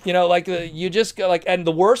 You know, like, you just go, like, and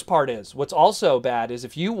the worst part is, what's also bad is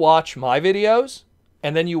if you watch my videos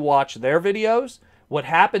and then you watch their videos, what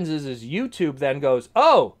happens is YouTube then goes,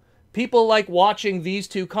 oh, People like watching these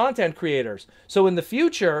two content creators. So in the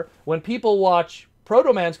future, when people watch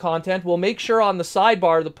Proto-Man's content, we'll make sure on the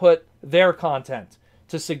sidebar to put their content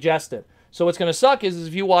to suggest it. So what's going to suck is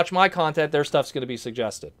if you watch my content, their stuff's going to be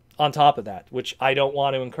suggested on top of that, which I don't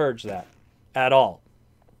want to encourage that at all.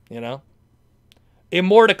 You know?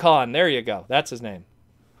 Immorticon, there you go. That's his name.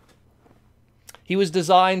 He was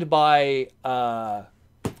designed by,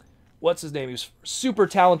 what's his name? He was a super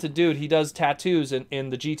talented dude. He does tattoos in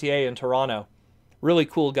the GTA in Toronto. Really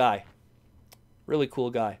cool guy. Really cool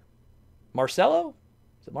guy. Marcelo?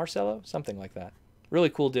 Is it Marcelo? Something like that. Really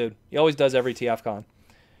cool dude. He always does every TFCon.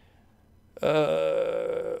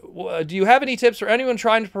 Do you have any tips for anyone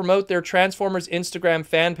trying to promote their Transformers Instagram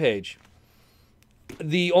fan page?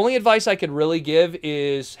 The only advice I could really give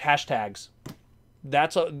is hashtags.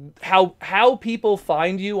 That's how people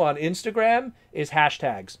find you on Instagram is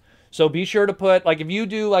hashtags. So be sure to put, like, if you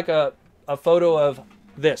do like a photo of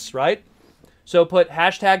this, right? So put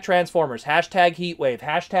hashtag Transformers, hashtag Heatwave,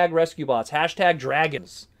 hashtag Rescue Bots, hashtag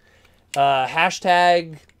Dragons,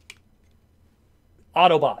 hashtag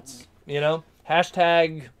Autobots, you know,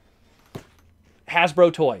 hashtag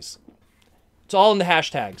Hasbro Toys. It's all in the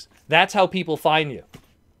hashtags. That's how people find you.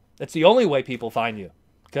 That's the only way people find you,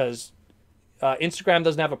 because Instagram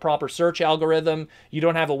doesn't have a proper search algorithm. You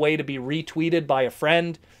don't have a way to be retweeted by a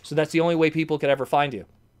friend. So that's the only way people could ever find you.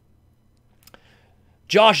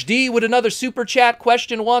 Josh D with another super chat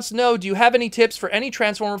question wants to know, do you have any tips for any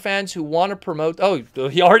Transformer fans who want to promote... Oh,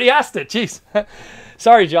 he already asked it. Jeez.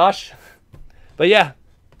 Sorry, Josh. But yeah,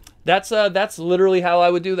 that's literally how I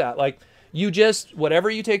would do that. Like, you just, whatever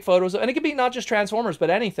you take photos of, and it could be not just Transformers, but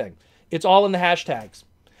anything. It's all in the hashtags.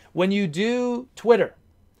 When you do Twitter,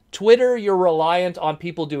 you're reliant on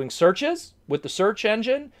people doing searches with the search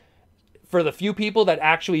engine. For the few people that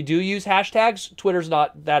actually do use hashtags, Twitter's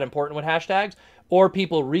not that important with hashtags, or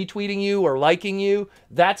people retweeting you or liking you.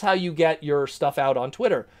 That's how you get your stuff out on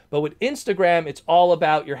Twitter. But with Instagram, it's all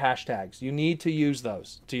about your hashtags. You need to use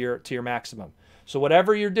those to your maximum. So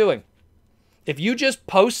whatever you're doing, if you just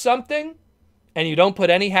post something and you don't put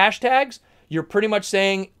any hashtags, you're pretty much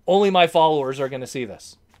saying only my followers are going to see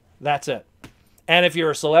this. That's it. And if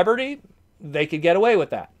you're a celebrity, they could get away with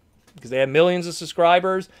that because they have millions of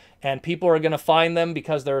subscribers and people are going to find them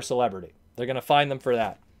because they're a celebrity. They're going to find them for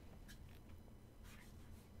that.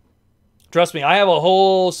 Trust me, I have a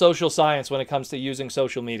whole social science when it comes to using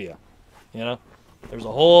social media. You know, there's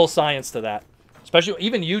a whole science to that. Especially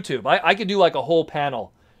even YouTube. I could do like a whole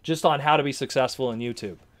panel just on how to be successful in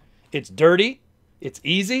YouTube. It's dirty, it's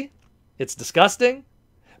easy, it's disgusting,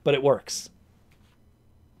 but it works.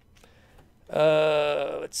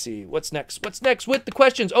 Let's see. What's next? What's next with the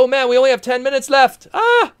questions? Oh man, we only have 10 minutes left.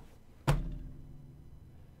 Ah!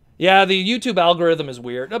 Yeah, the YouTube algorithm is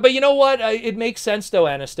weird. But you know what? It makes sense though,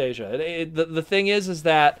 Anastasia. The thing is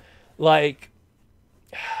that, like,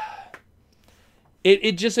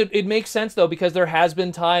 it makes sense though, because there has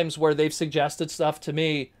been times where they've suggested stuff to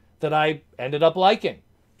me that I ended up liking.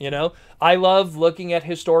 You know, I love looking at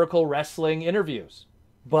historical wrestling interviews,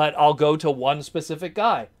 but I'll go to one specific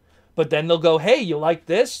guy. But then they'll go, hey, you like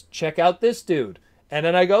this? Check out this dude. And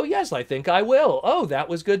then I go, yes, I think I will. Oh, that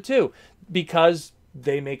was good too. Because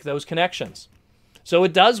they make those connections. So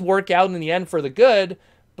it does work out in the end for the good,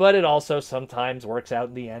 but it also sometimes works out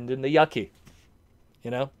in the end in the yucky. You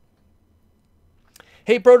know?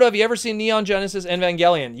 Hey, Proto, have you ever seen Neon Genesis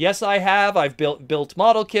Evangelion? Yes, I have. I've built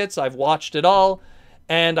model kits. I've watched it all.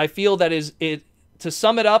 And I feel that to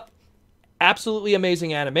sum it up, absolutely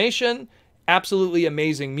amazing animation, absolutely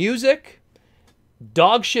amazing music,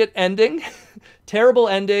 dog shit ending, terrible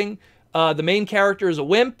ending. The main character is a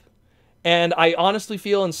wimp. And I honestly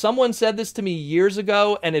feel, and someone said this to me years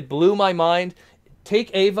ago, and it blew my mind,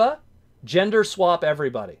 take Ava, gender swap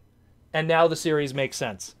everybody. And now the series makes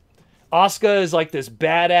sense. Asuka is like this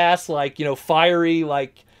badass, like, you know, fiery,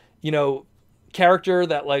 like, you know, character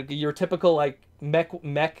that, like, your typical, like,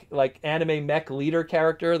 mech, like, anime mech leader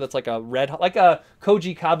character that's like a like a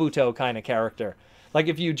Koji Kabuto kind of character. Like,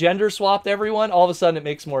 if you gender swapped everyone, all of a sudden it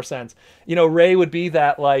makes more sense. You know, Rey would be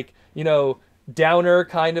that, like, you know, downer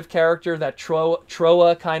kind of character, that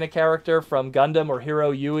Troa kind of character from Gundam or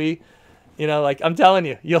Hero Yui. You know, like, I'm telling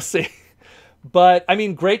you, you'll see. But, I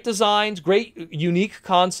mean, great designs, great unique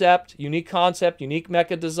concept, unique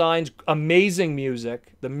mecha designs, amazing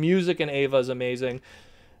music. The music in Ava is amazing.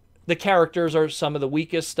 The characters are some of the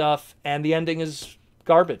weakest stuff, and the ending is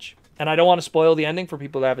garbage. And I don't want to spoil the ending for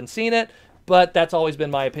people that haven't seen it, but that's always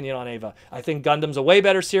been my opinion on Ava. I think Gundam's a way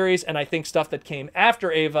better series, and I think stuff that came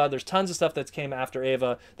after Ava, there's tons of stuff that came after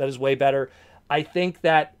Ava that is way better. I think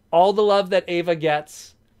that all the love that Ava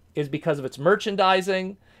gets is because of its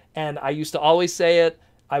merchandising And I used to always say it.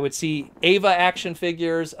 I would see Ava action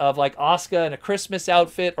figures of like Asuka in a Christmas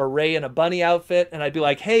outfit or Rey in a bunny outfit. And I'd be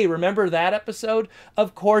like, hey, remember that episode?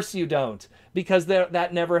 Of course you don't, because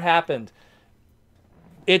that never happened.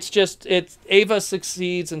 It's Ava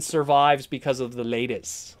succeeds and survives because of the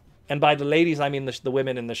ladies. And by the ladies, I mean the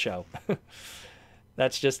women in the show.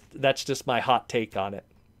 That's just my hot take on it.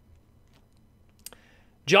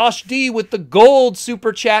 Josh D with the gold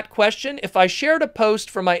super chat question. If I shared a post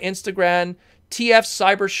from my Instagram, TF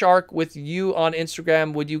Cybershark, with you on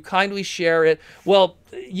Instagram, would you kindly share it? Well,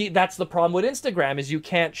 that's the problem with Instagram, is you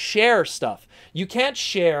can't share stuff. You can't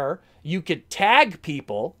share. You could tag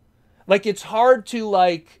people. Like, it's hard to,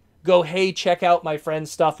 like, go, hey, check out my friend's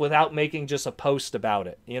stuff without making just a post about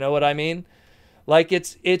it. You know what I mean? Like,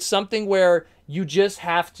 it's something where you just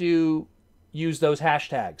have to use those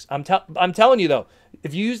hashtags. I'm telling you, though,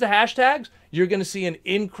 if you use the hashtags, you're going to see an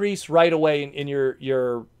increase right away in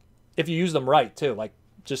your if you use them right, too, like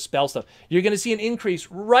just spell stuff. You're going to see an increase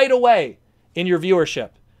right away in your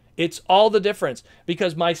viewership. It's all the difference,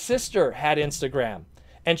 because my sister had Instagram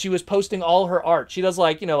and she was posting all her art. She does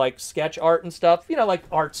like, like sketch art and stuff, like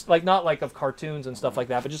arts, like not like of cartoons and stuff like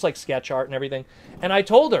that, but just like sketch art and everything. And I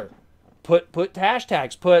told her, put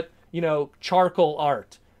hashtags, put, charcoal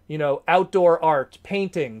art, outdoor art,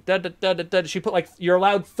 painting, She put like, you're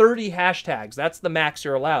allowed 30 hashtags. That's the max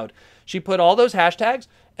you're allowed. She put all those hashtags,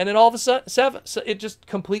 and then all of a sudden, it just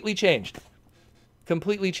completely changed.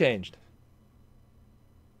 Completely changed.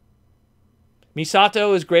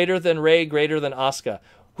 Misato is greater than Rey, greater than Asuka.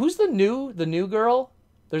 Who's the new girl?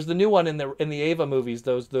 There's the new one in the Ava movies,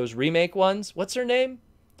 those remake ones. What's her name?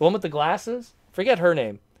 The one with the glasses? Forget her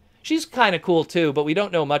name. She's kind of cool too, but we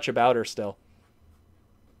don't know much about her still.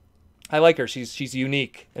 I like her. She's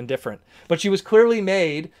unique and different. But she was clearly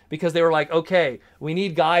made because they were like, okay, we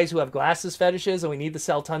need guys who have glasses fetishes, and we need to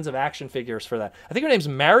sell tons of action figures for that. I think her name's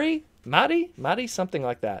Mari? Mari? Something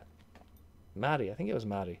like that. Mari. I think it was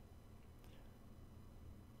Mari.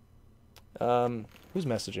 Who's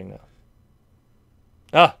messaging now?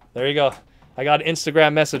 Ah, there you go. I got an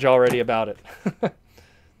Instagram message already about it.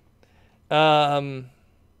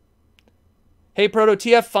 Hey, Proto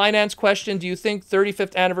TF finance question. Do you think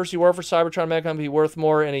 35th anniversary war for Cybertron Megacon will be worth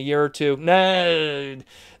more in a year or two? Nah.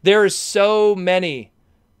 There is so many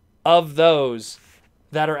of those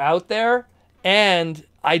that are out there, and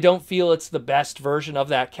I don't feel it's the best version of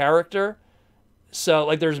that character. So,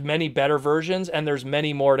 like, there's many better versions, and there's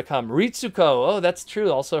many more to come. Ritsuko. Oh, that's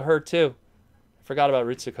true. Also her, too. I forgot about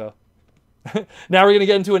Ritsuko. Now we're going to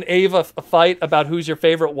get into an Ava fight about who's your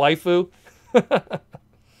favorite waifu.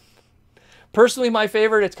 Personally, my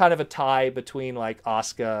favorite, it's kind of a tie between, like,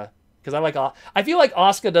 Asuka. Because I feel like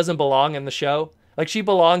Asuka doesn't belong in the show. Like, she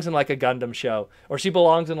belongs in, like, a Gundam show. Or she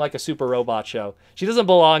belongs in, like, a Super Robot show. She doesn't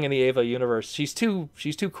belong in the Ava universe. She's too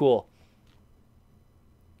cool.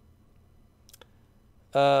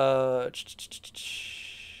 Where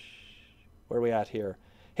are we at here?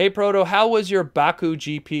 Hey, Proto, how was your Baku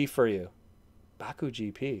GP for you? Baku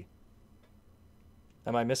GP?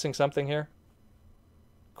 Am I missing something here?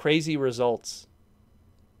 Crazy results.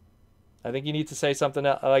 I think you need to say something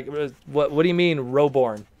else. Like, what do you mean,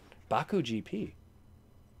 Roborn? Baku GP.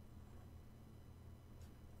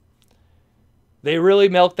 They really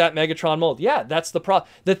milked that Megatron mold. Yeah, that's the problem.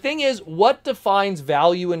 The thing is, what defines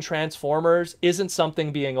value in Transformers isn't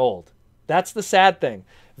something being old. That's the sad thing.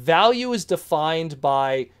 Value is defined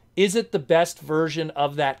by, is it the best version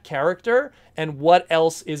of that character, and what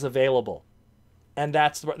else is available? And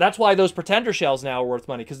that's why those Pretender shells now are worth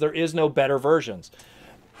money, because there is no better versions.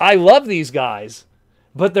 I love these guys,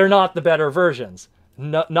 but they're not the better versions.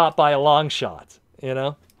 Not by a long shot, you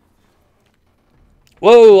know?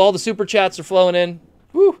 Whoa, all the super chats are flowing in.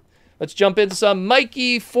 Woo. Let's jump into some.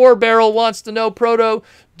 Mikey 4Barrel wants to know, Proto,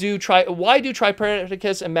 why do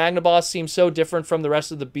Tripredacus and Magnaboss seem so different from the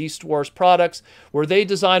rest of the Beast Wars products? Were they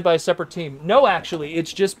designed by a separate team? No, actually.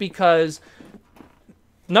 It's just because,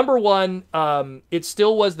 number one, it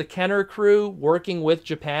still was the Kenner crew working with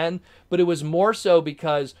Japan, but it was more so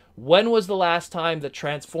because when was the last time that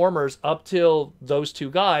Transformers, up till those two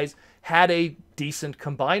guys, had a decent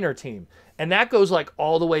combiner team? And that goes like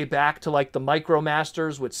all the way back to like the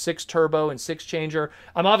Micromasters with 6 Turbo and 6 Changer.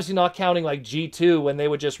 I'm obviously not counting like G2 when they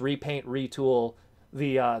would just repaint, retool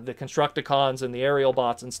the Constructicons and the aerial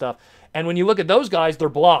bots and stuff. And when you look at those guys, they're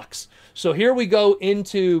blocks. So here we go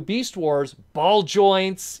into Beast Wars, ball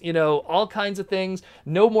joints, you know, all kinds of things.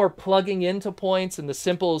 No more plugging into points and the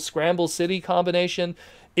simple Scramble City combination.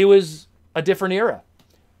 It was a different era.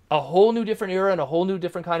 A whole new different era and a whole new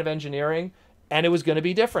different kind of engineering. And it was going to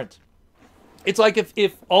be different. It's like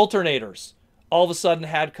if alternators all of a sudden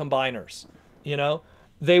had combiners. You know,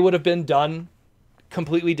 they would have been done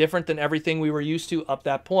completely different than everything we were used to up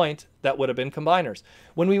that point. That would have been combiners.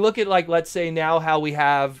 When we look at, like, let's say now how we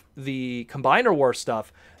have the Combiner War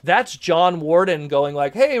stuff, that's John Warden going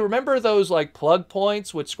like, hey, remember those like plug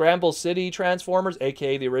points with Scramble City Transformers,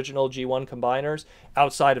 aka the original G1 combiners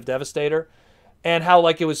outside of Devastator, and how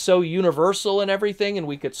like it was so universal and everything and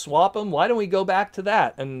we could swap them? Why don't we go back to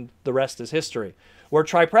that? And the rest is history. Where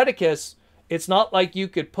Tripredacus, it's not like you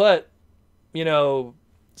could put, you know,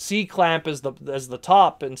 C-Clamp as the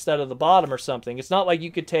top instead of the bottom or something. It's not like you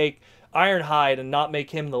could take Ironhide and not make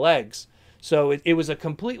him the legs. So it was a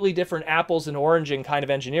completely different apples and oranging kind of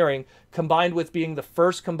engineering, combined with being the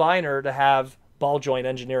first combiner to have ball joint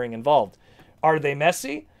engineering involved. Are they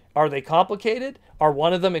messy? Are they complicated? Are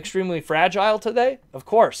one of them extremely fragile today? Of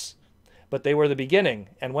course. But they were the beginning.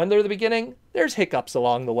 And when they're the beginning, there's hiccups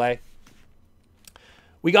along the way.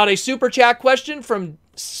 We got a super chat question from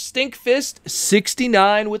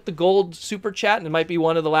Stinkfist69 with the gold super chat. And it might be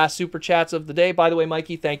one of the last super chats of the day. By the way,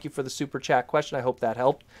 Mikey, thank you for the super chat question. I hope that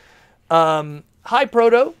helped. Hi,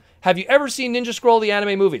 Proto. Have you ever seen Ninja Scroll, the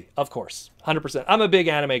anime movie? Of course. 100%. I'm a big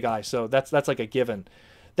anime guy, so that's like a given.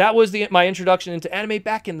 That was my introduction into anime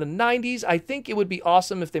back in the 90s. I think it would be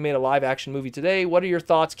awesome if they made a live-action movie today. What are your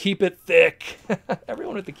thoughts? Keep it thick.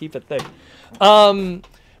 Everyone with the keep it thick.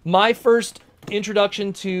 My first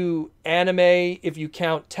introduction to anime, if you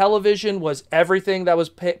count television, was everything that was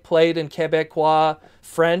played in Quebecois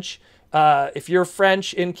French. If you're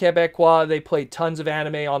French in Quebecois, they played tons of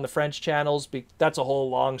anime on the French channels. That's a whole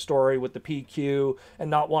long story with the PQ and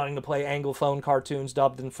not wanting to play Anglophone cartoons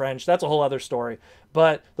dubbed in French. That's a whole other story.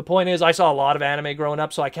 But the point is, I saw a lot of anime growing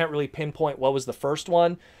up, so I can't really pinpoint what was the first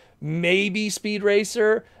one. Maybe Speed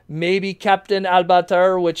Racer, maybe Captain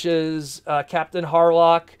Albator, which is Captain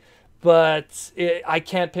Harlock, but I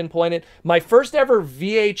can't pinpoint it. My first ever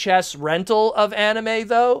VHS rental of anime,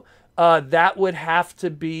 though, that would have to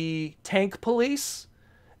be Tank Police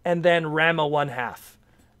and then Ranma 1/2.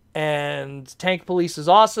 And Tank Police is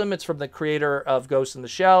awesome. It's from the creator of Ghost in the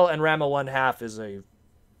Shell. And Ranma 1/2 is a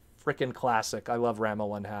freaking classic. I love Ranma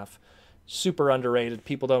 1/2. Super underrated.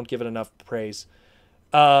 People don't give it enough praise.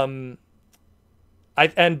 And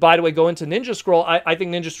by the way, going to Ninja Scroll, I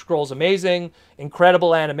think Ninja Scroll is amazing.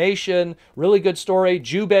 Incredible animation, really good story.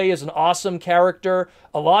 Jubei is an awesome character.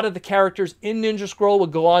 A lot of the characters in Ninja Scroll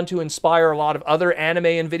would go on to inspire a lot of other anime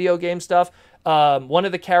and video game stuff. One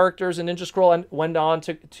of the characters in Ninja Scroll went on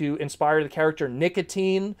to inspire the character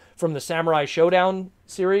Nicotine from the Samurai Showdown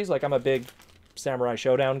series. Like, I'm a big Samurai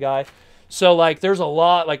Showdown guy. So, like, there's a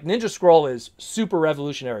lot. Like, Ninja Scroll is super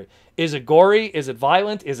revolutionary. Is it gory? Is it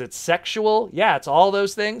violent? Is it sexual? Yeah, it's all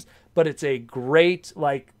those things. But it's a great,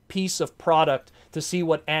 like, piece of product to see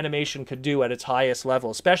what animation could do at its highest level,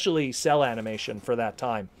 especially cell animation for that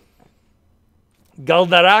time.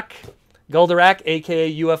 Goldarak,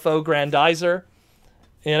 a.k.a. UFO Grandizer.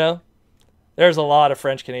 You know? There's a lot of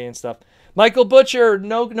French-Canadian stuff. Michael Butcher,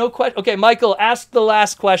 no question. Okay, Michael, ask the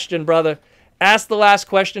last question, brother. Ask the last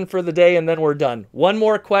question for the day, and then we're done. One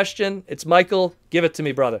more question. It's Michael. Give it to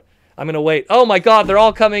me, brother. I'm going to wait. Oh, my God. They're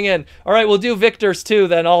all coming in. All right, we'll do Victor's, too,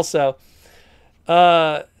 then also.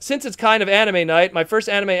 Since it's kind of anime night, my first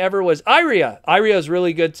anime ever was Iria. Iria is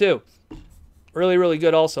really good, too. Really, really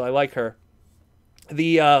good also. I like her.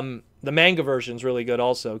 The manga version's really good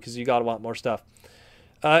also, because you got a lot more stuff.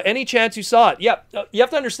 Any chance you saw it? Yep. You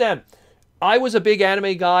have to understand, I was a big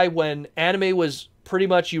anime guy when anime was pretty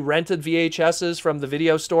much you rented VHSs from the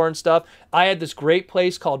video store and stuff. I had this great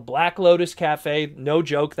place called Black Lotus Cafe. No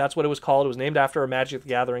joke, that's what it was called. It was named after a Magic the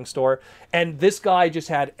Gathering store. And this guy just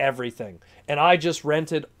had everything. And I just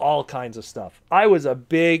rented all kinds of stuff. I was a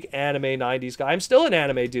big anime 90s guy. I'm still an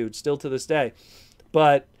anime dude, still to this day.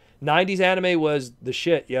 But 90s anime was the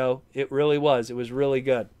shit, yo. It really was. It was really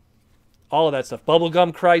good. All of that stuff.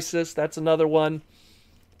 Bubblegum Crisis, that's another one.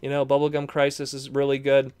 You know, Bubblegum Crisis is really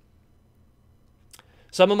good.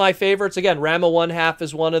 Some of my favorites, again, Ranma 1/2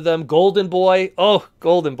 is one of them. Golden Boy. Oh,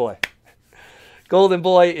 Golden Boy. Golden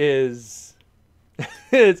Boy is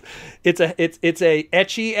it's a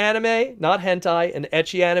ecchi anime, not hentai, an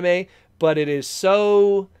ecchi anime, but it is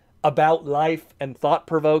so about life and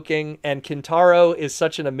thought-provoking, and Kintaro is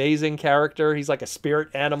such an amazing character. He's like a spirit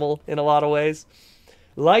animal in a lot of ways.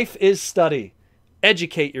 Life is study.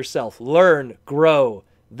 Educate yourself. Learn. Grow.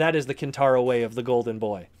 That is the Kintaro way of the Golden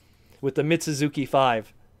Boy. With the Mitsuzuki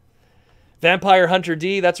 5. Vampire Hunter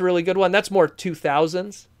D, that's a really good one. That's more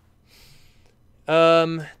 2000s.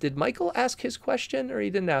 Did Michael ask his question, or he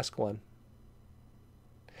didn't ask one?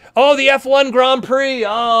 Oh, the F1 Grand Prix.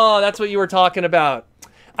 Oh, that's what you were talking about.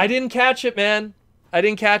 I didn't catch it, man. I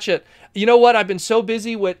didn't catch it. You know what? I've been so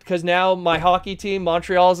busy because now my hockey team,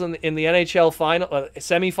 Montreal's in the NHL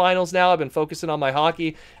semifinals now. I've been focusing on my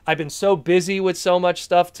hockey. I've been so busy with so much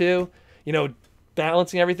stuff too. You know,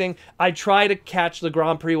 balancing everything. I try to catch the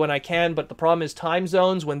Grand Prix when I can, but the problem is time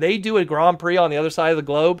zones. When they do a Grand Prix on the other side of the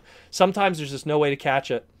globe, sometimes there's just no way to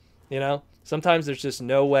catch it. You know, sometimes there's just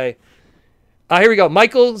no way. Here we go.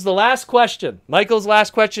 Michael's the last question. Michael's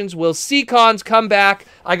last questions. Will Seacons come back?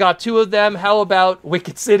 I got 2 of them. How about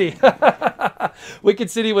Wicked City? Wicked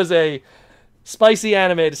City was a spicy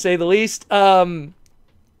anime, to say the least. When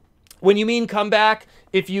you mean come back,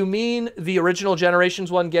 if you mean the original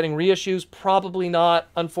Generations one getting reissues, probably not,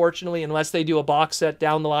 unfortunately, unless they do a box set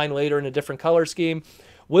down the line later in a different color scheme.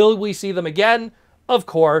 Will we see them again? Of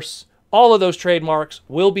course. All of those trademarks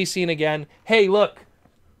will be seen again. Hey, look.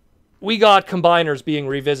 We got Combiners being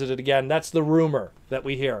revisited again. That's the rumor that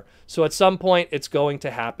we hear. So at some point, it's going to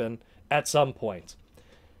happen at some point.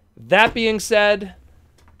 That being said,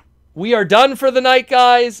 we are done for the night,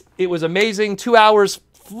 guys. It was amazing. 2 hours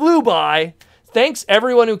flew by. Thanks,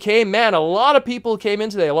 everyone who came. Man, a lot of people came in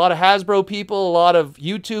today. A lot of Hasbro people, a lot of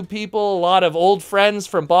YouTube people, a lot of old friends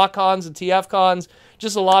from BotCons and TFCons.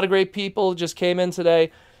 Just a lot of great people just came in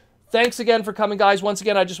today. Thanks again for coming, guys. Once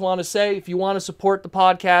again, I just want to say, if you want to support the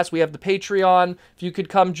podcast, we have the Patreon. If you could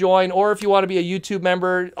come join, or if you want to be a YouTube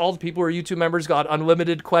member, all the people who are YouTube members got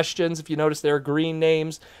unlimited questions. If you notice, they're green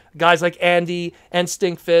names. Guys like Andy and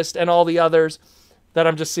Stinkfist and all the others that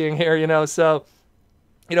I'm just seeing here, you know. So,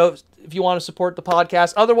 you know, if you want to support the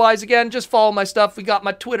podcast. Otherwise, again, just follow my stuff. We got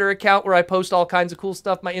my Twitter account where I post all kinds of cool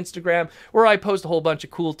stuff. My Instagram where I post a whole bunch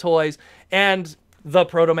of cool toys. And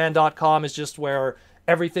theprotoman.com is just where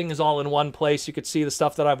everything is all in one place. You could see the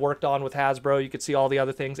stuff that I've worked on with Hasbro. You could see all the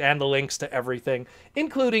other things and the links to everything,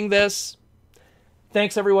 including this.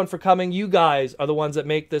 Thanks, everyone, for coming. You guys are the ones that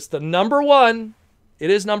make this the number one. It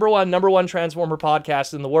is number one Transformer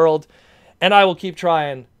podcast in the world. And I will keep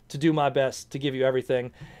trying to do my best to give you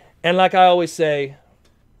everything. And like I always say,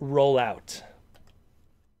 roll out.